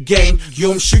down with the gang.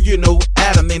 Yo, I'm sure you know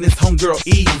Adam and his homegirl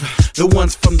Eve, the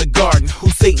ones from the garden who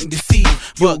Satan deceived.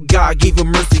 But God gave him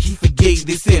mercy, he forgave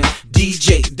their sin.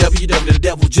 DJ, WW, the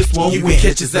devil just won't win.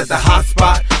 Catch us at the hot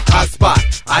spot, hot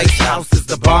spot. Ice House is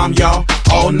the bomb, y'all.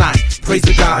 All night, praise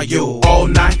the God, yo. All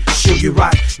night, show you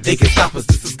right. They can stop us,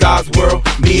 this is God's world.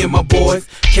 Me and my boys,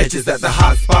 catch us at the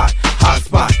hot spot, hot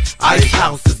spot. Ice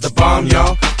House is the bomb,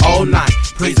 y'all. All night,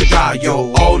 praise the God,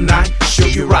 yo. All night, show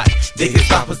you right. They can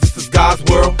stop us, this is God's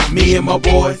world. Me and my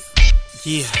boys.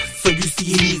 Yeah, so you see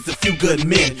he needs a few good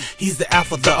men. He's the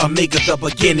Alpha, the Omega, the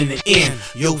beginning and end.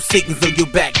 Yo, Satan's on your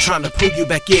back, trying to pull you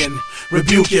back in.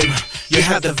 Rebuke him, you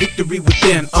have the victory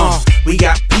within. We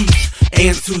got peace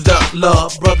and to the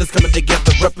love. Brothers coming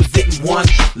together, representing one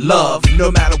love. No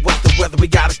matter what the weather, we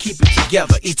gotta keep it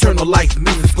together. Eternal life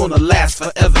means it's gonna last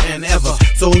forever and ever.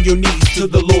 So on your knees to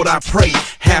the Lord I pray.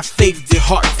 Have faith in your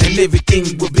hearts and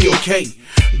everything will be okay.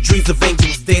 Dreams of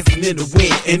angels dancing in the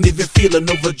wind. And if you're feeling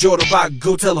overjoyed about,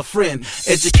 go tell a friend.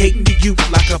 Educating the youth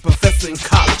like a professor in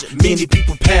college. Many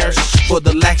people perish for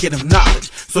the lacking of knowledge.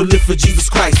 So live for Jesus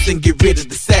Christ and get rid of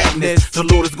the sadness. The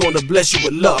Lord is gonna bless you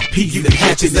with love, peace, and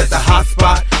happiness. At the hot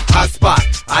spot, hot spot.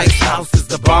 Ice House is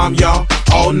the bomb, y'all.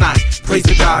 All night, praise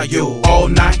the God, yo. All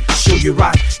night, show you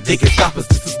right. They can stop us,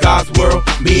 this is God's world.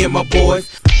 Me and my boys.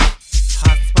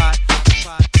 Hot spot, hot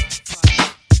spot, hot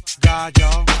spot. God,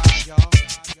 y'all.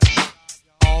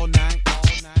 All night,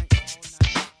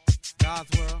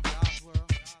 God's world,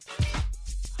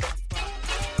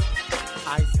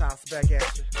 Ice House back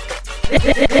at you.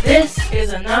 This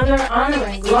is another Honor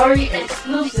and Glory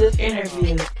exclusive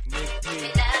interview.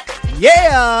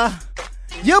 Yeah,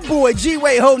 your boy G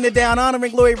Wade holding it down, Honor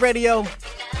and Glory Radio.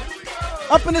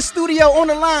 Up in the studio on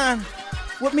the line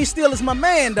with me still is my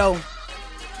man though.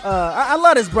 I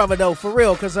love this brother though, for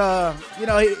real, cause you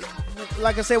know, he,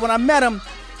 like I said, when I met him,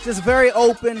 just very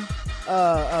open,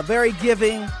 very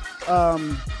giving,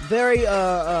 very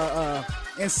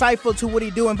insightful to what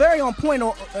he's doing, very on point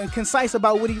and concise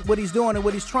about what he's doing and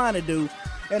what he's trying to do.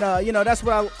 And, you know, that's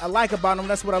what I like about him.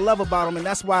 That's what I love about him. And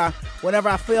that's why whenever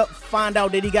I find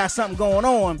out that he got something going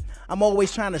on, I'm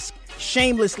always trying to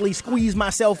shamelessly squeeze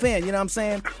myself in. You know what I'm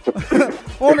saying?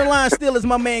 On the line still is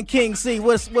my man King C.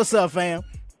 What's up, fam?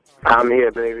 I'm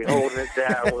here, baby. Holding it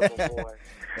down with my boy.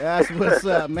 That's what's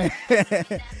up, man.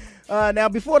 Now,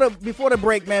 before the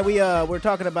break, man, we're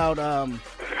talking about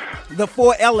the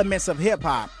 4 elements of hip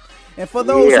hop. And for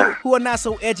those who are not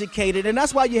so educated, and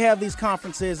that's why you have these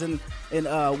conferences and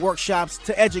workshops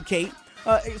to educate,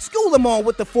 school them on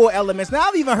what the 4 elements. Now,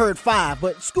 I've even heard 5,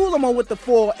 but school them on what the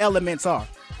 4 elements are.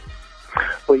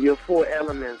 Well, your 4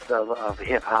 elements of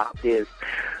hip hop is,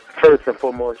 first and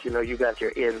foremost, you know, you got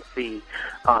your MC,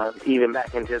 even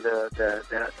back into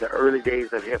the early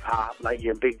days of hip hop, like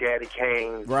your Big Daddy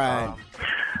Kane. Right.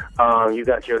 You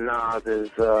got your Nas's,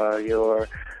 your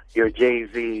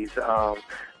Jay-Z's.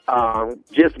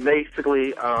 Just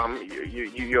basically,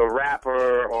 your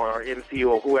rapper or MC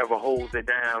or whoever holds it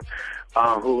down,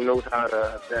 who knows how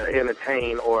to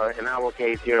entertain, or in our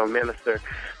case, you know, minister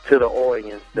to the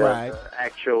audience. The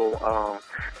actual,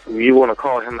 you want to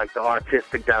call him like the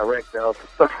artistic director of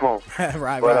the song.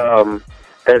 Right.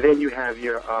 And then you have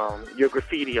your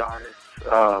graffiti artists.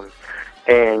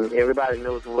 And everybody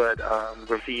knows what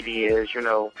graffiti is, you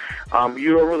know.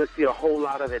 You don't really see a whole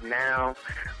lot of it now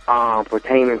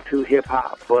pertaining to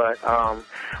hip-hop, but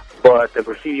the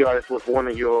graffiti artist was one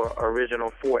of your original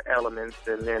 4 elements,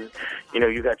 and then, you know,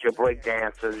 you got your break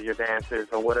dancers, your dancers,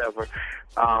 or whatever.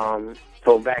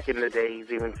 So back in the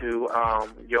days, even to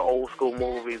your old school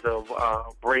movies of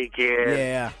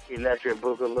Break-In, Electric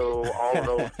Boogaloo,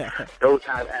 all of those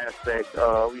type aspects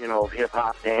of, you know,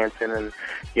 hip-hop dancing, and,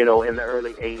 you know, in the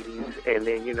early 80s, and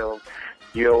then, you know,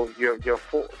 your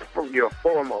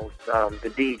foremost,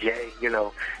 the DJ, you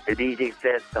know, the DJ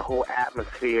sets the whole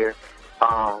atmosphere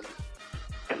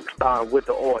with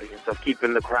the audience, of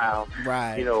keeping the crowd,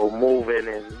 you know, moving,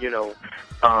 and, you know,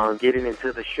 getting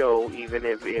into the show, even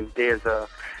if there's a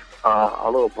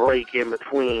little break in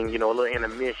between, you know, a little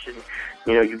intermission.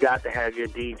 You know, you got to have your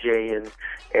DJ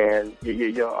and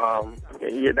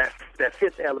your that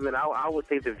 5th element. I would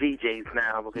say the VJs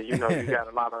now, because, you know, you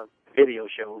got a lot of video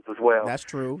shows as well. That's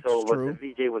true. So, but the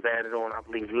VJ was added on, I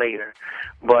believe, later.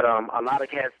 But a lot of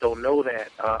cats don't know that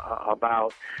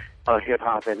about hip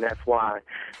hop, and that's why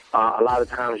a lot of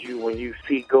times when you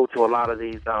go to a lot of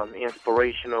these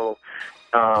inspirational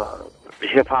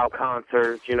hip hop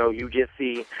concerts, you just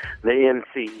see the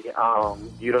MC.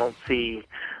 You don't see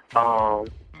a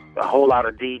whole lot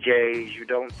of DJs. You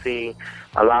don't see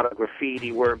a lot of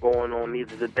graffiti work going on.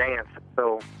 These are the dancers.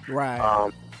 So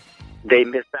right. They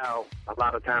miss out a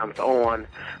lot of times on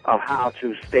how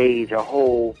to stage a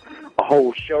whole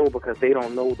show because they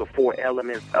don't know the 4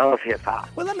 elements of hip hop.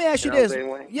 Well, let me ask you this.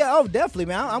 Yeah, oh, definitely,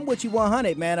 man. I'm with you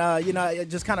 100, man. It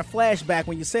just kind of flashback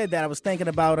when you said that. I was thinking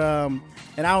about, and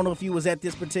I don't know if you was at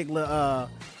this particular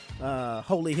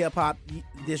Holy Hip Hop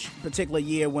this particular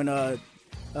year when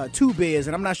Two Biz,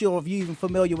 and I'm not sure if you even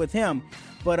familiar with him.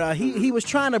 But he was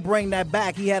trying to bring that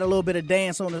back. He had a little bit of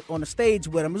dance on the stage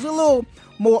with him. It was a little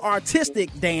more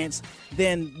artistic dance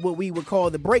than what we would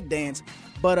call the break dance.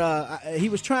 But he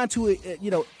was trying to,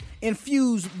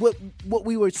 infuse what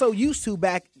we were so used to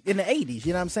back in the 80s.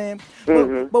 You know what I'm saying?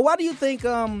 Mm-hmm. But why do you think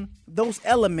those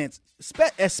elements,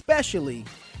 especially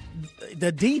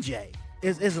the DJ,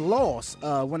 is lost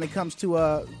when it comes to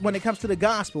the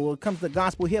gospel, when it comes to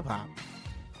gospel hip hop?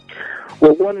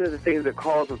 Well, one of the things that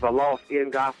causes a loss in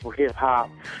gospel hip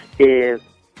hop is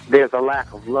there's a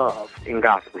lack of love in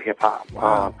gospel hip hop.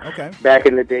 Wow. Okay. Back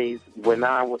in the days when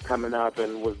I was coming up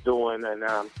and was doing, and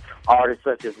artists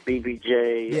such as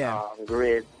BBJ,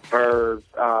 Grit, Birds,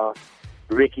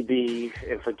 Ricky B,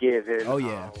 and Forgiven. Oh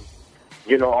yeah.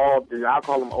 I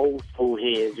call them old school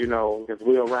heads. Because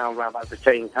we're around right about the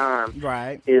same time.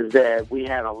 Right. Is that we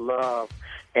had a love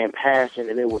and passion,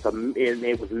 and it was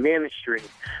ministry,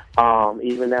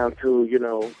 even down to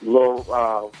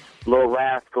Lil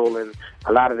Rascal and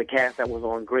a lot of the cast that was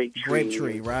on Great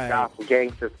Tree, right? Gospel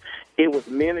Gangsters. It was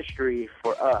ministry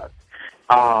for us.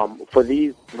 For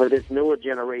this newer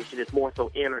generation, it's more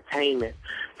so entertainment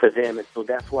for them, and so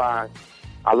that's why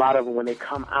a lot of them, when they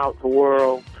come out the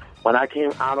world, when I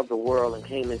came out of the world and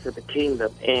came into the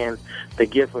kingdom, and the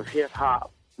gift of hip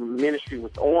hop ministry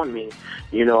was on me,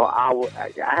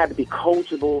 I had to be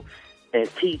coachable and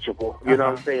teachable. You know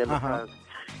what I'm saying? Because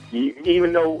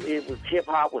even though it was hip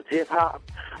hop,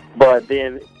 but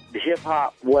then the hip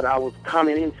hop, what I was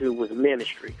coming into was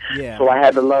ministry. Yeah. So I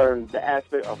had to learn the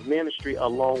aspect of ministry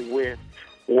along with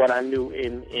what I knew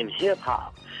in hip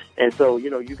hop. And so,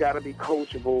 you got to be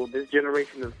coachable. This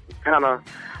generation is kind of,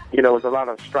 there's a lot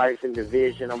of strife and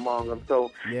division among them. So,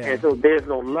 and so there's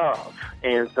no love.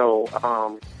 And so,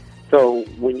 so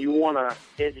when you want to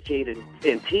educate and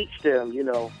teach them,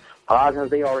 a lot of times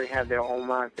they already have their own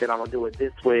mindset. I'm gonna do it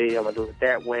this way. I'm gonna do it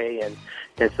that way. And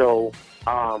so,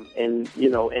 and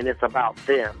it's about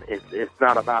them. It's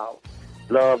not about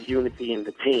love, unity, and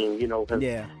the team. Cause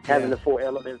having the 4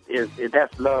 elements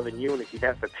that's love and unity.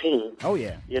 That's a team. Oh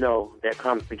yeah. That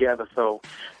comes together. So,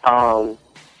 that's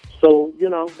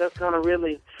kind of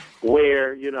really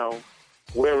where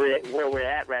we're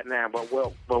at right now.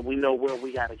 But we know where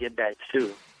we got to get back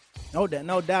to. No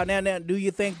doubt. Now, do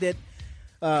you think that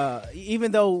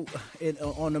even though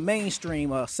on the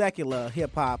mainstream secular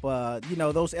hip hop,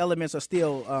 those elements are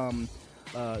still,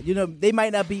 they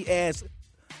might not be as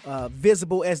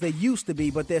visible as they used to be,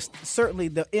 but there's certainly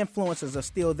the influences are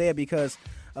still there because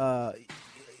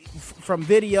from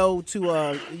video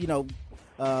to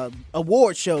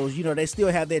award shows, they still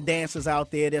have their dancers out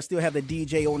there. They still have the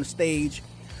DJ on the stage.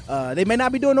 They may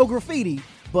not be doing no graffiti,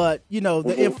 but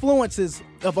the influences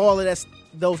of all of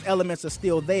those elements are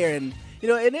still there, and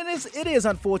and it is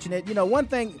unfortunate. One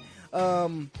thing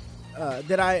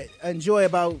that I enjoy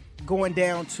about going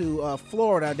down to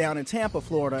Florida, down in Tampa,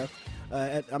 Florida.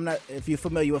 I'm not if you're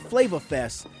familiar with Flavor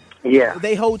Fest. Yeah,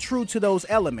 they hold true to those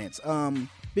elements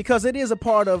because it is a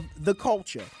part of the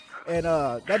culture. And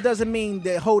that doesn't mean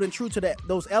they're holding true to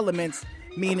those elements,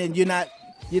 meaning you're not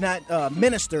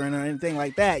ministering or anything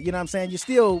like that. You know what I'm saying? You're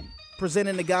still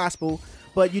presenting the gospel,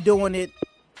 but you're doing it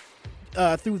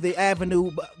through the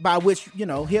avenue by which,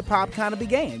 hip hop kind of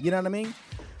began. You know what I mean?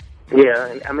 Yeah,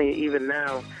 and I mean, even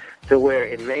now to where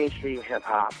in mainstream hip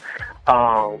hop,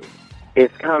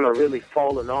 it's kind of really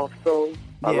fallen off a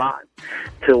lot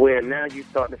to where now you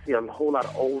start to see a whole lot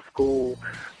of old school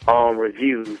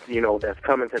reviews, that's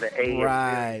coming to the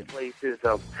AM places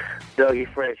of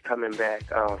Dougie Fresh coming back,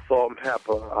 Salt and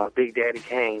Pepper, Big Daddy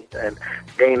Kane, and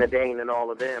Dana Dane, and all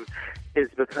of them.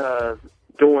 It's because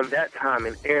during that time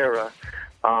and era,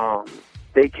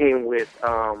 they came with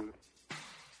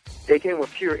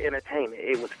pure entertainment.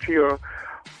 It was pure,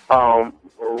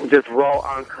 just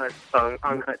raw, uncut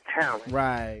talent.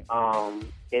 Right.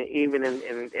 And even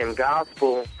in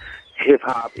gospel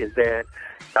hip-hop is that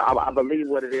I believe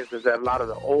what it is that a lot of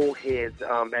the old heads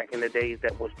back in the days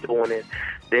that was doing it,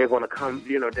 they're going to come,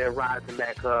 they're rising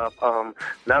back up,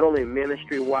 not only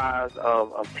ministry-wise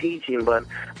of teaching, but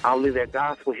I believe that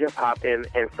gospel hip-hop and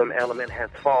some element has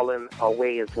fallen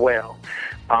away as well,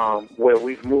 where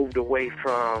we've moved away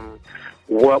from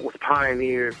what was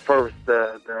pioneered first,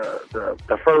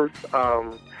 the first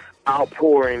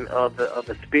outpouring of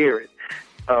the Spirit.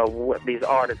 What these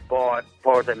artists bought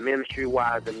for the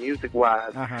ministry-wise and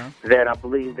music-wise, that I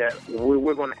believe that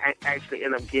we're going to actually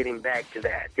end up getting back to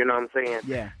that. You know what I'm saying?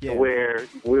 Yeah. Where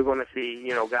we're going to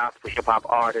see, gospel hip-hop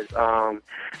artists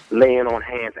laying on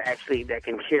hands, actually, that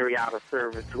can carry out a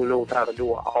service, who knows how to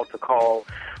do an altar call,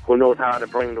 who knows how to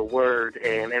bring the word,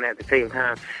 and at the same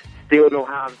time, still know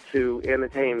how to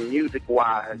entertain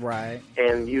music-wise, right,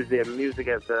 and use their music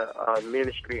as a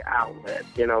ministry outlet.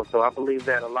 So I believe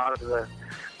that a lot of the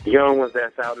young ones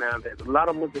that's out now, that a lot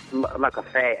of them are just like a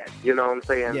fad. You know what I'm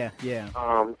saying? Yeah.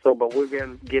 But we're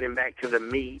getting back to the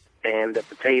meat and the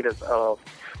potatoes of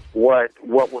what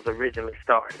was originally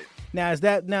started. Now, is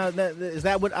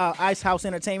that what Ice House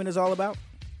Entertainment is all about?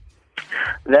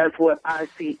 That's what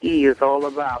ICE is all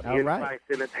about. All right. Ice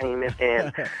Entertainment,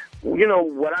 and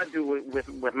what I do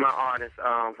with my artists,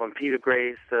 from Peter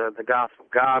Grace to the Gospel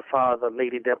Godfather,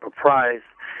 Lady Deborah Price,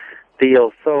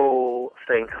 Theo Soul,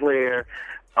 St. Clair,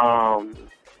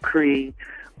 Cree,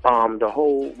 the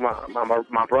whole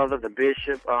my brother, the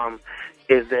Bishop,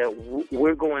 is that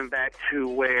we're going back to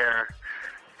where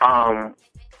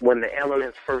when the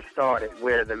Elements first started,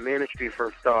 where the ministry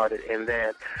first started, and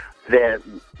that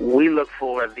we look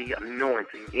for the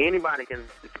anointing. Anybody can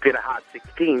spit a hot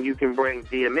 16. You can bring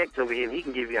DMX over here and he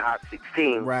can give you a hot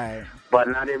 16. Right. But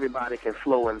not everybody can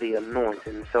flow in the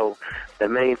anointing. So the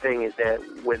main thing is that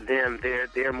with them,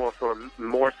 they're more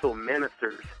so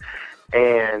ministers,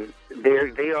 and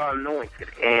they are anointed.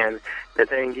 And the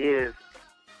thing is,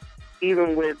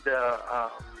 even with the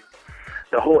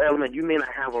whole element, you may not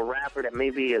have a rapper that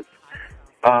maybe is,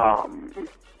 I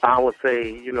would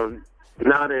say,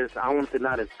 not as, I won't say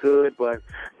not as good, but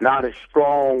not as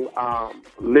strong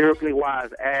lyrically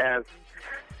wise as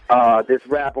this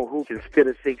rapper who can spit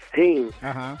a 16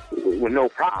 with no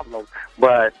problem.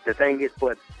 But the thing is,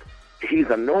 he's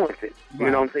anointed. Right. You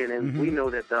know what I'm saying? And we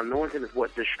know that the anointing is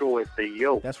what destroys the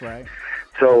yoke. That's right.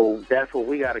 So that's what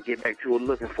we got to get back to. We're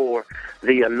looking for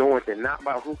the anointing, not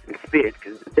about who can spit,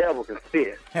 because the devil can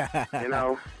spit.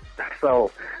 So,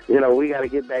 we got to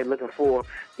get back looking for,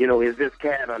 is this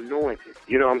cat anointed?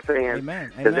 You know what I'm saying?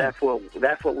 Amen. Because that's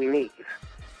what we need.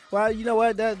 Well, you know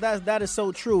what? That is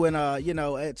so true, and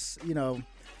it's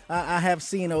I have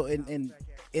seen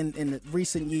in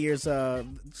recent years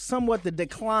somewhat the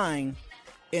decline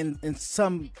in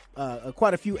some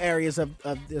quite a few areas of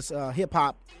this hip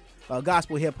hop,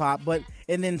 gospel hip hop, but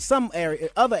and in some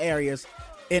other areas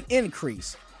an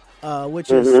increase. Which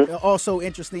is also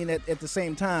interesting at the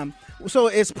same time. So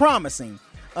it's promising.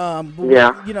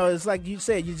 It's like you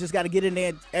said, you just got to get in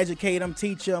there, educate them,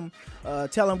 teach them,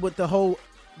 tell them what the whole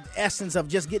essence of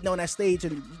just getting on that stage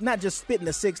and not just spitting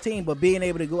the 16, but being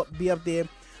able to be up there,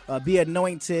 be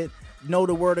anointed, know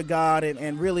the word of God,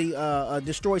 and really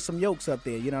destroy some yokes up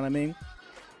there. You know what I mean?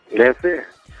 That's it.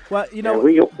 Well, when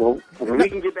we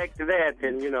can get back to that,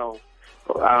 then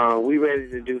we ready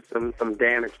to do some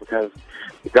damage, because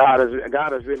God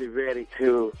is really ready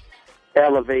to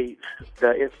elevate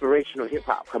the inspirational hip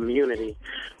hop community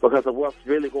because of what's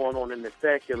really going on in the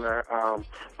secular,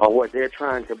 or what they're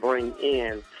trying to bring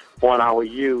in on our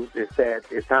youth. Is that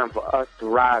it's time for us to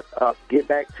rise up, get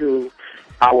back to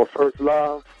our first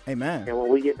love. Amen. And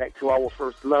when we get back to our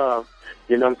first love,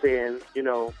 you know what I'm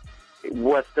saying?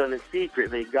 What's done in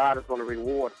secretly, God is going to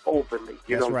reward openly.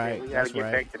 You know what I'm saying? We got to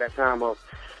get back to that time of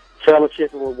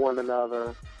fellowshipping with one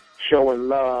another, showing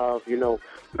love,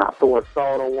 not throwing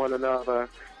salt on one another,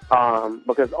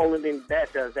 because the only thing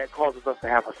that does, that causes us to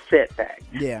have a setback.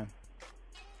 Yeah,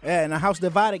 and a house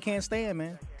divided can't stand,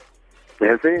 man.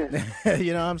 That's it.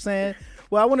 You know what I'm saying?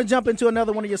 Well, I want to jump into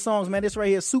another one of your songs, man. This right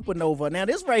here is Supernova. Now,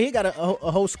 this right here got a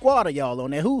whole squad of y'all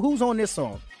on there. Who's on this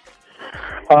song?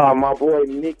 My boy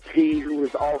Nick P, who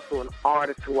is also an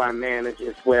artist who I manage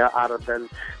as well, out of the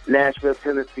Nashville,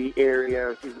 Tennessee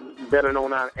area. He's better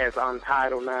known as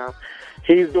Untitled now.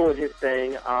 He's doing his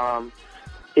thing.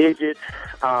 Idget,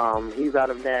 he's out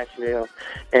of Nashville,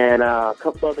 and a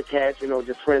couple other cats,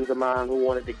 just friends of mine who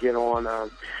wanted to get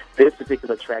on this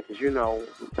particular track.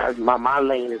 Because my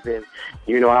lane is in,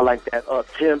 I like that up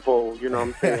tempo. You know what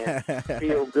I'm saying?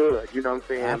 Feel good. You know what I'm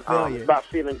saying? It's about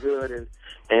feeling good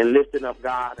and lifting up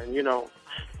God, and we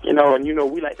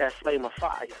like that flame of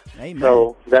fire. Amen.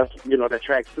 So that's that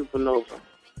track Supernova.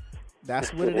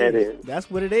 That's what it is. That's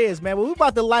what it is, man. Well, we're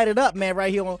about to light it up, man,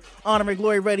 right here on Honor and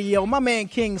Glory Radio. My man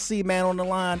King C, man, on the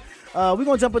line. We're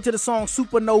going to jump into the song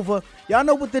Supernova. Y'all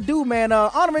know what to do, man.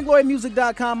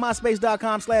 HonorandGloryMusic.com,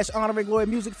 MySpace.com/Honor and Glory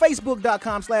Music,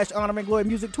 Facebook.com/Honor and Glory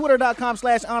Music,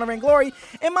 Twitter.com/Honor and Glory,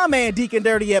 and my man Deacon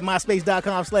Dirty at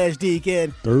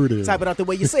MySpace.com/Deacon. Dirty. Type it out the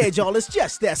way you say it, y'all. It's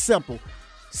just that simple.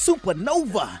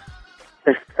 Supernova.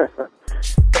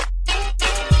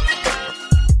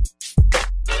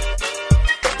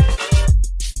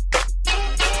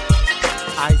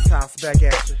 Ice House back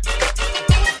at you.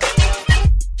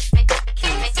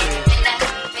 King C.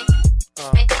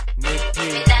 Nick P.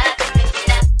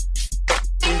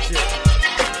 Digit.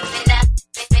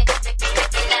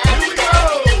 Here we go.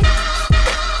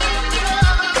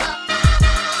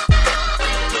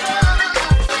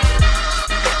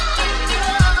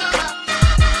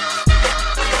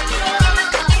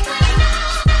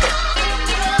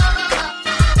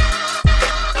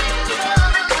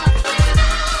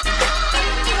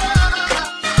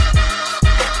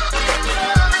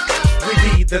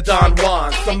 The Don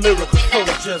Juan, some lyrical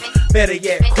soldiers. Better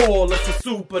yet, call us a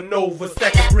supernova.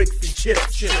 Stacking bricks and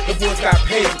chips. The boys got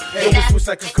paid. And we switch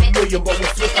like a chameleon, but we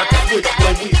switch like a switch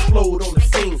when we explode on the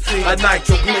scene. A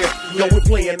nitro glyph. Yo, we're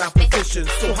playing our position.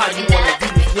 So how you wanna do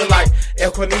this? We're like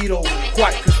El Cornito,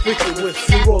 quite conspicuous.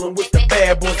 We rolling with the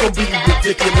bad boys. Don't be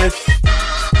ridiculous.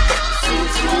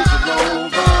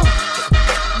 Supernova.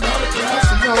 Not a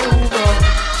glass over.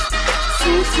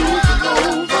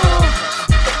 Supernova.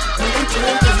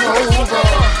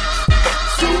 Supernova.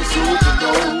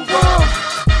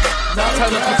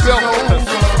 Turn up your belt.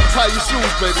 Tie your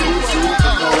shoes, baby.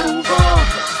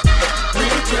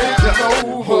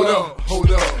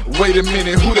 Hold up. Wait a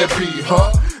minute, who that be,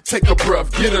 huh? Take a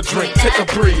breath, get a drink, take a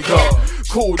breather.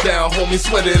 Cool down, homie,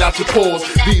 sweat it out your pores.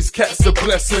 These cats are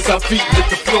blessings, our feet hit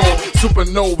the floor.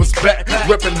 Supernova's back,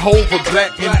 reppin' Hova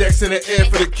black. Index in the air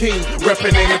for the king,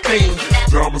 reppin' ain't a thing.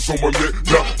 Diamonds on my neck,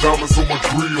 diamonds on my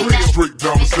grill. Straight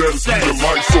diamond status, see the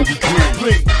light, so we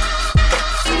bling.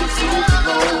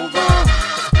 Supernova,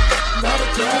 not a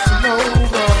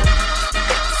Casanova.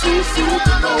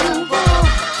 Supernova,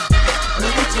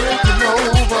 and we taking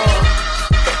over.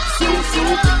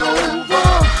 Supernova,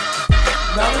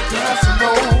 not a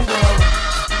Casanova.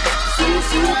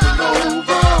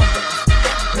 Supernova,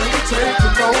 and we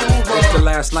taking over. It's the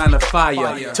last line of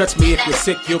fire. Touch me if you're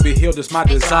sick, you'll be healed, it's my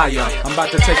desire. I'm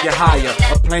about to take you higher.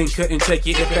 A plane couldn't take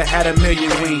you if it had a million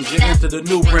wings. You enter the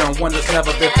new realm, one that's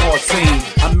never before seen.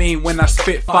 I mean, when I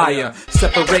spit fire,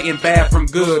 separating bad from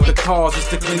good. The cause is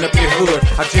to clean up your hood.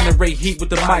 I generate heat with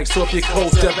the mic, so if you're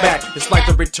cold, step back. It's like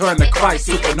the return to Christ,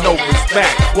 Supernova's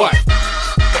back. What?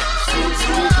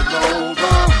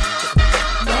 Supernova,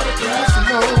 not a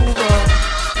Casanova.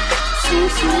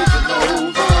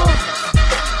 Supernova,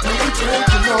 and we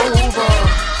taking over.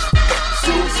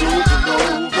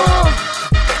 Supernova,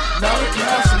 not a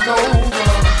Casanova.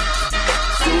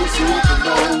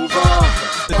 Supernova.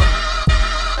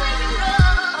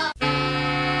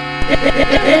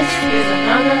 This is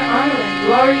another Honor and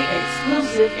Glory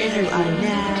exclusive interview. You are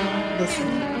now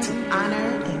listening to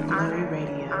Honor and Glory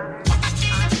Radio.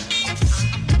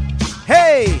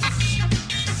 Hey!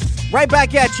 Right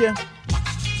back at you.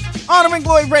 Honor and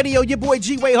Glory Radio, your boy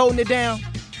G-Way holding it down.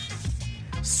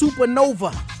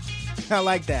 Supernova. I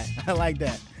like that. I like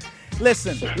that.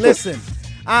 Listen.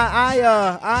 I'm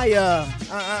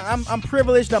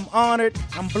privileged. I'm honored.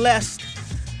 I'm blessed.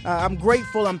 I'm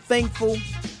grateful. I'm thankful.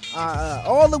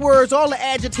 All the words, all the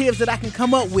adjectives that I can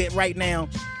come up with right now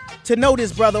to know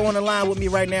this brother on the line with me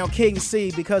right now, King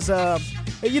C, because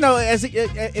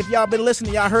if y'all been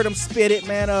listening, y'all heard him spit it,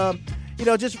 man.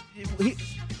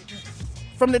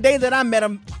 From the day that I met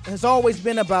him, has always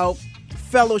been about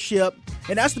fellowship,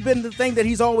 and that's been the thing that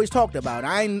he's always talked about.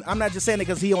 I'm not just saying it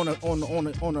because he on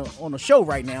a show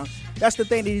right now. That's the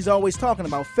thing that he's always talking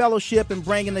about: fellowship and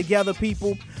bringing together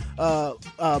people,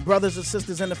 brothers and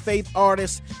sisters in the faith,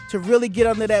 artists, to really get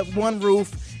under that one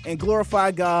roof and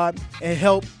glorify God and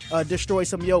help destroy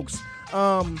some yokes.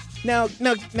 Now,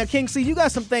 King C, you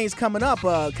got some things coming up,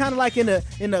 kind of like in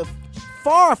the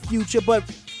far future, but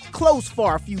close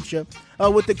far future,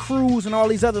 with the cruise and all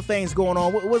these other things going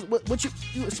on. What you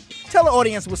tell the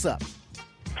audience what's up?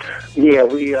 Yeah,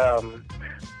 we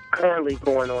currently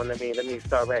going on. Let me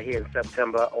start right here in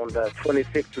September. On the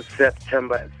 26th of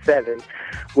September at 7,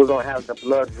 we're gonna have the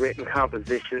Blood Written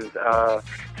Compositions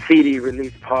CD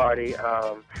release party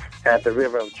at the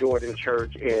River of Jordan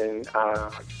Church in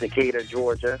Decatur,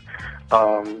 Georgia,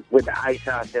 with the Ice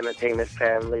House Entertainment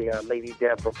family, Lady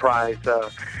Deborah Price,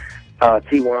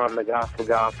 T1, the Gospel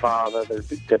Godfather,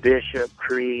 the Bishop,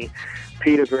 Cree,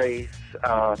 Peter Grace,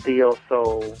 Theo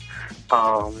Soul,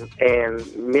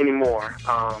 and many more.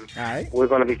 We're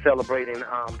going to be celebrating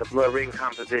the Blood Ring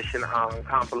Composition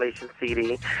compilation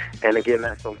CD, and again,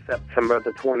 that's on September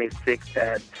the 26th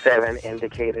at 7 in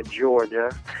Decatur,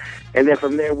 Georgia. And then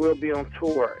from there, we'll be on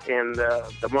tour in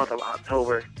the month of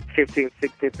October 15th,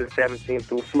 16th, and 17th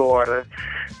through Florida.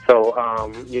 So,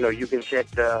 you can check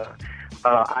the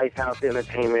Ice House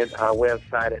Entertainment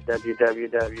website at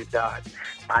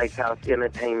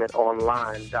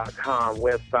www.icehouseentertainmentonline.com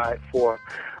website for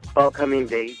upcoming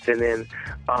dates. And then,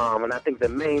 and I think the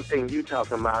main thing you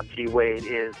talking about, G Wade,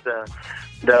 is the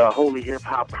Holy Hip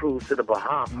Hop Cruise to the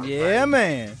Bahamas. Yeah, right?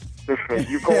 Man.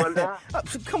 You going down?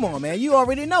 Come on, man. You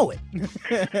already know it.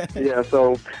 Yeah,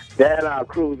 so that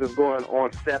cruise is going on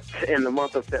in the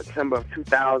month of September of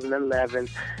 2011.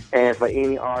 And for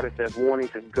any artist that's wanting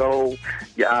to go,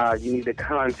 you need to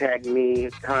contact me,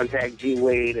 contact G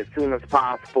Wade as soon as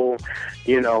possible.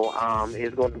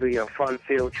 It's going to be a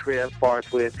fun-filled trip,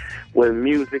 starts with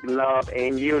music, love,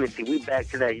 and unity. We back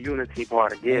to that unity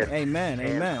part again.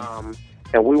 Amen.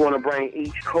 And we want to bring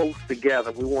each coast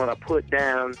together. We want to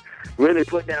really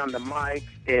put down the mic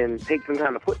and take some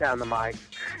time to put down the mic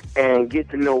and get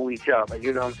to know each other.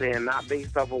 You know what I'm saying? Not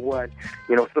based off of what,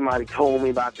 somebody told me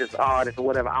about this artist or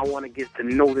whatever. I want to get to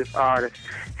know this artist,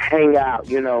 hang out,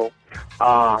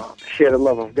 share the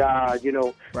love of God,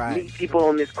 right. Meet people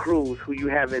on this cruise who you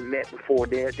haven't met before.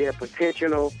 They're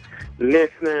potential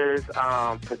listeners,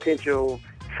 potential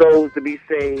souls to be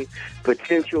saved,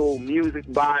 potential music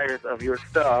buyers of your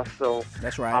stuff. So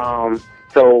that's right.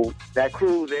 So that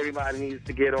cruise, everybody needs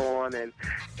to get on and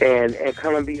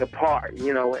come and be a part,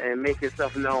 and make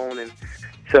yourself known. And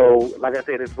so, like I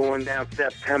said, it's going down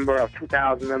September of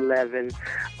 2011.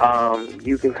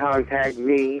 You can contact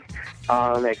me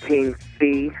at King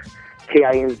C.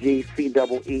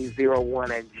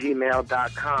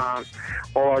 KINGCEE01@gmail.com,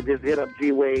 or just hit up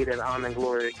G Wade at Honor and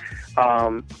Glory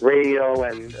Radio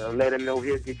and let him know.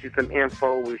 He'll get you some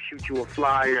info. We'll shoot you a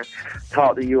flyer,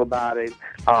 talk to you about it.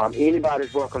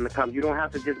 Anybody's welcome to come. You don't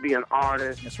have to just be an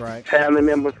artist. That's right. Family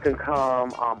members can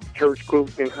come. Church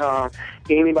groups can come.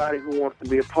 Anybody who wants to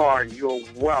be a part, you're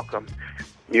welcome.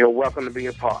 You're welcome to be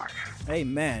a part.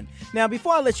 Amen. Now,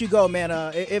 before I let you go, man,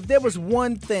 if there was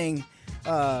one thing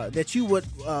that you would,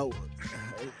 want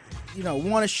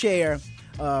to share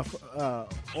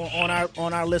on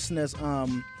our listeners,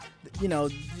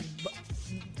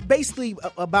 basically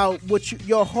about what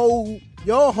your whole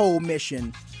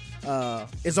mission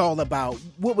is all about,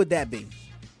 what would that be?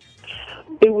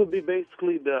 It would be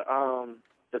basically the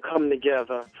come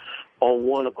together on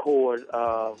one accord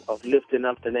of lifting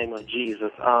up the name of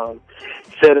Jesus.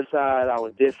 Set aside our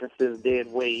differences, dead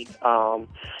weight.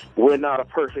 We're not a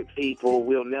perfect people.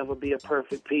 We'll never be a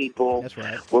perfect people. That's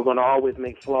right. We're going to always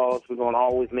make flaws. We're going to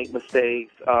always make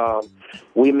mistakes.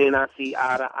 We may not see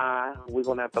eye to eye. We're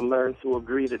going to have to learn to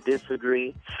agree to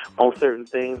disagree on certain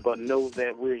things, but know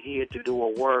that we're here to do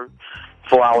a work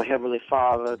for our Heavenly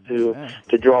Father, to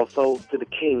draw souls to the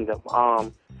kingdom.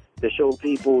 To show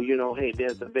people, hey,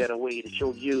 there's a better way, to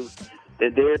show you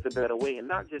that there's a better way, and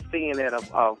not just saying that,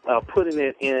 of putting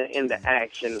it into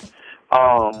action,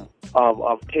 of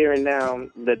tearing down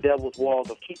the devil's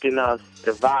walls, of keeping us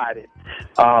divided,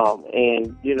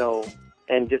 and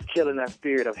just killing that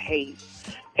spirit of hate,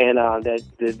 and that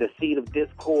the seed of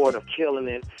discord, of killing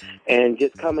it, and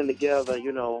just coming together,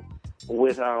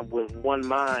 with one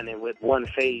mind and with one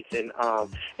faith and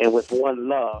with one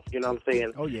love, you know what I'm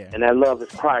saying? Oh yeah. And that love is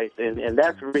Christ, and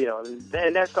that's real,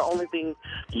 and that's the only thing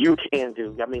you can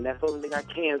do. I mean, that's the only thing I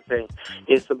can say.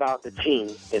 It's about the team.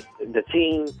 The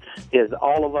team is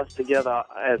all of us together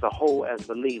as a whole, as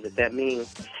believers. That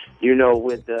means,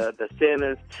 with the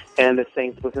sinners and the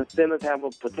saints, because sinners have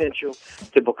a potential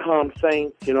to become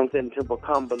saints, to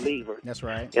become believers. That's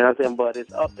right. You know what I'm saying? But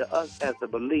it's up to us as the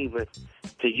believers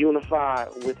to unify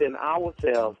within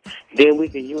ourselves. Then we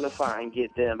can unify and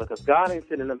get them, because God ain't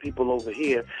sending them people over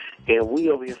here, and we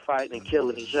over here fighting and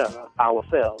killing each other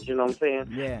ourselves. You know what I'm saying?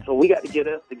 Yeah. So we got to get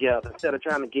us together instead of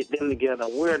trying to get them together.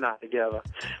 We're not together.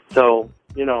 So,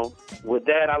 with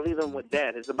that, I leave them with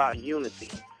that. It's about unity.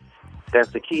 That's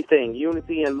the key thing: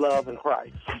 unity and love in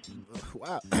Christ.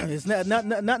 Wow, there's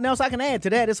nothing else I can add to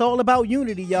that. It's all about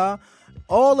unity, y'all.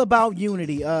 All about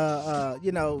unity.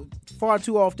 Far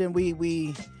too often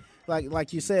we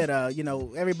like you said,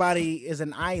 everybody is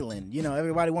an island.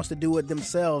 Everybody wants to do it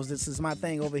themselves. This is my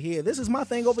thing over here. This is my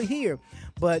thing over here.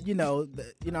 But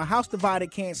house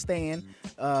divided can't stand.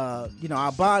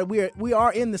 Our body, we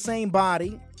are in the same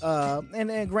body.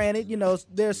 And granted,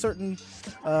 there are certain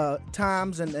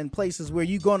times and places where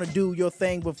you're going to do your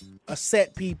thing with a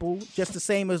set people, just the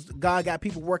same as God got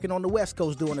people working on the West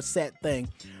Coast doing a set thing.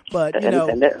 But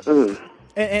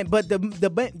but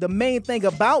the main thing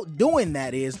about doing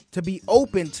that is to be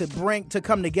open to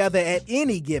come together at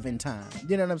any given time.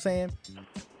 You know what I'm saying?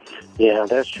 Yeah,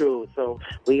 that's true. So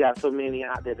we got so many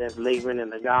out there that's laboring in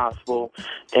the gospel,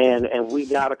 and we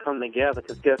got to come together,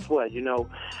 because guess what?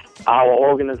 Our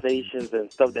organizations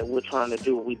and stuff that we're trying to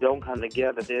do, we don't come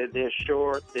together. They're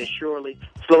surely,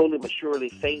 slowly but surely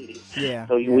fading. Yeah.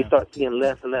 So we start seeing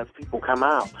less and less people come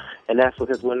out, and that's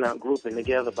because we're not grouping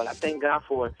together. But I thank God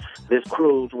for this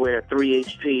cruise where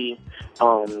 3HP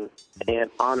and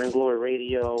Honor and Glory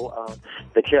Radio,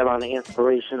 the Carolina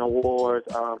Inspiration Awards,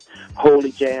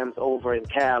 Holy Jams over in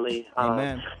Cali,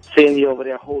 Cindy over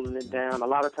there holding it down. A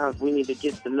lot of times we need to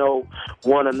get to know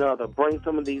one another, bring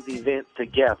some of these events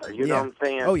together. You know what I'm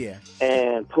saying? Oh, yeah.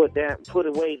 And put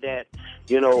away that,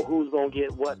 who's going to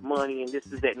get what money and this,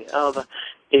 that, and the other.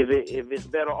 If it's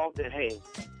better off that, hey,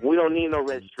 we don't need no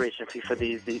registration fee for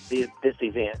this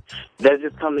event. Let's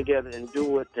just come together and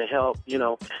do it to help,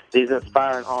 these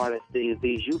inspiring artists, these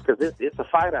youth, because it's a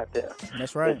fight out there.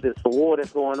 That's right. It's a war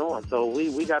that's going on. So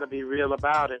we got to be real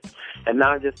about it and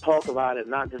not just talk about it,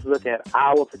 not just look at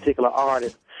our particular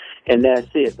artist. And that's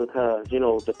it, because,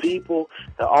 the people,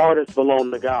 the artists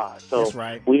belong to God. So that's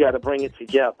right. We got to bring it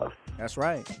together. That's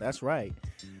right. That's right.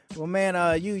 Well, man,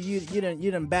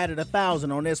 you done batted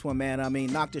 1,000 on this one, man. I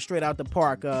mean, knocked it straight out the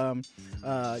park.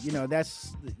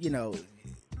 That's,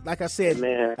 like I said,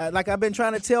 man. Like I've been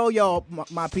trying to tell y'all,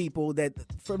 my people, that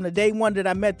from the day one that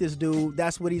I met this dude,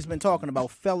 that's what he's been talking about: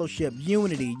 fellowship,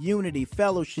 unity,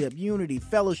 fellowship,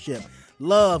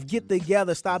 love, get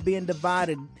together, stop being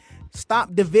divided.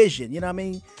 Stop division, you know what I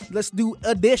mean? Let's do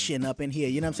addition up in here,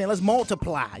 you know what I'm saying? Let's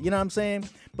multiply, you know what I'm saying?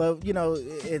 But,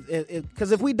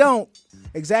 because if we don't,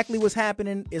 exactly what's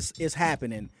happening is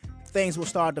happening. Things will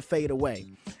start to fade away.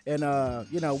 And,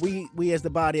 we as the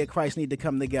body of Christ need to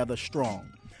come together strong.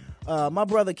 My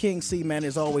brother King C, man,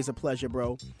 it's always a pleasure,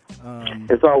 bro.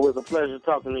 It's always a pleasure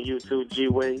talking to you too,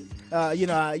 G-Wade. I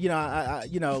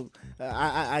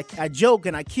joke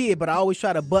and I kid, but I always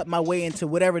try to butt my way into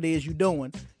whatever it is you're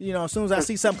doing. As soon as I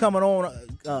see something coming on,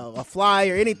 a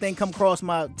flyer, anything come across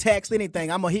my text,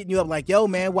 anything, I'm hitting you up like, yo,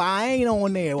 man, why I ain't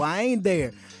on there? Why I ain't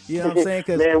there? You know what I'm saying?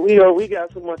 'Cause man, we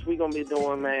got so much we gonna be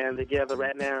doing, man, together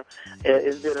right now.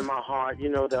 It's been in my heart.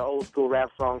 The old school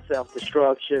rap song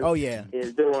 "Self-Destruction." Oh yeah,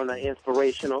 is doing an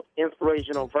inspirational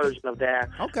version of that.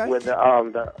 Okay. With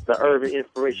the urban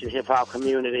inspiration hip hop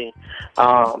community.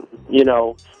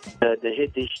 To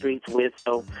hit these streets with.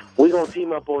 So we're gonna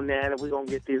team up on that, and we're gonna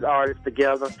get these artists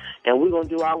together, and we're gonna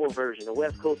do our version. The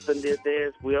West Coast did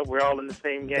theirs. We're all in the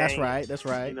same game. That's right.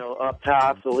 Up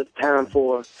top. So it's time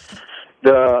for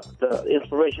the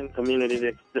inspiration community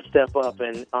to step up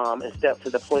and step to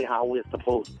the plate how we're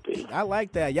supposed to be. I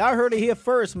like that. Y'all heard it here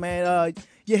first, man.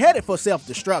 You're headed for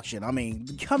self-destruction. I mean,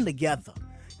 come together.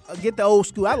 Get the old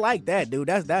school. I like that, dude.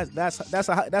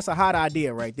 That's a hot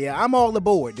idea right there. I'm all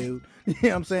aboard, dude. You know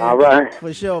what I'm saying? All right.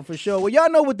 For sure. Well,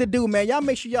 y'all know what to do, man. Y'all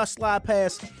make sure y'all slide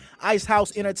past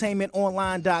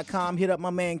IceHouseEntertainmentOnline.com. Hit up my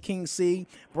man King C.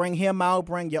 Bring him out.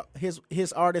 Bring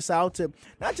his artists out to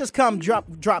not just come drop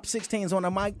 16s on the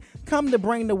mic. Come to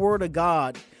bring the word of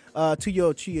God to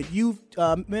your youth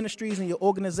ministries and your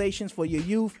organizations for your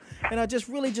youth, and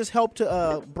just help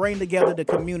to bring together the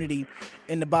community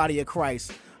in the body of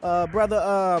Christ.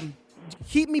 Brother,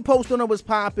 keep me posted on what's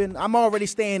popping. I'm already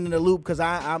staying in the loop because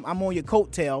I'm on your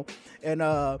coattail, and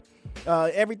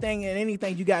everything and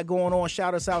anything you got going on,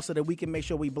 shout us out so that we can make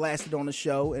sure we blast it on the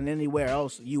show and anywhere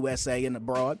else, USA and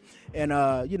abroad. And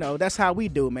that's how we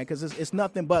do, man, because it's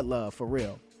nothing but love, for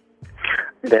real.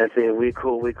 That's it. We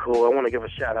cool. I want to give a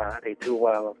shout out to A2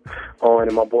 Wild on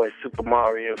and my boy Super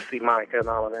Mario, C Monica, and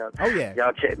all of them. Oh yeah.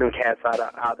 Y'all check them cats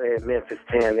out there in Memphis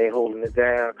 10. They holding it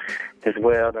down as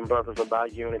well. Them brothers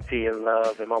about unity and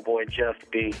love. And my boy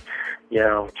Just B.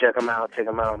 Check them out.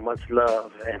 Much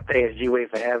love. And thanks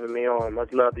G-Wade for having me on.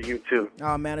 Much love to you too.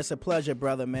 Oh man, it's a pleasure,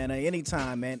 brother, man.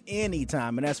 Anytime, man.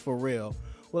 Anytime, and that's for real.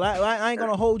 Well, I ain't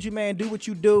going to hold you, man. Do what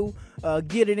you do.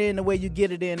 Get it in the way you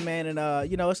get it in, man. And,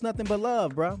 it's nothing but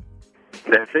love, bro.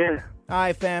 That's it. All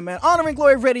right, fam, man. Honor and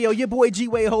Glory Radio, your boy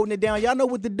G-Wade holding it down. Y'all know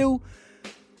what to do.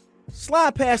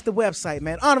 slide past the website,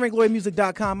 man.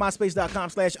 HonorAndGloryMusic.com,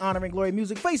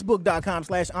 MySpace.com/HonorAndGloryMusic,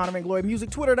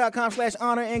 Facebook.com/HonorAndGloryMusic,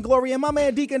 Twitter.com/HonorAndGlory, and my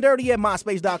man Deacon Dirty at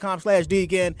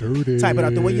MySpace.com/Deacon. Dirty. Type it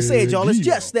out the way you say it, y'all. It's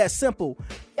just that simple.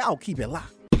 Y'all keep it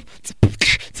locked.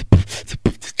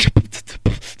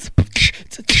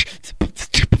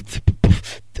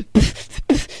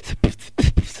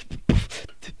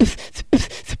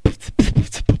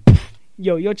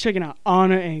 Yo, you're checking out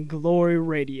Honor and Glory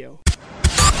Radio.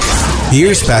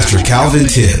 Here's Pastor Calvin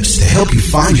Tibbs to help you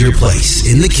find your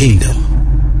place in the kingdom.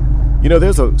 You know,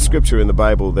 there's a scripture in the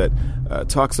Bible that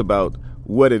talks about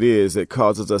what it is that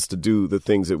causes us to do the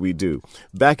things that we do.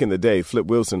 Back in the day, Flip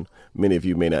Wilson, many of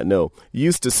you may not know,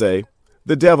 used to say,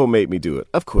 the devil made me do it.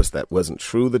 Of course, that wasn't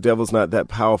true. The devil's not that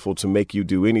powerful to make you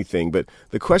do anything. But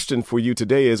the question for you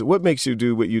today is, what makes you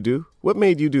do what you do? What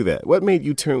made you do that? What made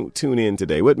you tune in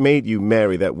today? What made you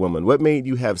marry that woman? What made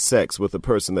you have sex with a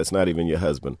person that's not even your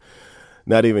husband,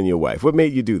 not even your wife? What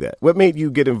made you do that? What made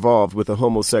you get involved with a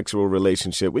homosexual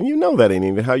relationship when you know that ain't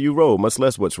even how you roll, much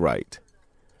less what's right?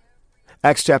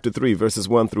 Acts chapter 3, verses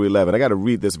 1 through 11. I got to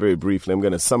read this very briefly. I'm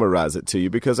going to summarize it to you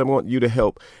because I want you to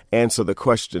help answer the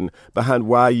question behind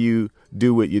why you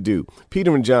do what you do.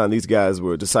 Peter and John, these guys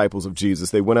were disciples of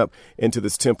Jesus. They went up into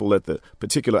this temple at the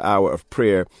particular hour of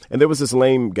prayer, and there was this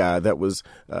lame guy that was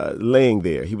laying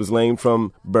there. He was lame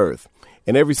from birth.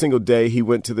 And every single day he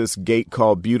went to this gate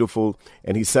called Beautiful,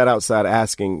 and he sat outside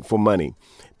asking for money.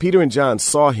 Peter and John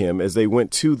saw him as they went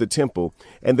to the temple,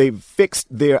 and they fixed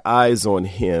their eyes on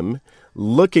him,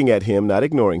 looking at him, not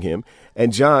ignoring him.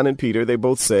 And John and Peter, they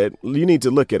both said, you need to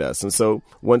look at us. And so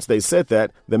once they said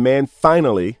that, the man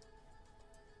finally,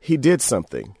 he did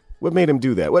something. What made him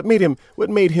do that? What made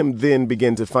him then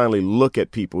begin to finally look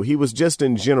at people? He was just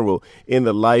in general in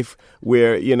the life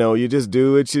where, you know, you just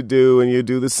do what you do and you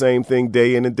do the same thing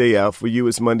day in and day out. For you,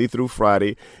 it's Monday through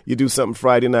Friday. You do something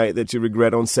Friday night that you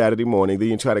regret on Saturday morning. Then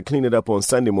you try to clean it up on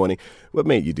Sunday morning. What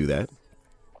made you do that?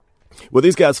 Well,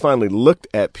 these guys finally looked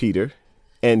at Peter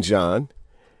and John,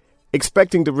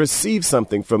 expecting to receive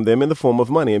something from them in the form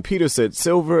of money. And Peter said,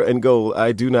 silver and gold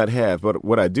I do not have, but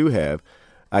what I do have,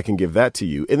 I can give that to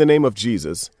you. In the name of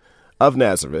Jesus of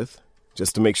Nazareth,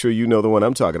 just to make sure you know the one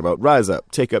I'm talking about, rise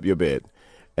up, take up your bed,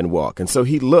 and walk. And so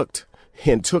he looked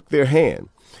and took their hand.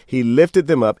 He lifted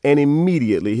them up, and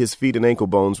immediately his feet and ankle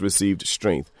bones received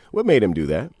strength. What made him do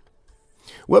that?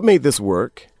 What made this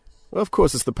work? Well, of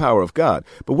course, it's the power of God.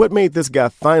 But what made this guy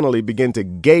finally begin to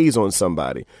gaze on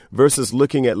somebody versus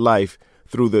looking at life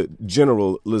through the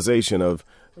generalization of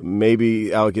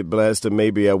maybe I'll get blessed and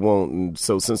maybe I won't. And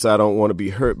so since I don't want to be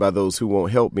hurt by those who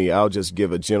won't help me, I'll just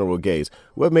give a general gaze.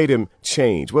 What made him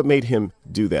change? What made him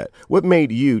do that? What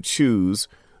made you choose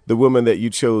the woman that you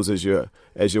chose as your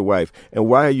wife? And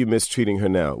why are you mistreating her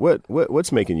now?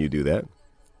 What's making you do that?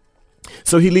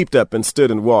 So he leaped up and stood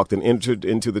and walked and entered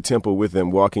into the temple with them,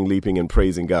 walking, leaping, and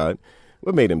praising God.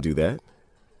 What made him do that?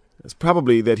 It's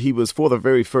probably that he was for the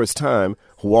very first time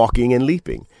walking and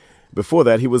leaping. Before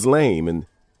that, he was lame and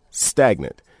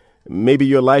stagnant. Maybe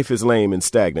your life is lame and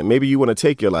stagnant. Maybe you want to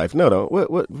take your life. No.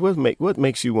 What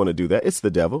makes you want to do that? It's the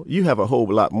devil. You have a whole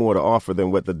lot more to offer than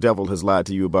what the devil has lied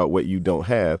to you about what you don't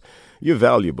have. You're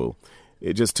valuable.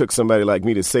 It just took somebody like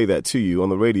me to say that to you on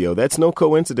the radio. That's no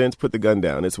coincidence. Put the gun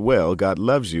down. It's well, God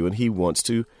loves you and he wants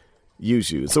to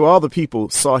use you. So all the people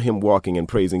saw him walking and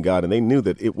praising God, and they knew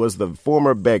that it was the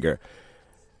former beggar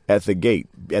at the gate,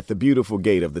 at the beautiful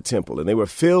gate of the temple. And they were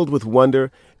filled with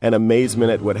wonder and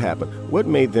amazement at what happened. What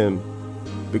made them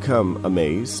become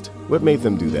amazed? What made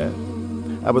them do that?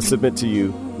 I would submit to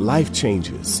you, life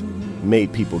changes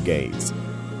made people gaze.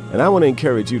 And I want to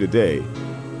encourage you today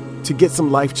to get some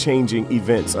life-changing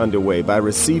events underway by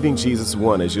receiving Jesus,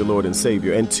 one, as your Lord and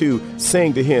Savior, and two,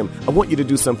 saying to him, I want you to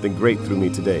do something great through me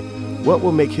today. What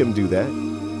will make him do that?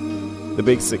 The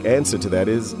basic answer to that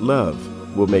is love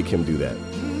will make him do that.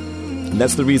 And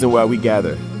that's the reason why we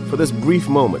gather for this brief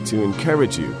moment to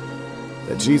encourage you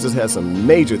that Jesus has some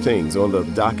major things on the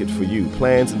docket for you,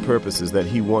 plans and purposes that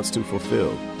he wants to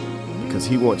fulfill, because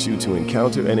he wants you to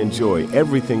encounter and enjoy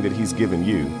everything that he's given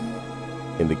you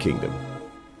in the kingdom.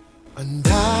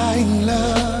 Undying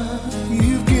love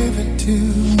you've given to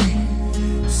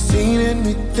me, seen in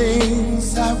me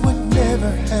things I would never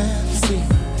have seen.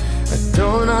 I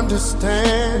don't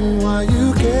understand why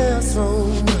you care so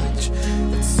much.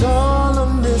 It's all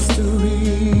a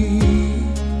mystery.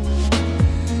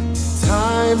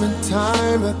 Time and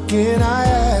time again I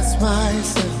ask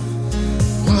myself,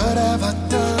 what have I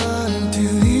done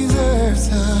to deserve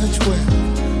such wealth?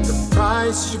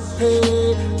 Price you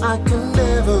pay, I can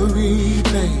never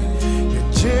repay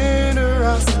your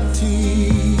generosity.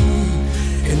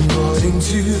 And more wanting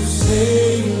to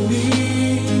save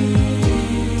me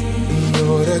in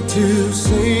order to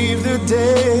save the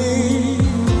day.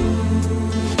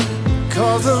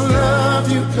 Cause of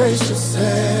love you placed yourself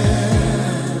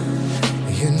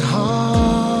in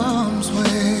harm's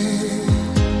way.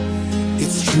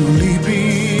 It's truly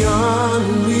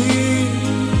beyond me,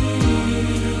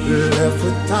 left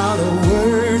without a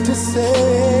word to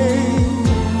say.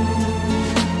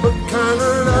 What kind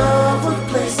of love would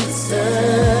place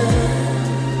itself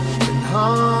in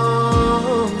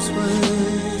harm's way?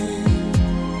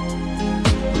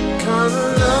 What kind of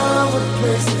love would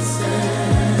place itself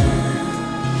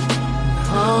in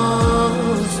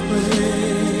harm's way?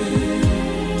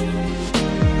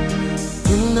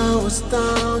 When I was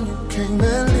down, you came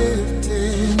and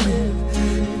lifted me.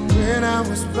 When I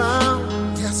was bound,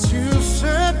 yes, you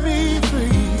set me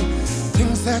free.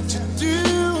 Things that you do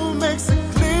makes it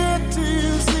clear to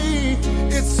see.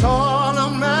 It's all a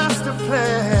master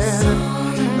plan.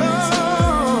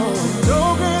 Oh, no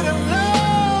greater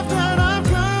love that I've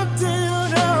come to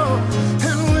know.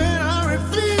 And when I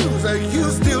refuse, you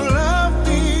still love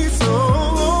me so.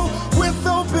 With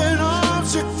open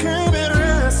arms, you came and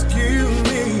rescued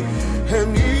me and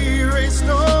erased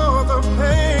all the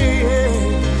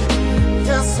pain.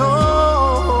 Yes,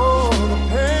 all the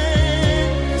pain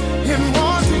in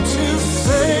wanting to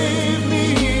save me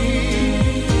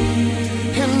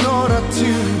in order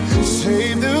to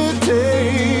save the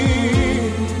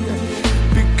day.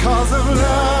 Because of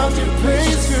love, you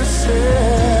place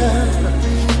yourself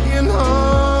in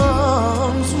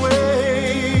harm's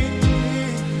way.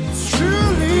 It's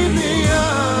truly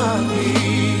beyond me.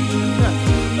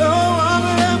 Though I'm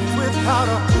left without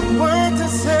a word to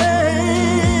say.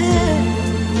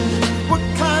 What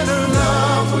kind of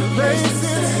love would place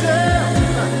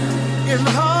itself in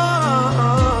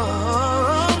harm's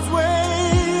way?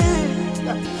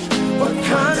 What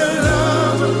kind of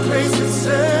love would place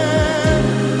itself?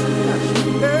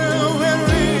 When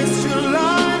risk your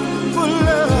life for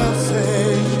love's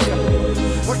sake.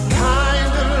 What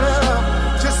kind of love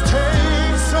just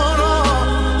takes on all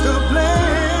the blame?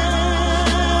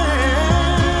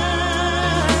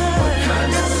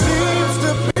 It seems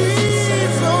to be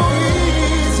so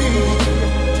easy.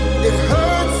 It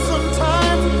hurts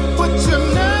sometimes, but you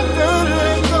never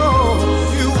let go.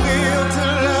 You will to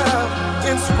love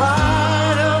in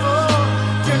spite of all.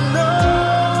 You know,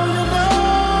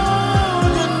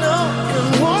 and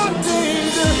wanting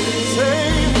to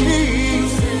save me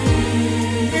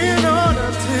in order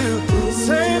to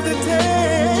save the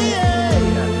day.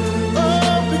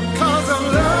 Oh, because of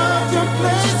love, you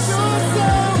place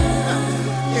yourself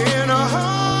in a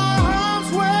harm's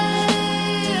way.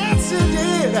 Yes, you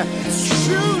did. It's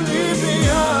truly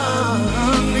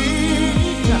beyond me.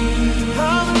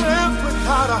 I'm left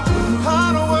without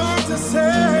a word to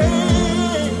say.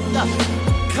 What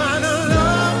kind of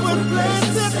love would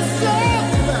place itself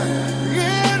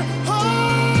in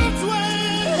harm's way?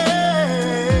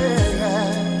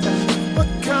 What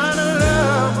kind of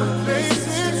love would place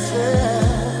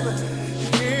itself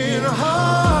in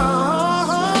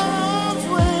harm's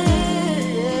way?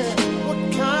 What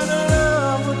kind of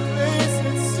love would place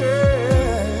itself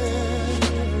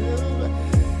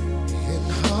in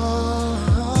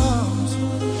harm's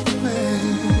way?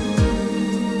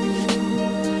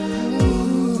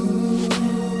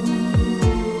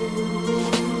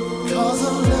 Cause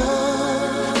of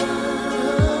love,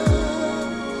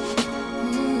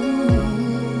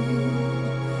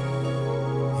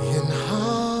 in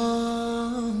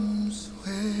harm's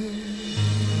way.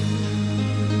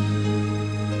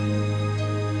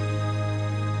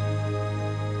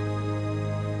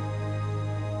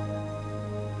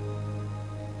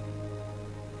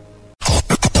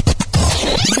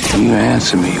 You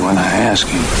answer me when I ask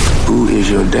you, who is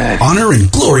your daddy? Honor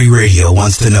and Glory Radio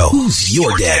wants to know, who's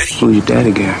your daddy? Who's your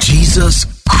daddy, Gary? Jesus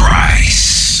Christ.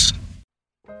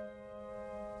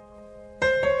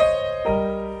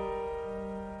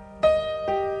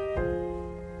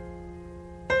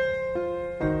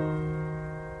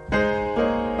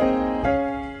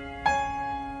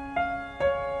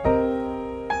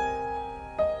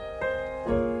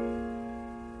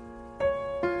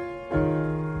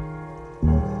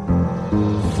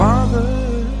 Father,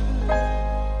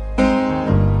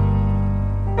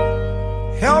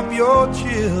 help your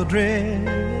children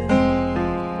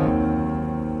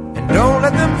and don't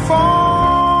let them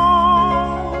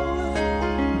fall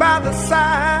by the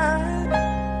side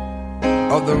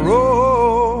of the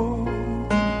road.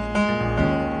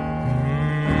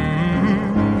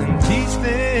 And teach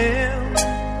them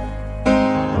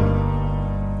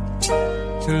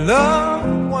to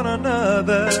love one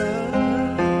another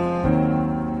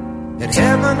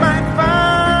heaven might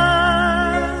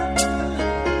find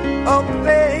a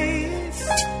place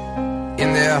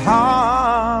in their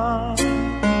heart.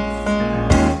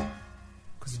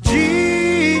 'Cause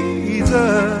Jesus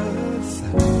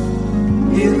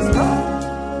is love.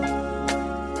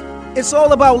 It's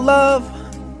all about love.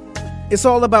 It's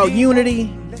all about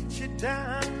unity.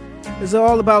 It's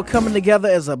all about coming together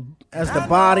as a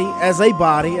body, as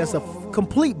a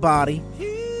complete body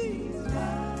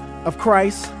of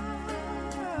Christ.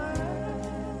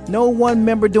 No one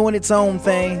member doing its own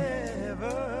thing.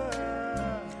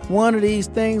 One of these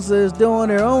things is doing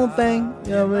their own thing.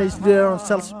 You know, they're on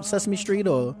Sesame Street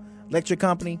or Electric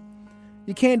Company.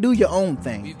 You can't do your own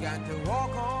thing.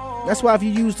 That's why if you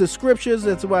use the scriptures,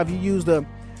 that's why if you use the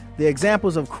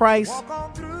examples of Christ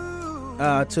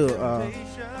to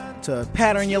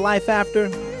pattern your life after,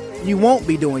 you won't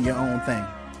be doing your own thing.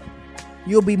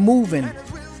 You'll be moving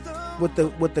with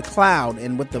the cloud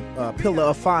and with the pillar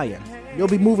of fire. You'll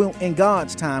be moving in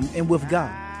God's time and with God,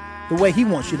 the way He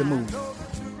wants you to move.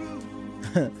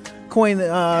 Coin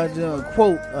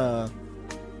quote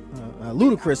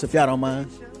Ludacris, if y'all don't mind.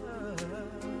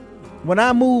 When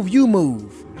I move, you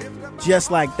move,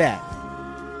 just like that.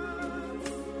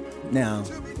 Now,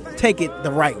 take it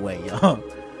the right way, y'all.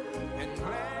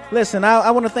 Listen,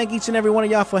 I want to thank each and every one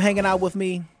of y'all for hanging out with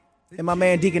me and my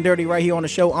man Deacon Dirty right here on the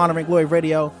show, Honor and Glory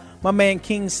Radio. My man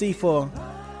King C for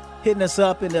hitting us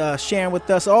up and sharing with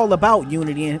us all about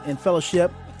unity and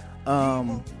fellowship,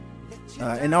 and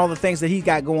all the things that he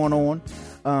got going on.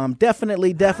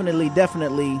 Definitely.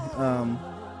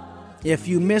 If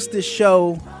you missed this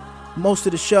show, most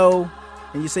of the show,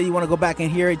 and you say you want to go back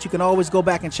and hear it, you can always go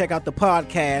back and check out the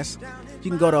podcast. You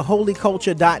can go to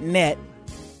holyculture.net.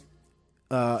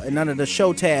 And under the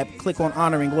show tab, click on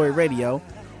Honor and Glory Radio,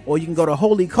 or you can go to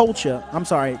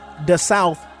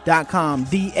dasouth.com,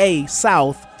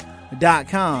 dasouth.com,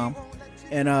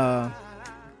 and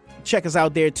check us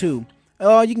out there too.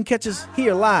 You can catch us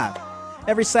here live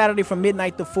every Saturday from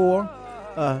midnight to 4,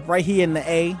 right here in the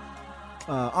A,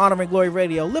 Honor and Glory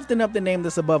Radio, lifting up the name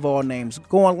that's above all names.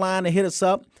 Go online and hit us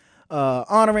up.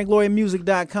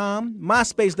 honorandglorymusic.com,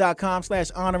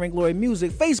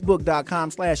 myspace.com/honorandglorymusic,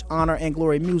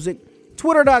 facebook.com/honorandglorymusic,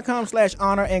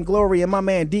 twitter.com/honorandglory, and my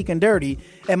man Deacon Dirty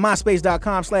at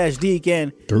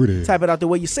myspace.com/Deacon Dirty. Type it out the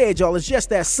way you say it, y'all. It's just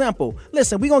that simple.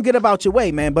 Listen, we gonna get about your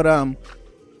way, man, but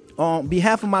on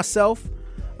behalf of myself,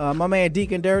 my man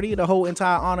Deacon Dirty, the whole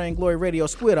entire Honor and Glory Radio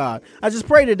squad, I just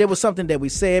pray that there was something that we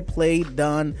said, played,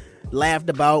 done, laughed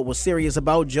about, was serious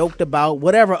about, joked about,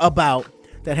 whatever about,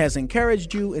 that has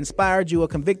encouraged you, inspired you, or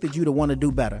convicted you to want to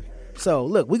do better. So,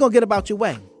 look, we're going to get about your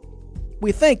way.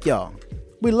 We thank y'all.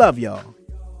 We love y'all.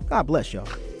 God bless y'all.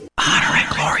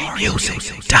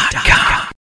 HonorandGloryMusic.com